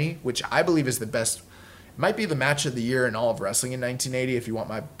Fujinami, which I believe is the best might be the match of the year in all of wrestling in 1980, if you want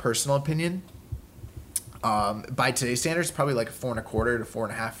my personal opinion. By today's standards, probably like a 4.25 to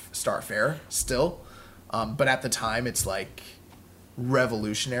 4.5 star affair still. But at the time, it's like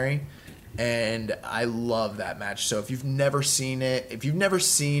revolutionary. And I love that match. So if you've never seen it, if you've never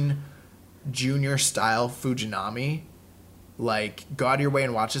seen Junior style Fujinami, like, go out of your way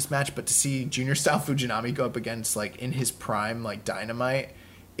and watch this match. But to see Junior style Fujinami go up against, like, in his prime, like, Dynamite,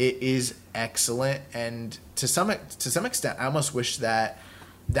 it is excellent. And to some extent, I almost wish that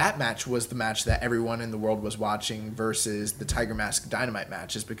match was the match that everyone in the world was watching versus the Tiger Mask Dynamite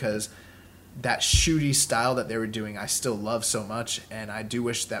matches, because that shooty style that they were doing, I still love so much. And I do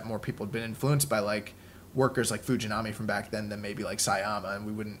wish that more people had been influenced by, like, workers like Fujinami from back then than maybe like Sayama, and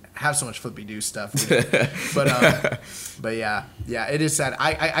we wouldn't have so much flippy do stuff. But yeah, it is sad.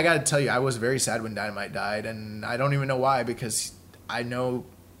 I gotta tell you, I was very sad when Dynamite died, and I don't even know why, because I know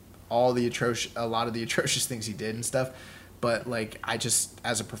a lot of the atrocious things he did and stuff. But like, I just,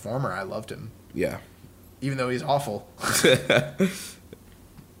 as a performer, I loved him. Yeah. Even though he's awful.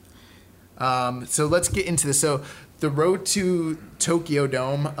 So let's get into this. So the Road to Tokyo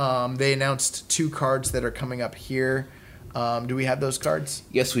Dome, they announced 2 cards that are coming up here. Do we have those cards?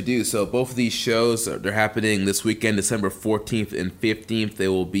 Yes, we do. So both of these shows, they're happening this weekend, December 14th and 15th. They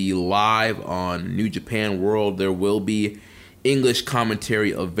will be live on New Japan World. There will be English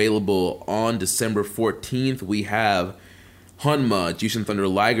commentary available on December 14th. We have Honma, Jushin Thunder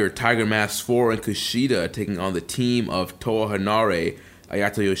Liger, Tiger Mask 4, and Kushida taking on the team of Toa Hanare,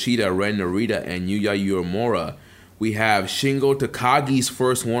 Ayato Yoshida, Ren Narita, and Yuya Uemura. We have Shingo Takagi's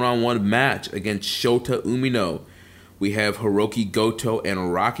first one-on-one match against Shota Umino. We have Hiroki Goto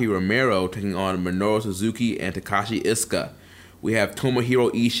and Rocky Romero taking on Minoru Suzuki and Takashi Iizuka. We have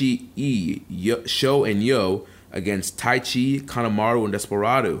Tomohiro Ishii, Sho and Yo against Taichi, Kanemaru, and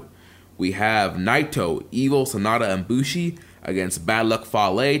Desperado. We have Naito, Evil, Sanada, and Bushi against Bad Luck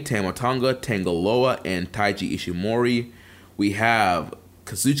Fale, Tama Tonga, Tangaloa, and Taiji Ishimori. We have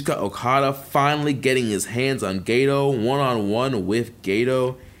Kazuchika Okada finally getting his hands on Gato, one-on-one with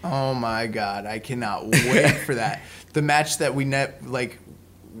Gato. Oh my god, I cannot wait for that. The match that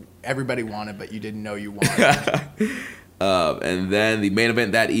everybody wanted, but you didn't know you wanted. And then the main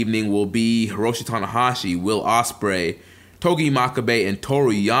event that evening will be Hiroshi Tanahashi, Will Ospreay, Togi Makabe, and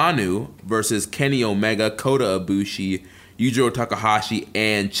Toru Yano versus Kenny Omega, Kota Ibushi, Yujiro Takahashi,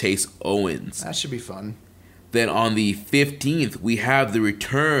 and Chase Owens. That should be fun. Then on the 15th, we have the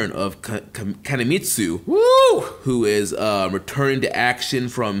return of Kanemitsu, who is returning to action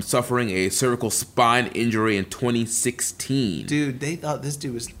from suffering a cervical spine injury in 2016. Dude, they thought this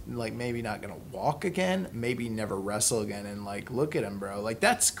dude was like maybe not gonna walk again, maybe never wrestle again, and like look at him, bro. Like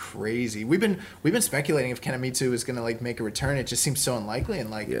that's crazy. We've been speculating if Kanemitsu is gonna like make a return. It just seems so unlikely,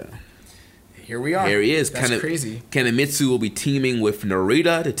 and like here we are. Here he is. That's crazy. Kanemitsu will be teaming with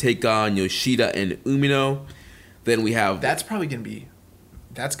Narita to take on Yoshida and Umino. Then we have... That's gonna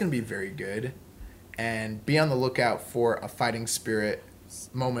be very good. And be on the lookout for a Fighting Spirit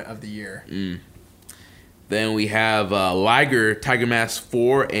moment of the year. Then we have Liger, Tiger Mask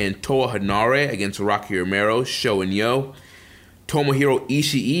 4, and Toa Hanare against Rocky Romero, Sho and Yo. Tomohiro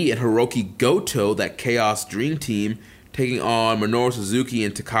Ishii and Hiroki Goto, that Chaos Dream Team, taking on Minoru Suzuki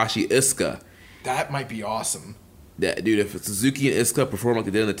and Takashi Iizuka. That might be awesome. Dude, if Suzuki and Iizuka perform like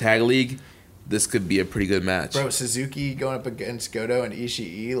they did in the Tag League, this could be a pretty good match. Bro, Suzuki going up against Goto and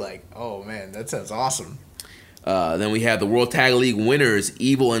Ishii, like, oh man, that sounds awesome. Then we have the World Tag League winners,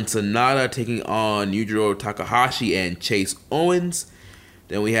 Evil and Sonata, taking on Yujiro Takahashi and Chase Owens.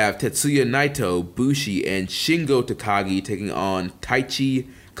 Then we have Tetsuya Naito, Bushi, and Shingo Takagi taking on Taichi,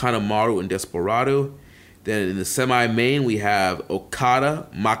 Kanemaru, and Desperado. Then in the semi-main, we have Okada,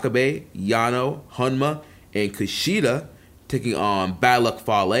 Makabe, Yano, Honma, and Kushida taking on Bad Luck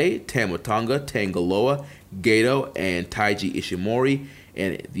Fale, Tama Tonga, Tangaloa, Gato, and Taiji Ishimori.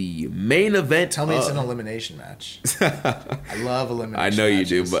 And the main event... Tell me it's an elimination match. I love elimination I know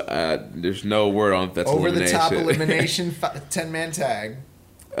matches. You do, but there's no word on if that's elimination. Over-the-top elimination 10-man tag.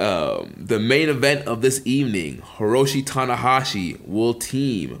 The main event of this evening, Hiroshi Tanahashi will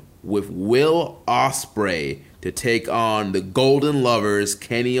team with Will Ospreay to take on the Golden Lovers,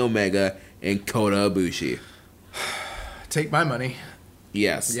 Kenny Omega and Kota Ibushi. Take my money.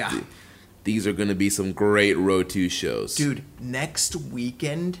 Yes. Yeah. These are going to be some great Road 2 shows. Dude, next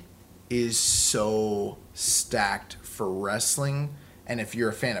weekend is so stacked for wrestling. And if you're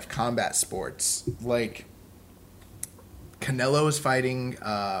a fan of combat sports, like Canelo is fighting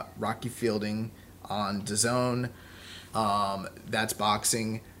Rocky Fielding on DAZN. That's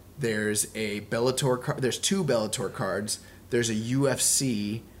boxing. There's a Bellator card. There's 2 Bellator cards. There's a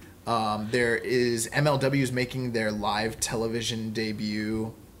UFC There is MLW's making their live television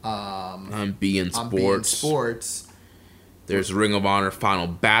debut on beIN on beIN Sports. There's Ring of Honor Final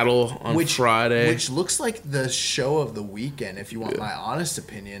Battle on Friday, which looks like the show of the weekend. If you want my honest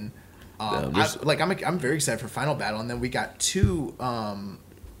opinion, I'm very excited for Final Battle, and then we got two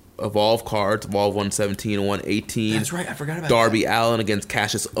Evolve cards, Evolve 117 and 118. That's right, I forgot about Darby Allin against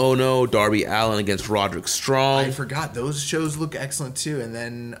Cassius Ohno, Darby Allin against Roderick Strong. I forgot, those shows look excellent too. And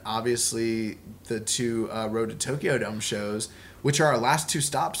then obviously the two Road to Tokyo Dome shows, which are our last two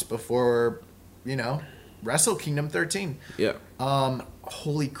stops before, Wrestle Kingdom 13. Yeah.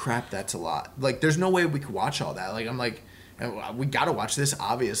 Holy crap, that's a lot. Like, there's no way we could watch all that. Like, I'm like, we got to watch this,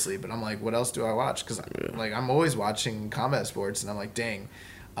 obviously, but I'm like, what else do I watch? Because, I'm always watching combat sports, and I'm like, dang.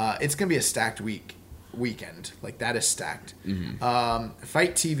 It's going to be a stacked weekend. Like, that is stacked. Mm-hmm.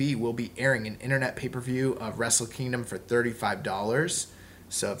 Fight TV will be airing an internet pay-per-view of Wrestle Kingdom for $35.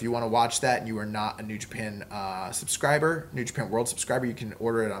 So if you want to watch that and you are not a New Japan subscriber, New Japan World subscriber, you can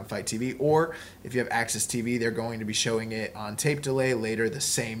order it on Fight TV. Or if you have Access TV, they're going to be showing it on tape delay later the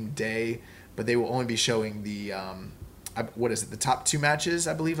same day. But they will only be showing the, the top two matches,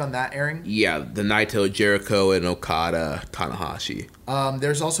 I believe, on that airing? Yeah, the Naito, Jericho, and Okada, Tanahashi.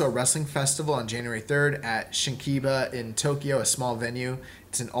 There's also a wrestling festival on January 3rd at Shinkiba in Tokyo, a small venue.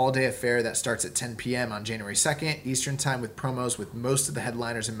 It's an all-day affair that starts at 10 p.m. on January 2nd, Eastern Time, with promos with most of the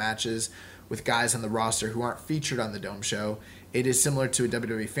headliners and matches with guys on the roster who aren't featured on the Dome show. It is similar to a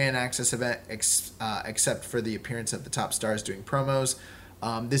WWE Fan Access event, except for the appearance of the top stars doing promos.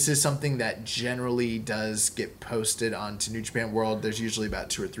 This is something that generally does get posted onto New Japan World. There's usually about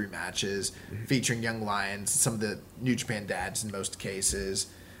 2 or 3 matches featuring young lions, some of the New Japan dads in most cases.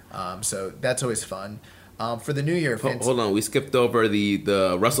 So that's always fun. For the New Year, hold on, we skipped over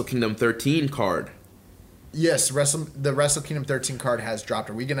the Wrestle Kingdom 13 card. Yes, the Wrestle Kingdom 13 card has dropped.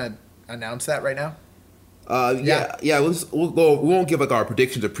 Are we gonna announce that right now? Yeah. We'll go. We won't give our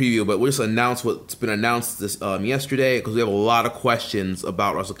predictions or preview, but we'll just announce what's been announced this yesterday, because we have a lot of questions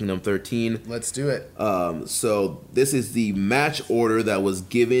about Wrestle Kingdom 13. Let's do it. So this is the match order that was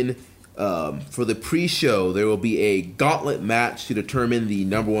given for the pre-show. There will be a gauntlet match to determine the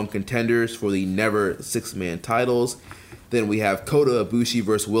number 1 contenders for the Never 6-man titles. Then we have Kota Ibushi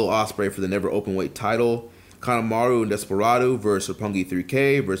versus Will Ospreay for the Never Openweight title. Kanemaru and Desperado versus Roppongi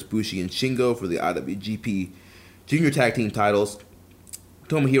 3K versus Bushi and Shingo for the IWGP Junior Tag Team titles.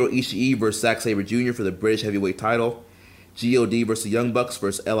 Tomohiro Ishii versus Zack Sabre Jr. for the British Heavyweight title. GOD versus the Young Bucks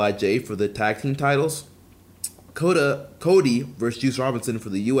versus LIJ for the Tag Team titles. Cody versus Juice Robinson for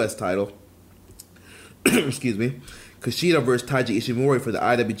the U.S. title. Excuse me. Kushida versus Taiji Ishimori for the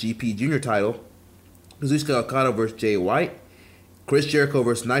IWGP Junior title. Kazuchika Okada versus Jay White. Chris Jericho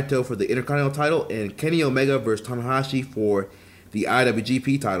versus Naito for the Intercontinental title, and Kenny Omega versus Tanahashi for the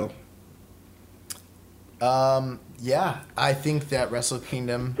IWGP title. Yeah, I think that Wrestle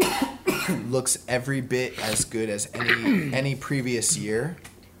Kingdom looks every bit as good as any previous year,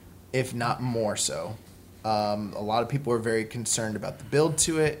 if not more so. A lot of people are very concerned about the build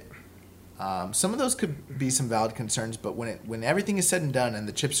to it. Some of those could be some valid concerns, but when everything is said and done and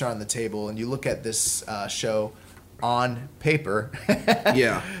the chips are on the table, and you look at this show on paper,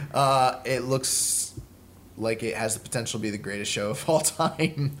 it looks like it has the potential to be the greatest show of all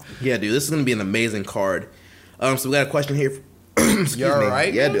time. Yeah, dude, this is going to be an amazing card. So we got a question here. You're all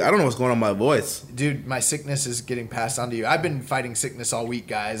right? Yeah, dude, I don't know what's going on with my voice. Dude, my sickness is getting passed on to you. I've been fighting sickness all week,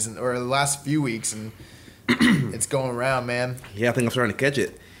 guys, or the last few weeks, and it's going around, man. Yeah, I think I'm starting to catch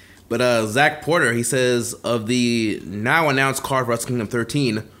it. But Zach Porter, he says, of the now announced card for Wrestle Kingdom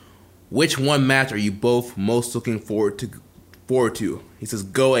 13, which one match are you both most looking forward to? He says,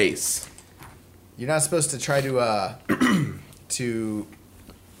 go Ace. You're not supposed to try to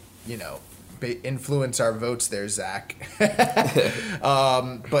influence our votes there, Zach.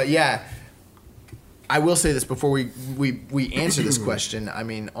 But yeah, I will say this before we answer this question. I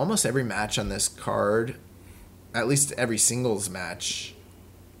mean, almost every match on this card, at least every singles match,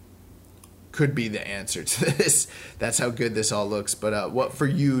 could be the answer to this. That's how good this all looks. But what for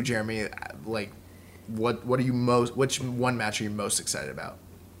you, Jeremy? Like, what are you which one match are you most excited about?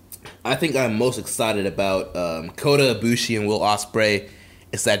 I think I'm most excited about Kota Ibushi and Will Ospreay.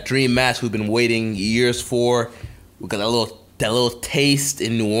 It's that dream match we've been waiting years for. We got that little taste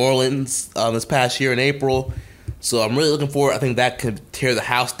in New Orleans this past year in April. So I'm really looking forward. I think that could tear the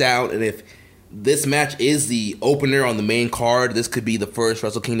house down. And if this match is the opener on the main card, this could be the first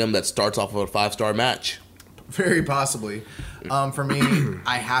Wrestle Kingdom that starts off with a 5-star match. Very possibly. For me,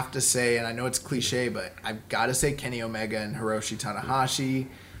 I have to say, and I know it's cliche, but I've got to say Kenny Omega and Hiroshi Tanahashi.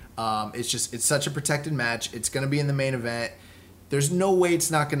 It's such a protected match. It's going to be in the main event. There's no way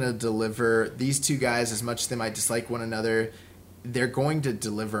it's not going to deliver. These two guys, as much as they might dislike one another, they're going to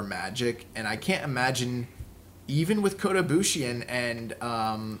deliver magic. And I can't imagine, even with Kota Ibushi and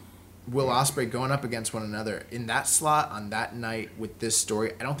Will Ospreay going up against one another in that slot on that night with this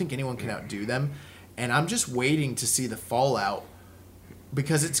story, I don't think anyone can outdo them. And I'm just waiting to see the fallout,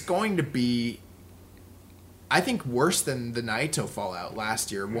 because it's going to be, I think, worse than the Naito fallout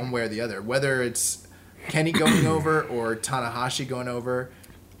last year, one way or the other. Whether it's Kenny going over or Tanahashi going over,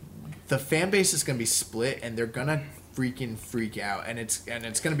 the fan base is going to be split, and they're going to freaking freak out, and it's going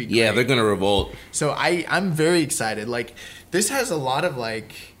to be great. Yeah, they're going to revolt. So I'm very excited. Like, this has a lot of,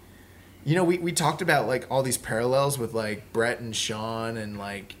 like, you know, we talked about, like, all these parallels with, like, Brett and Shawn and,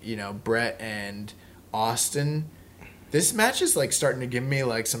 like, you know, Brett and Austin. This match is, like, starting to give me,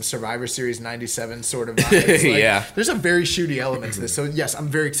 like, some Survivor Series 97 sort of vibes. Like, yeah. There's a very shooty element to this. So, yes, I'm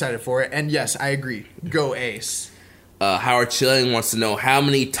very excited for it. And, yes, I agree. Go Ace. Howard Chilling wants to know how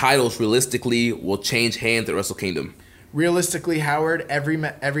many titles realistically will change hands at Wrestle Kingdom. Realistically, Howard,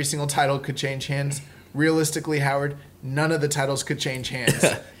 every single title could change hands. Realistically, Howard, none of the titles could change hands.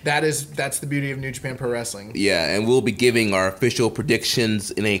 That's the beauty of New Japan Pro Wrestling. Yeah, and we'll be giving our official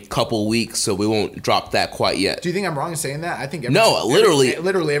predictions in a couple weeks, so we won't drop that quite yet. Do you think I'm wrong in saying that? I think literally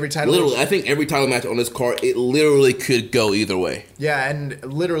every title. Literally, I think every title match on this card, it literally could go either way. Yeah, and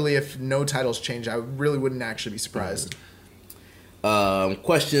literally, if no titles change, I really wouldn't actually be surprised. Another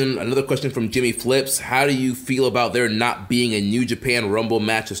question from Jimmy Flips. How do you feel about there not being a New Japan Rumble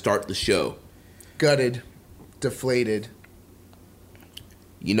match to start the show? Gutted. Deflated.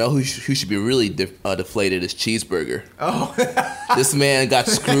 You know who should be really deflated is Cheeseburger. Oh. This man got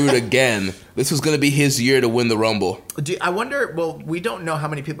screwed again. This was going to be his year to win the Rumble. I wonder, well, we don't know how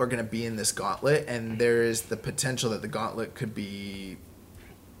many people are going to be in this gauntlet, and there is the potential that the gauntlet could be...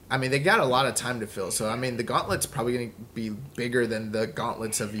 I mean, they got a lot of time to fill, so, I mean, the gauntlet's probably going to be bigger than the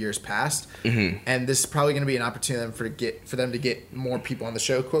gauntlets of years past, and this is probably going to be an opportunity for them to get more people on the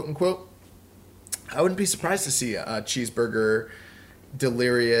show, quote-unquote. I wouldn't be surprised to see a Cheeseburger,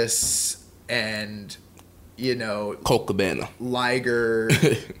 Delirious, and, you know... Colt Cabana. Liger,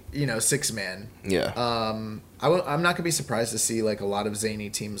 you know, six-man. Yeah. I'm not going to be surprised to see, like, a lot of zany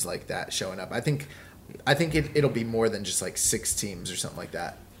teams like that showing up. I think it'll be more than just, like, 6 teams or something like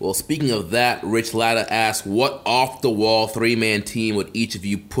that. Well, speaking of that, Rich Latta asked, what off-the-wall 3-man team would each of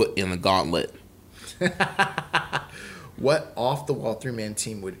you put in the gauntlet? What off-the-wall 3-man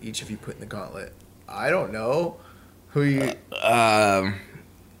team would each of you put in the gauntlet? I don't know. Who you... I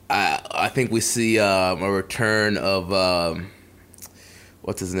think we see a return of...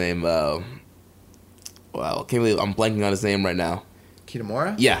 what's his name? Wow, can't believe I'm blanking on his name right now.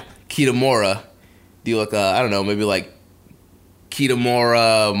 Kitamura? Yeah, Kitamura. Do like I don't know, maybe like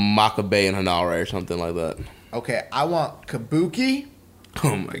Kitamura, Makabe, and Hanare or something like that. Okay, I want Kabuki.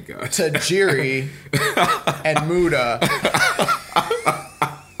 Oh my god. Tajiri and Muda.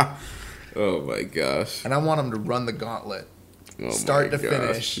 Oh my gosh. And I want them to run the gauntlet. Start to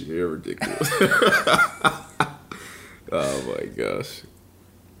finish. You're ridiculous. Oh my gosh.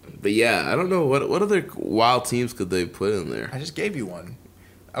 But yeah, I don't know what other wild teams could they put in there. I just gave you one.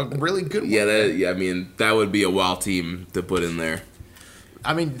 A really good one. I mean, that would be a wild team to put in there.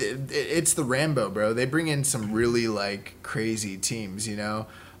 I mean, it's the Rambo, bro. They bring in some really, like, crazy teams, you know?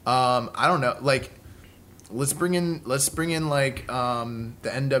 I don't know. Like, let's bring in like, the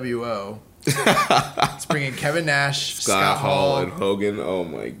NWO. Let's bring in Kevin Nash, Scott Hall, and Hogan. Oh,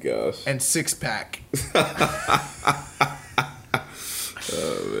 my gosh. And Six Pack.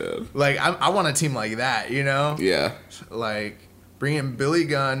 Oh, man. Like, I want a team like that, you know? Yeah. Like... Bring in Billy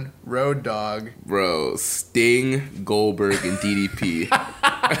Gunn, Road Dogg. Bro, Sting, Goldberg, and DDP.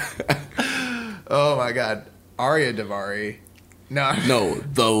 Oh, my God. Arya Daivari. No,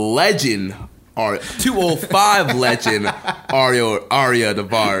 the legend, 205 legend, Arya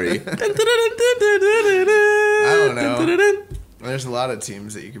Daivari. I don't know. There's a lot of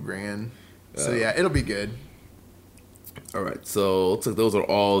teams that you could bring in. So, yeah, it'll be good. All right, so looks like those are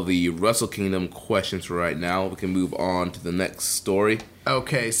all the Wrestle Kingdom questions for right now. We can move on to the next story.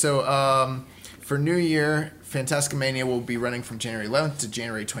 Okay, so for New Year, Fantastica Mania will be running from January 11th to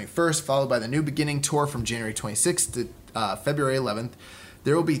January 21st, followed by the New Beginning Tour from January 26th to February 11th.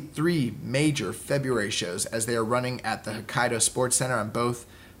 There will be 3 major February shows as they are running at the Hokkaido Sports Center on both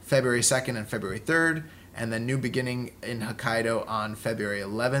February 2nd and February 3rd, and then New Beginning in Hokkaido on February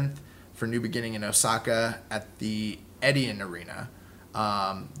 11th for New Beginning in Osaka at the Edion Arena.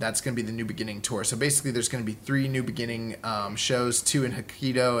 That's going to be the New Beginning Tour. So basically there's going to be 3 New Beginning shows, 2 in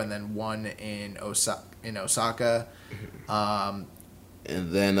Hokkaido and then 1 in Osaka.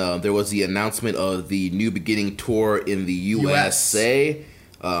 And then there was the announcement of the New Beginning tour in the USA.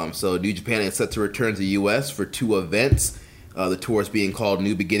 So New Japan is set to return to the US for 2 events. The tour is being called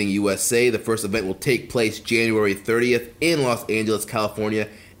New Beginning USA. The first event will take place January 30th in Los Angeles, California,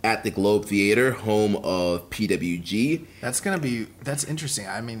 at the Globe Theater, home of PWG. That's interesting.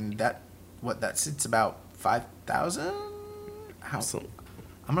 I mean, it's about 5,000? I'm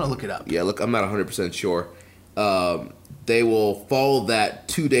going to look it up. Yeah, look, I'm not 100% sure. They will follow that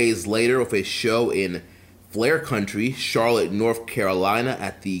 2 days later with a show in Flair Country, Charlotte, North Carolina,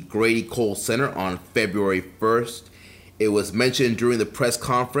 at the Grady Cole Center on February 1st. It was mentioned during the press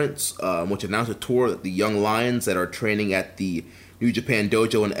conference, which announced a tour, that the young lions that are training at the New Japan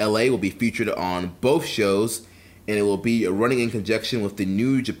Dojo in LA will be featured on both shows, and it will be running in conjunction with the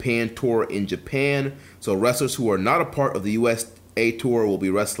New Japan tour in Japan. So wrestlers who are not a part of the USA tour will be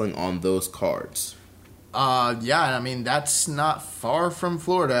wrestling on those cards. Yeah, I mean, that's not far from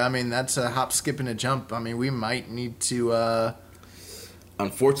Florida. I mean, that's a hop, skip, and a jump. I mean, we might need to...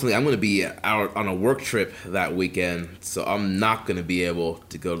 Unfortunately, I'm going to be out on a work trip that weekend, so I'm not going to be able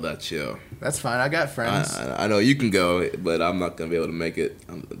to go to that show. That's fine. I got friends. I know you can go, but I'm not going to be able to make it.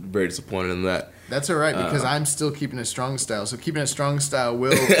 I'm very disappointed in that. That's all right, because I'm still keeping a strong style. So keeping a strong style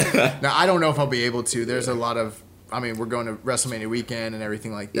will... Now, I don't know if I'll be able to. There's a lot of... I mean, we're going to WrestleMania weekend and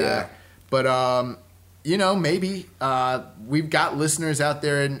everything like that. Yeah. But, you know, maybe. We've got listeners out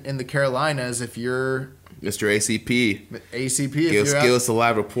there in the Carolinas. If you're... Mr. ACP. Give us a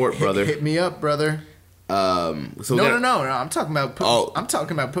live report, brother. Hit me up, brother. No. I'm talking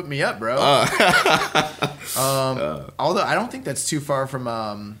about put me up, bro. Although I don't think that's too far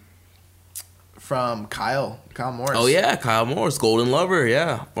from Kyle Morris. Oh yeah, Kyle Morris, Golden Lover,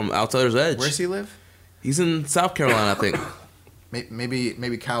 yeah, from Outsider's Edge. Where's he live? He's in South Carolina, I think.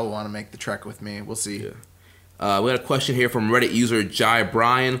 Maybe Kyle will want to make the trek with me. We'll see. Yeah. We had a question here from Reddit user Jai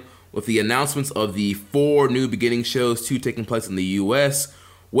Bryan. With the announcements of the 4 New Beginning shows, 2 taking place in the U.S.,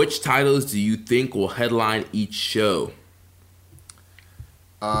 which titles do you think will headline each show?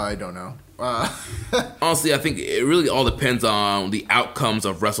 I don't know. Honestly, I think it really all depends on the outcomes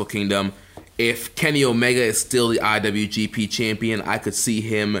of Wrestle Kingdom. If Kenny Omega is still the IWGP champion, I could see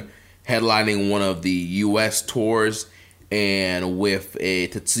him headlining one of the U.S. tours. And with a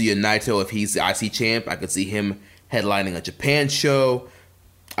Tetsuya Naito, if he's the IC champ, I could see him headlining a Japan show.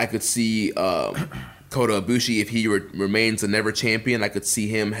 I could see Kota Ibushi, if he remains a never champion, I could see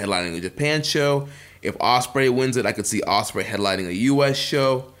him headlining a Japan show. If Ospreay wins it, I could see Ospreay headlining a U.S.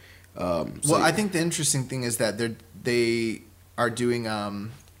 show. I think the interesting thing is that they are doing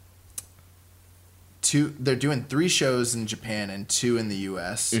they're doing 3 shows in Japan and 2 in the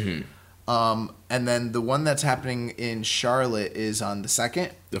U.S. Mm-hmm. And then the one that's happening in Charlotte is on the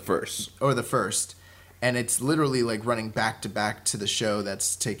 2nd? The 1st. Or the 1st. And it's literally like running back to back to the show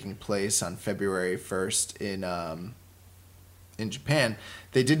that's taking place on February 1st in Japan.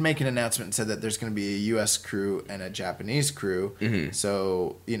 They did make an announcement and said that there's going to be a U.S. crew and a Japanese crew. Mm-hmm.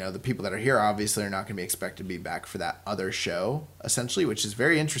 So, you know, the people that are here obviously are not going to be expected to be back for that other show, essentially, which is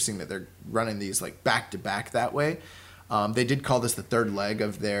very interesting that they're running these like back to back that way. They did call this the 3rd leg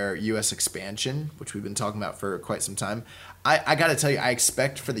of their U.S. expansion, which we've been talking about for quite some time. I got to tell you, I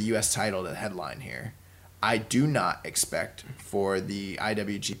expect for the U.S. title to headline here. I do not expect for the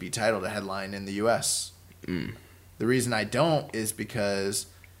IWGP title to headline in the U.S. The reason I don't is because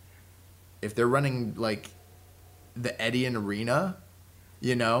if they're running like the Edion Arena,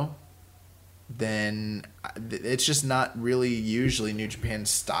 you know, then it's just not really usually New Japan's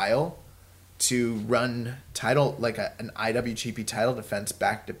style to run title like an IWGP title defense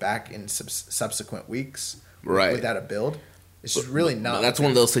back to back in subsequent weeks, right, without a build. It's just really not. That's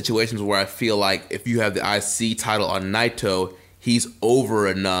one of those situations where I feel like if you have the IC title on Naito, he's over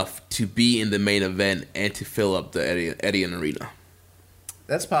enough to be in the main event and to fill up the Edion Arena.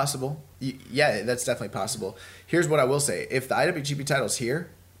 That's possible. Yeah, that's definitely possible. Here's what I will say. If the IWGP title's here,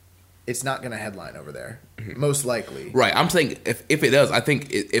 it's not going to headline over there. Mm-hmm. Most likely. Right. I'm saying if it does, I think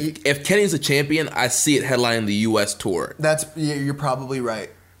if Kenny's a champion, I see it headlining the U.S. tour. You're probably right.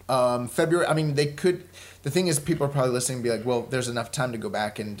 February, I mean, they could... The thing is, people are probably listening and be like, well, there's enough time to go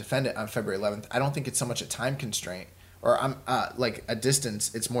back and defend it on February 11th. I don't think it's so much a time constraint or like a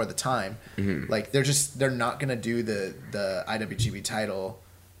distance. It's more the time. Mm-hmm. Like they're not going to do the IWGP title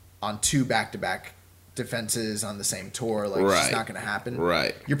on 2 back-to-back defenses on the same tour. Like It's just not going to happen.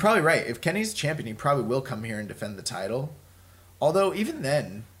 Right. You're probably right. If Kenny's champion, he probably will come here and defend the title. Although even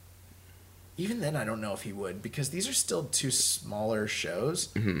then, I don't know if he would because these are still 2 smaller shows.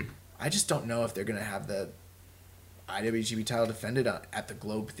 Mm-hmm. I just don't know if they're going to have the IWGP title defended at the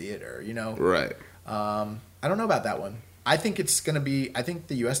Globe Theater, you know? Right. I don't know about that one. I think it's going to be. I think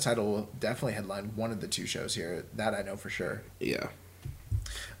the U.S. title will definitely headline one of the two shows here. That I know for sure. Yeah.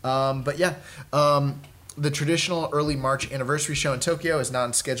 But yeah, the traditional early March anniversary show in Tokyo is not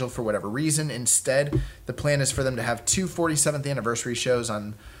on schedule for whatever reason. Instead, the plan is for them to have two 47th anniversary shows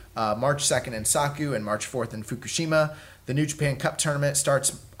on March 2nd in Saku and March 4th in Fukushima. The New Japan Cup tournament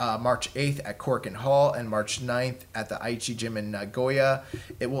starts March 8th at Korakuen Hall and March 9th at the Aichi Gym in Nagoya.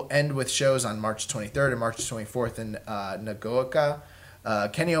 It will end with shows on March 23rd and March 24th in Nagaoka.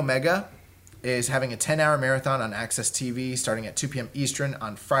 Kenny Omega is having a 10-hour marathon on Access TV starting at 2 p.m. Eastern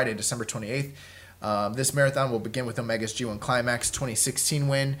on Friday, December 28th. This marathon will begin with Omega's G1 Climax 2016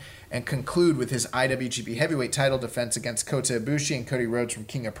 win and conclude with his IWGP Heavyweight title defense against Kota Ibushi and Cody Rhodes from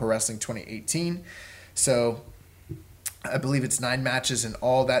King of Pro Wrestling 2018. So I believe it's 9 matches and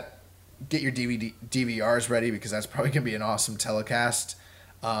all that. Get your DVRs ready because that's probably going to be an awesome telecast.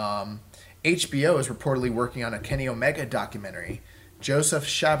 HBO is reportedly working on a Kenny Omega documentary. Joseph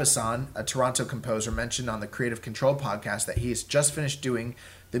Shabasan, a Toronto composer, mentioned on the Creative Control podcast that he has just finished doing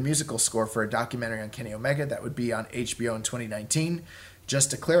the musical score for a documentary on Kenny Omega that would be on HBO in 2019.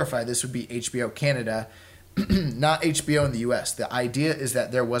 Just to clarify, this would be HBO Canada, not HBO in the US. The idea is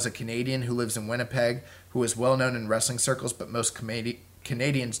that there was a Canadian who lives in Winnipeg who is well known in wrestling circles, but most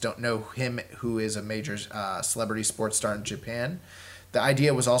Canadians don't know him, who is a major celebrity sports star in Japan. The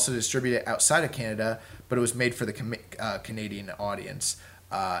idea was also distributed outside of Canada, but it was made for the Canadian audience.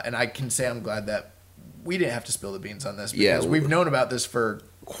 And I can say I'm glad that we didn't have to spill the beans on this because we've known about this for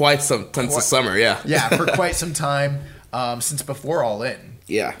since the summer, yeah, for quite some time, since before All In.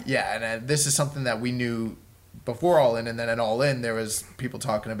 Yeah. Yeah, and this is something that we knew before All In, and then at All In there was people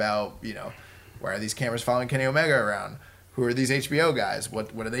talking about, why are these cameras following Kenny Omega around? Who are these HBO guys?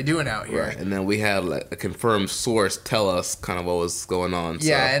 What are they doing out here? Right. And then we had a confirmed source tell us kind of what was going on.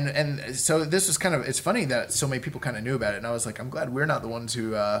 Yeah, and so this was kind of, it's funny that so many people kind of knew about it, and I was like, I'm glad we're not the ones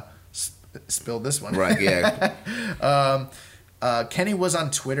who spilled this one. Right, yeah. Kenny was on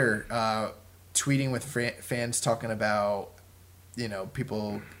Twitter tweeting with fans talking about,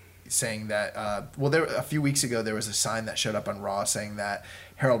 people saying that, a few weeks ago there was a sign that showed up on Raw saying that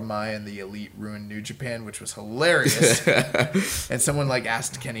Harold Mai and the Elite ruined New Japan, which was hilarious. And someone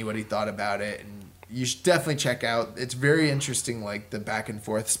asked Kenny what he thought about it, and you should definitely check out. It's very interesting, the back and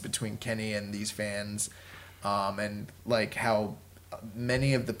forths between Kenny and these fans, and how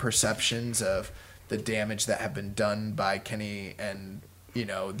many of the perceptions of the damage that have been done by Kenny and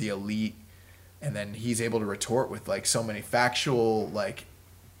the Elite, and then he's able to retort with so many factual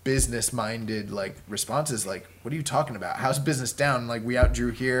business-minded responses. What are you talking about? How's business down? We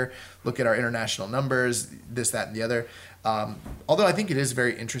outdrew here. Look at our international numbers. This, that, and the other. Although I think it is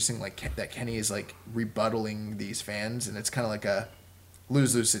very interesting that Kenny is rebuttaling these fans, and it's kind of like a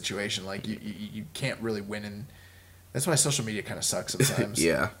lose-lose situation. You can't really win, and that's why social media kind of sucks sometimes.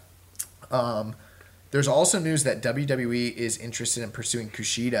 Yeah. There's also news that WWE is interested in pursuing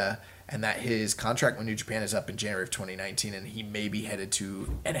Kushida, and that his contract with New Japan is up in January of 2019, and he may be headed to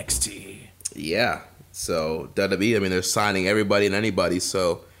NXT. Yeah. So WWE, they're signing everybody and anybody.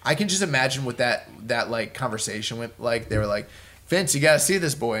 So I can just imagine what that conversation went like. They were like, Vince, you got to see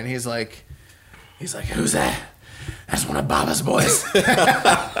this boy, and he's like, who's that? That's one of Baba's boys.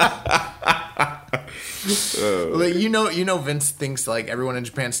 Vince thinks everyone in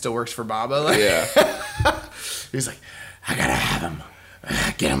Japan still works for Baba. Yeah. He's like, I gotta have him.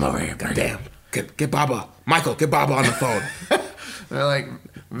 Get him over here. Damn. Get Baba. Michael, get Baba on the phone. They're like,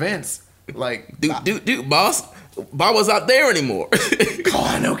 Vince, dude, boss. Baba's not there anymore. Call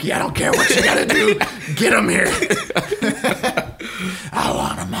Hanoki. I don't care what you gotta do. Get him here. I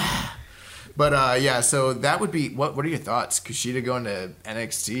want him. But so that would be what are your thoughts? Kushida going to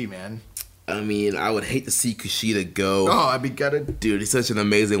NXT, man. I would hate to see Kushida go. Oh, I'd be gutted. Dude, he's such an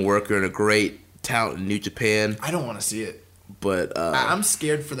amazing worker and a great talent in New Japan. I don't want to see it. But I'm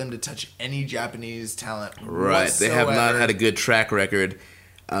scared for them to touch any Japanese talent. Right. Whatsoever. They have not had a good track record.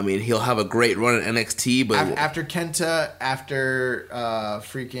 He'll have a great run at NXT, but after Kenta, after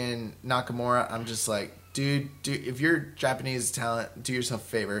freaking Nakamura, I'm just like, dude, if you're Japanese talent, do yourself a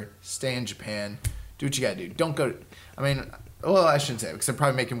favor. Stay in Japan. Do what you gotta do. Don't go. I shouldn't say it because they're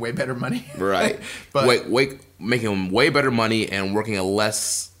probably making way better money. Right. But making way better money and working a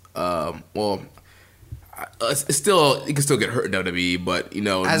less. It's still, you can still get hurt in WWE, but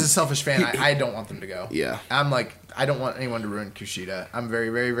as a selfish fan, I don't want them to go. Yeah. I'm like, I don't want anyone to ruin Kushida. I'm very,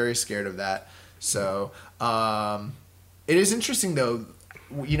 very, very scared of that. So, it is interesting though,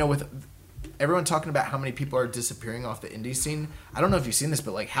 with everyone talking about how many people are disappearing off the indie scene. I don't know if you've seen this,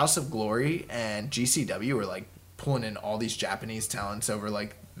 but House of Glory and GCW are pulling in all these Japanese talents over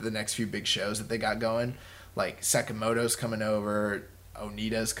the next few big shows that they got going. like Sakamoto's coming over,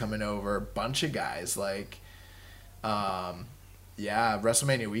 Onita's coming over, bunch of guys. Like, yeah,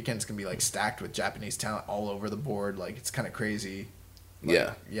 WrestleMania weekend's gonna be like stacked with Japanese talent all over the board. Like, it's kind of crazy.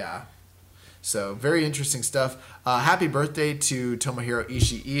 Like, yeah. So very interesting stuff. Happy birthday to Tomohiro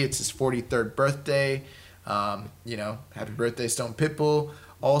Ishii. It's his 43rd birthday. Happy birthday, Stone Pitbull.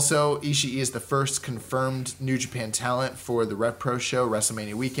 Also, Ishii is the first confirmed New Japan talent for the Rev Pro show,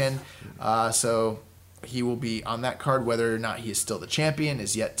 WrestleMania weekend. So he will be on that card. Whether or not he is still the champion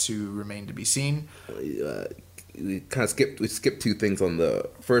is yet to remain to be seen. We skipped two things on the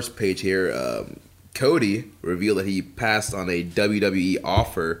first page here. Cody revealed that he passed on a WWE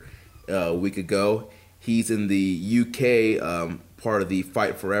offer a week ago. He's in the UK, part of the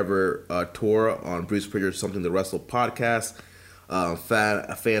Fight Forever tour on Bruce Pritchard's Something to Wrestle podcast. A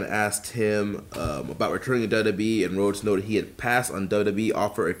fan asked him about returning to WWE, and Rhodes noted he had passed on WWE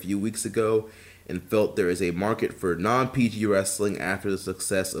offer a few weeks ago and felt there is a market for non-PG wrestling after the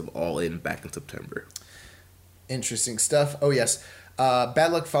success of All In back in September. Interesting stuff. Oh, yes.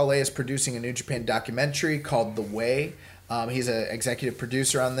 Bad Luck Fale is producing a New Japan documentary called The Way. He's an executive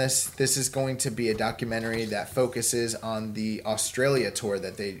producer on this. This is going to be a documentary that focuses on the Australia tour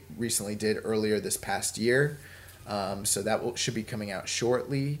that they recently did earlier this past year. So that should be coming out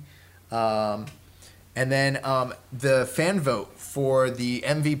shortly. And then the fan vote for the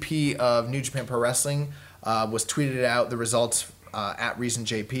MVP of New Japan Pro Wrestling was tweeted out. The results at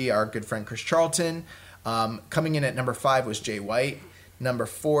ReasonJP, our good friend Chris Charlton. Coming in at number 5 was Jay White. Number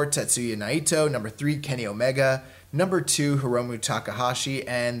 4, Tetsuya Naito. Number 3, Kenny Omega. Number 2, Hiromu Takahashi.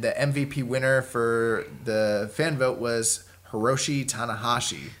 And the MVP winner for the fan vote was Hiroshi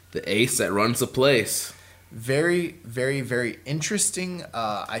Tanahashi. The ace that runs the place. Very, very, very interesting.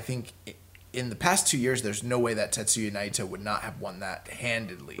 I think in the past 2 years, there's no way that Tetsuya Naito would not have won that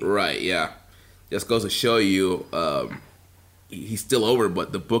handedly. Right, yeah. Just goes to show you he's still over,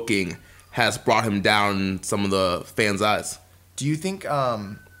 but the booking has brought him down in some of the fans' eyes. Do you think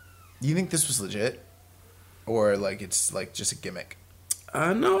this was legit? Or like it's like just a gimmick?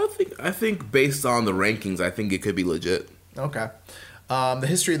 No, I think based on the rankings, I think it could be legit. Okay. The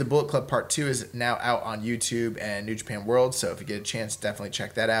History of the Bullet Club Part 2 is now out on YouTube and New Japan World, so if you get a chance, definitely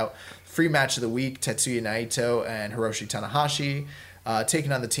check that out. Free match of the week, Tetsuya Naito and Hiroshi Tanahashi,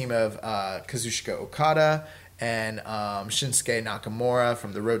 taking on the team of Kazuchika Okada and Shinsuke Nakamura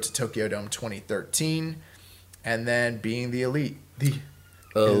from the Road to Tokyo Dome 2013, and then being the Elite. The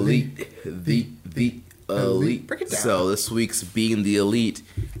Elite. Break it down. So this week's Being the Elite.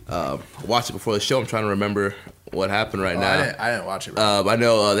 Watched it before the show. I'm trying to remember what happened now. I didn't watch it. I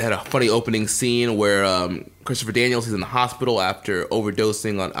know they had a funny opening scene where Christopher Daniels is in the hospital after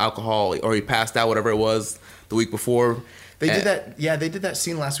overdosing on alcohol, or he passed out, whatever it was, the week before. They did that. Yeah, they did that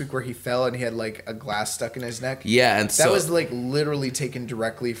scene last week where he fell and he had like a glass stuck in his neck. Yeah, and that was like literally taken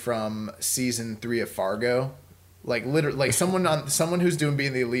directly from season 3 of Fargo. Like literally, like someone who's doing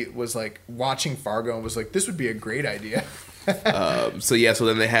Being the Elite was like watching Fargo and was like, this would be a great idea. So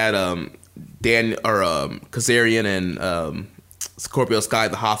then they had Kazarian and Scorpio Sky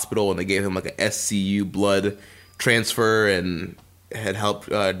at the hospital, and they gave him like an SCU blood transfer and had helped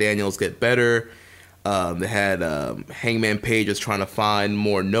Daniels get better. They had Hangman Page was trying to find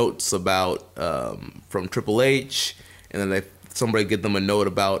more notes about from Triple H, and then somebody give them a note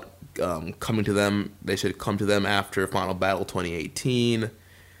about coming to them. They should come to them after Final Battle 2018.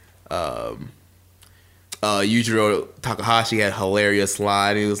 Yujiro Takahashi had a hilarious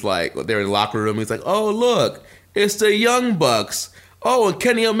line. He was like, they're in the locker room. He's like, "Oh look, it's the Young Bucks. Oh, and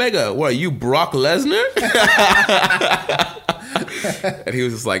Kenny Omega. What are you, Brock Lesnar?" And he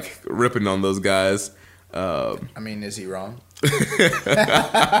was just like ripping on those guys. I mean, is he wrong? And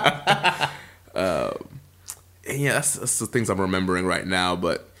yeah, that's the things I'm remembering right now.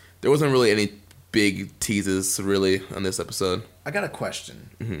 But there wasn't really any big teases really on this episode. I got a question.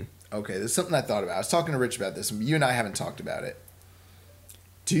 Mm-hmm. Okay, there's something I thought about. I was talking to Rich about this. You and I haven't talked about it.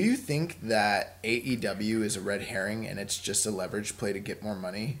 Do you think that AEW is a red herring and it's just a leverage play to get more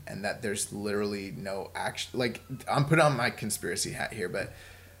money, and that there's literally no action? Like, I'm putting on my conspiracy hat here, but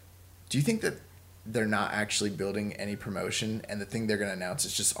do you think that they're not actually building any promotion, and the thing they're going to announce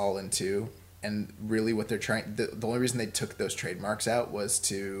is just All In 2? And really what they're trying... The only reason they took those trademarks out was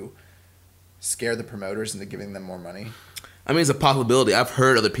to scare the promoters into giving them more money? I mean, it's a possibility. I've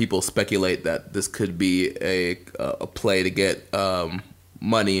heard other people speculate that this could be a play to get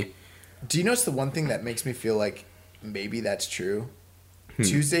money. Do you notice the one thing that makes me feel like maybe that's true?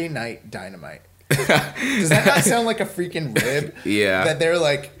 Tuesday Night Dynamite. Does that not sound like a freaking rib? Yeah. That they're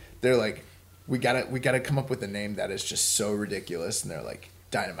like, we gotta come up with a name that is just so ridiculous, and they're like,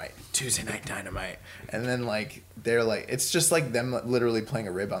 Dynamite, Tuesday Night Dynamite, and then like they're like, it's just like them literally playing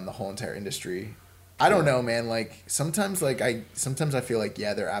a rib on the whole entire industry. I don't know, man. Like sometimes I feel like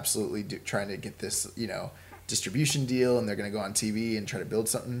they're absolutely trying to get this distribution deal, and they're gonna go on TV and try to build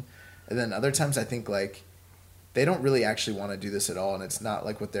something, and then other times I think like they don't really actually want to do this at all, and it's not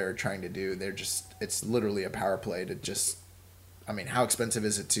like what they're trying to do. It's literally a power play to just, I mean, how expensive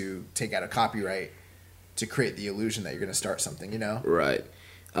is it to take out a copyright to create the illusion that you're gonna start something, Right.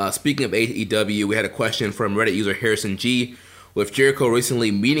 Speaking of AEW, we had a question from Reddit user Harrison G. With Jericho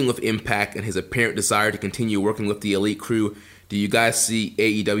recently meeting with Impact and his apparent desire to continue working with the Elite crew, do you guys see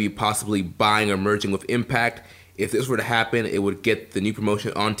AEW possibly buying or merging with Impact? If this were to happen, it would get the new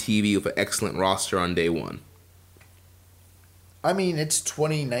promotion on TV with an excellent roster on day one. I mean, it's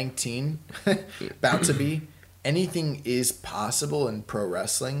 2019, about to be. Anything is possible in pro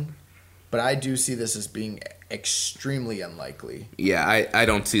wrestling, but I do see this as being extremely unlikely. Yeah, I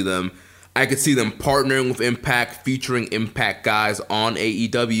don't see them. I could see them partnering with Impact, featuring Impact guys on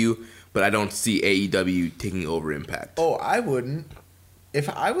AEW, but I don't see AEW taking over Impact. Oh, I wouldn't. If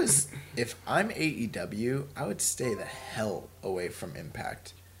I'm AEW, I would stay the hell away from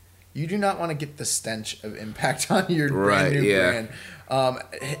Impact. You do not want to get the stench of Impact on your brand new brand.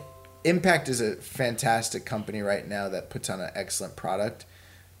 Impact is a fantastic company right now that puts on an excellent product.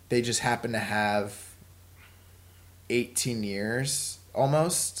 They just happen to have 18 years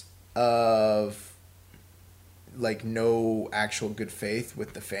almost of like no actual good faith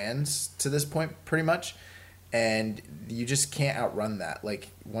with the fans to this point, pretty much. And you just can't outrun that. Like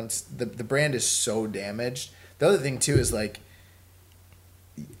once the brand is so damaged. The other thing too is like,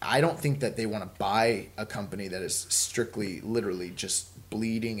 I don't think that they want to buy a company that is strictly, literally just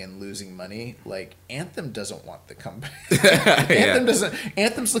bleeding and losing money. Like Anthem doesn't want the company.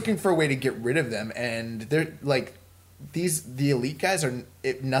 Anthem's looking for a way to get rid of them, and they're like, the Elite guys are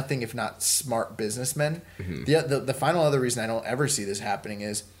nothing if not smart businessmen. Mm-hmm. The final other reason I don't ever see this happening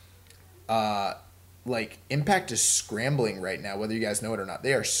is, like Impact is scrambling right now, whether you guys know it or not.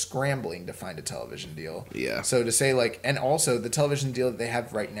 They are scrambling to find a television deal. Yeah. So to say like, and also the television deal that they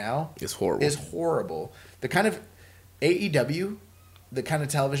have right now is horrible. The kind of AEW, the kind of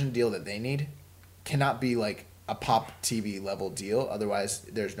television deal that they need cannot be like a pop TV level deal. Otherwise,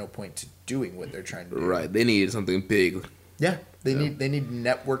 there's no point to doing what they're trying to do. Right. They need something big. Yeah. They need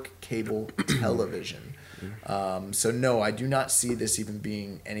network cable television. So no, I do not see this even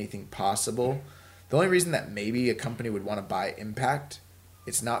being anything possible. The only reason that maybe a company would want to buy Impact,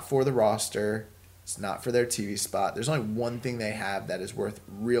 it's not for the roster, it's not for their TV spot. There's only one thing they have that is worth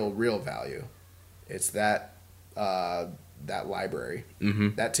real value. It's that library.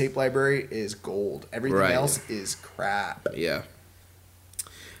 Mm-hmm. That tape library is gold. Everything else is crap. Yeah.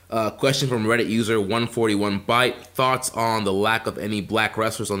 Question from Reddit user 141Byte. Thoughts on the lack of any black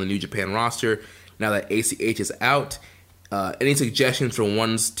wrestlers on the New Japan roster now that ACH is out? Any suggestions for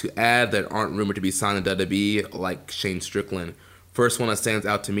ones to add that aren't rumored to be signed to WWE, like Shane Strickland? First one that stands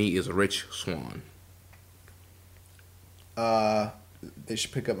out to me is Rich Swann. They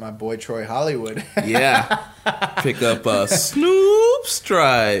should pick up my boy Troy Hollywood. Yeah. Pick up Snoop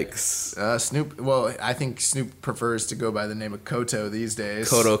Strikes. Snoop, well, I think Snoop prefers to go by the name of Koto these days.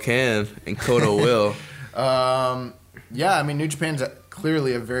 Koto can, and Koto will. Yeah, I mean, New Japan's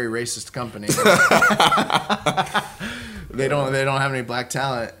clearly a very racist company. They don't have any black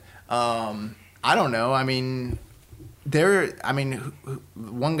talent. I don't know. I mean,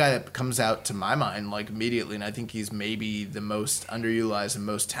 one guy that comes out to my mind like immediately, and I think he's maybe the most underutilized and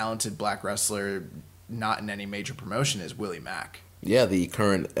most talented black wrestler not in any major promotion, is Willie Mack. Yeah, the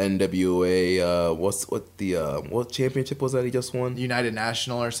current NWA. What championship was that he just won? United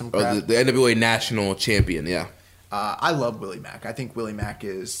National or some crap. The NWA National Champion. Yeah. I love Willie Mack. I think Willie Mack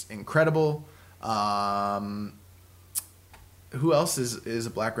is incredible. Who else is a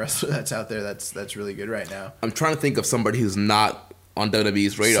black wrestler that's out there that's really good right now? I'm trying to think of somebody who's not on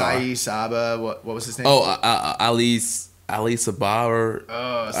WWE's radar. Sai Saba. What was his name? Oh, Ali Sabah or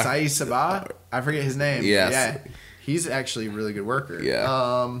Sai Sabah. I forget his name. Yes. Yeah, he's actually a really good worker.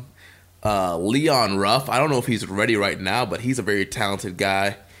 Yeah. Leon Ruff. I don't know if he's ready right now, but he's a very talented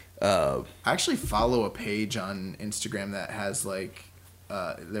guy. I actually follow a page on Instagram that has like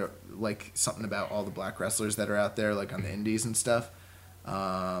they're like something about all the black wrestlers that are out there, like on the indies and stuff.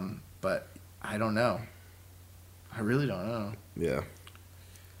 But I don't know. I really don't know. Yeah.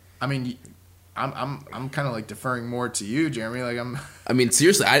 I mean, I'm kind of like deferring more to you, Jeremy. Like I mean,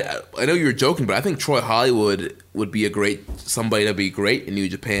 seriously, I know you were joking, but I think Troy Hollywood would be somebody to be great in New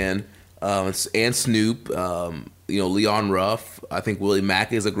Japan. And Snoop, Leon Ruff. I think Willie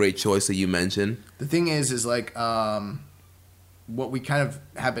Mack is a great choice that you mentioned. The thing is like what we kind of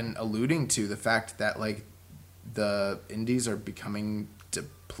have been alluding to, the fact that like the indies are becoming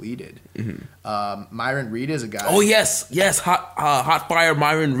depleted. Myron Reed is a guy. Oh yes, hot fire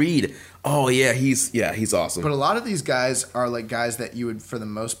Myron Reed. Oh yeah, he's awesome. But a lot of these guys are like guys that you would for the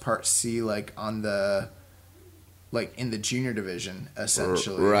most part see like on the like in the junior division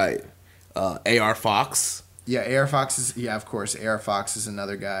essentially. Right. AR Fox. Yeah, AR Fox is of course. AR Fox is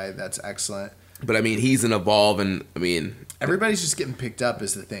another guy that's excellent. But I mean, he's an Evolve, and I mean, everybody's just getting picked up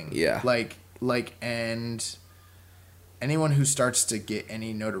is the thing. Yeah. And anyone who starts to get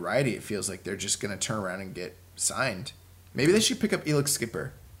any notoriety, it feels like they're just going to turn around and get signed. Maybe they should pick up Elix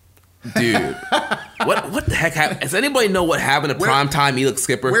Skipper. Dude, what the heck happened? Does anybody know what happened to Primetime Elix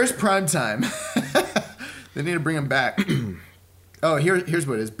Skipper? Where's Primetime? They need to bring him back. Oh, here's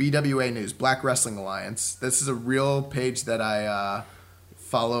what it is. BWA News, Black Wrestling Alliance. This is a real page that I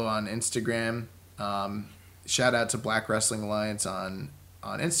follow on Instagram. Shout out to Black Wrestling Alliance on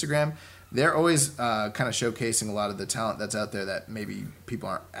Instagram. They're always kind of showcasing a lot of the talent that's out there that maybe people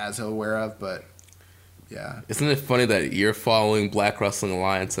aren't as aware of, but yeah. Isn't it funny that you're following Black Wrestling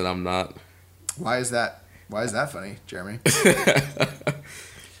Alliance and I'm not? Why is that funny, Jeremy?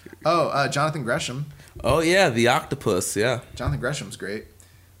 Oh, Jonathan Gresham. Oh yeah, the Octopus. Yeah, Jonathan Gresham's great.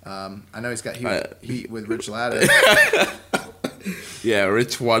 I know he's got heat with Rich Latta. Yeah,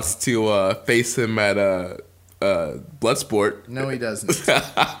 Rich wants to face him at Bloodsport. No, he doesn't.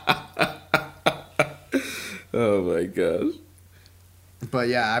 Oh my gosh. But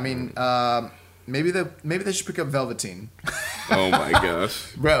yeah, I mean, maybe they should pick up Velveteen. Oh my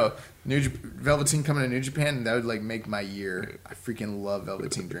gosh, bro! Velveteen coming to New Japan, that would like make my year. I freaking love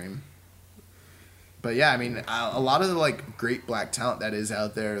Velveteen Dream. But yeah, I mean, a lot of the like great black talent that is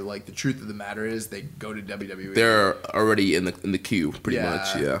out there. Like the truth of the matter is, they go to WWE. They're already in the queue, pretty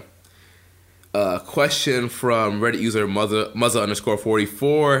much. Yeah. Question from Reddit user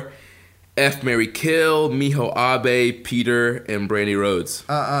Muzza_44. F. Mary Kill, Miho Abe, Peter, and Brandy Rhodes.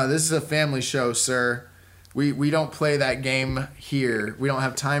 This is a family show, sir. We don't play that game here. We don't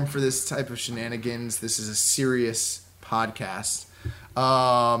have time for this type of shenanigans. This is a serious podcast.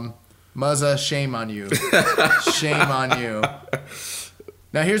 Muzza, shame on you. Shame on you.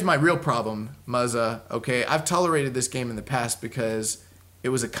 Now here's my real problem, Muzza. Okay, I've tolerated this game in the past because it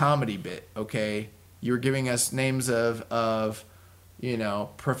was a comedy bit. Okay, you were giving us names of you know,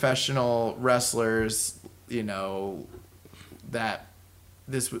 professional wrestlers, you know, that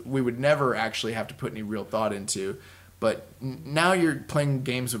we would never actually have to put any real thought into. But now you're playing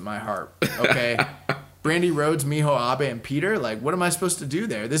games with my heart, okay? Brandy Rhodes, Miho Abe, and Peter, like, what am I supposed to do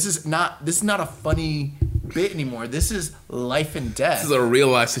there? This is not a funny bit anymore. This is life and death. This is a real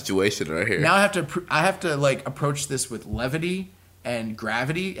life situation right here. Now I have to like approach this with levity and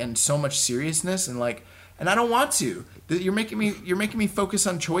gravity and so much seriousness and I don't want to. You're making me focus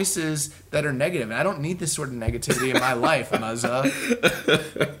on choices that are negative, and I don't need this sort of negativity in my life, Muzza.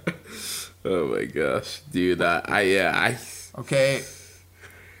 Oh my gosh, dude! Okay.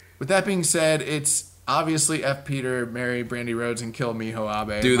 With that being said, it's obviously F. Peter, marry Brandy Rhodes, and kill Miho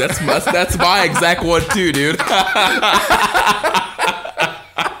Abe. Dude, that's my exact one too, dude.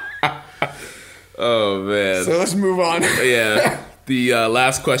 Oh man. So let's move on. Yeah. The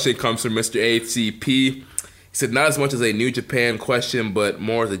last question comes from Mr. ACP. He said, not as much as a New Japan question, but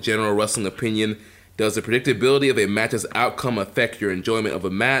more as a general wrestling opinion. Does the predictability of a match's outcome affect your enjoyment of a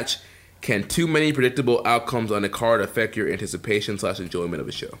match? Can too many predictable outcomes on a card affect your anticipation/enjoyment of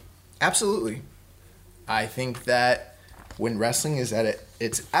a show? Absolutely. I think that when wrestling is at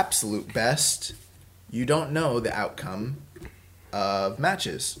its absolute best, you don't know the outcome of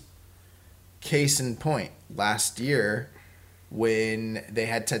matches. Case in point, last year, when they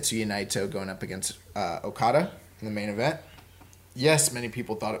had Tetsuya Naito going up against Okada in the main event. Yes, many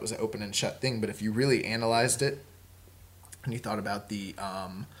people thought it was an open and shut thing, but if you really analyzed it and you thought about the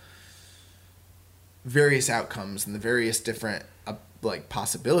various outcomes and the various different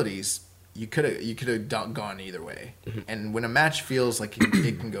possibilities, you could have gone either way. Mm-hmm. And when a match feels like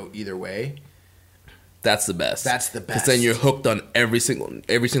it can go either way, that's the best. That's the best. Because then you're hooked on every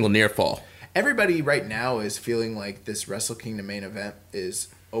single near fall. Everybody right now is feeling like this Wrestle Kingdom main event is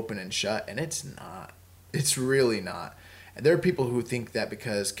open and shut, and it's not. It's really not. And there are people who think that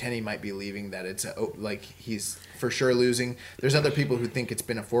because Kenny might be leaving that it's he's for sure losing. There's other people who think it's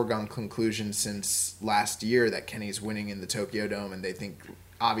been a foregone conclusion since last year that Kenny's winning in the Tokyo Dome, and they think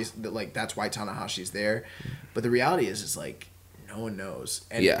obviously that that's why Tanahashi's there. But the reality is no one knows.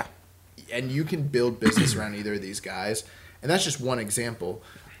 And, yeah. And you can build business around either of these guys, and that's just one example.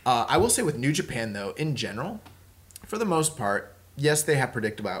 I will say with New Japan, though, in general, for the most part, yes, they have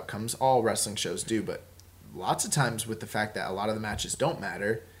predictable outcomes. All wrestling shows do, but lots of times with the fact that a lot of the matches don't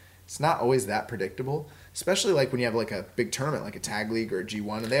matter, it's not always that predictable. Especially like when you have like a big tournament, like a tag league or a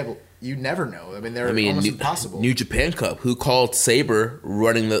G1, and you never know. I mean, they're almost impossible. New Japan Cup. Who called Sabre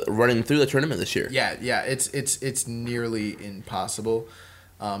running through the tournament this year? Yeah. It's nearly impossible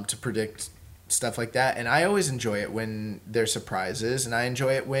to predict stuff like that. And I always enjoy it when there's surprises, and I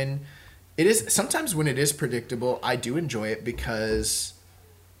enjoy it when it is. Sometimes when it is predictable, I do enjoy it because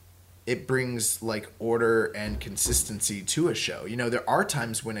it brings like order and consistency to a show. You know, there are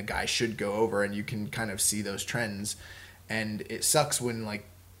times when a guy should go over and you can kind of see those trends, and it sucks when like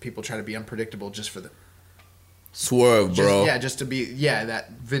people try to be unpredictable just for the swerve, bro. Just to be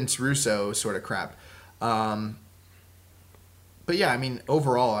that Vince Russo sort of crap. But yeah, I mean,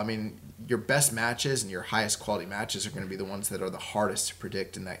 overall, I mean, your best matches and your highest quality matches are going to be the ones that are the hardest to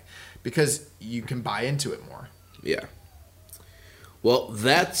predict, and that because you can buy into it more. Yeah. Well,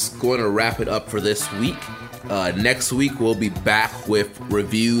 that's going to wrap it up for this week. Next week, we'll be back with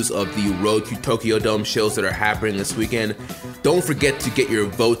reviews of the Road to Tokyo Dome shows that are happening this weekend. Don't forget to get your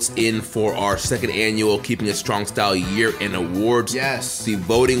votes in for our second annual Keeping It Strong Style Year-End Awards. Yes. The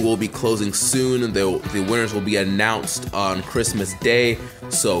voting will be closing soon. The winners will be announced on Christmas Day.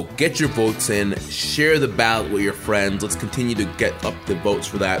 So get your votes in. Share the ballot with your friends. Let's continue to get up the votes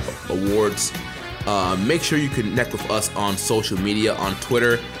for that awards. Make sure you connect with us on social media. On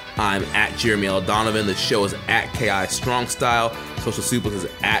Twitter, I'm at Jeremy L. Donovan. The show is at KI Strong Style. Social Suplex is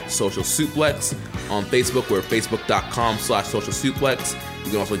at Social Suplex. On Facebook, we're facebook.com/Social Suplex. You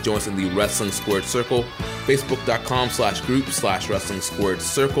can also join us in the Wrestling Squared Circle. Facebook.com/group/Wrestling Squared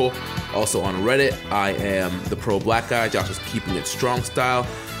Circle. Also on Reddit, I am the Pro Black Guy. Josh is keeping it strong style.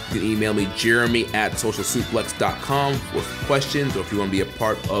 You can email me, jeremy@socialsuplex.com with questions, or if you want to be a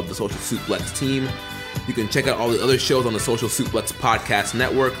part of the Social Suplex team. You can check out all the other shows on the Social Suplex Podcast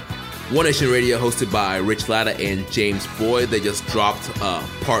Network. One Nation Radio, hosted by Rich Latta and James Boyd. They just dropped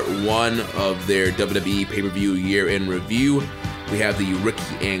part 1 of their WWE pay-per-view year-end review. We have the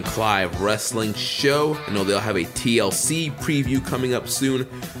Ricky and Clive Wrestling Show. I know they'll have a TLC preview coming up soon.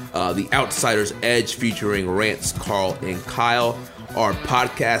 The Outsider's Edge featuring Rance, Carl, and Kyle. Our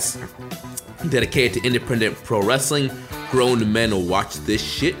podcast dedicated to independent pro wrestling, Grown Men Watch This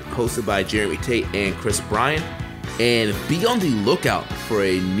Shit, hosted by Jeremy Tate and Chris Bryan. And be on the lookout for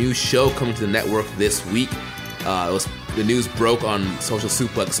a new show coming to the network this week. The news broke on Social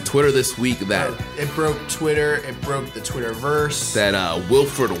Suplex Twitter this week that it broke Twitter. It broke the Twitterverse. That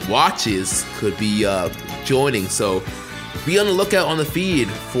Wilford Watches could be joining. So be on the lookout on the feed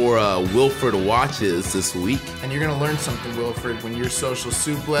for Wilford Watches this week. And you're going to learn something, Wilford, when you're Social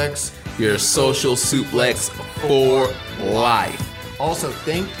Suplex. Your Social Suplex for life. Also,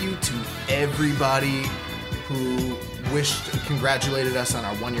 thank you to everybody who congratulated us on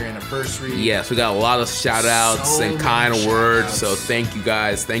our 1-year anniversary. Yes, we got a lot of shout outs and kind words. So thank you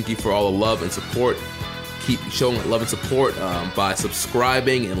guys. Thank you for all the love and support. Keep showing love and support by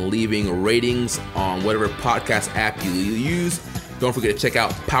subscribing and leaving ratings on whatever podcast app you use. Don't forget to check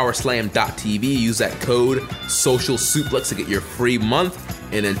out powerslam.tv. Use that code SocialSuplex to get your free month.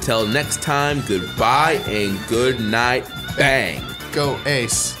 And until next time, goodbye and good night. Bang. Go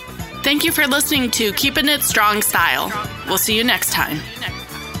Ace. Thank you for listening to Keeping It Strong Style. We'll see you next time.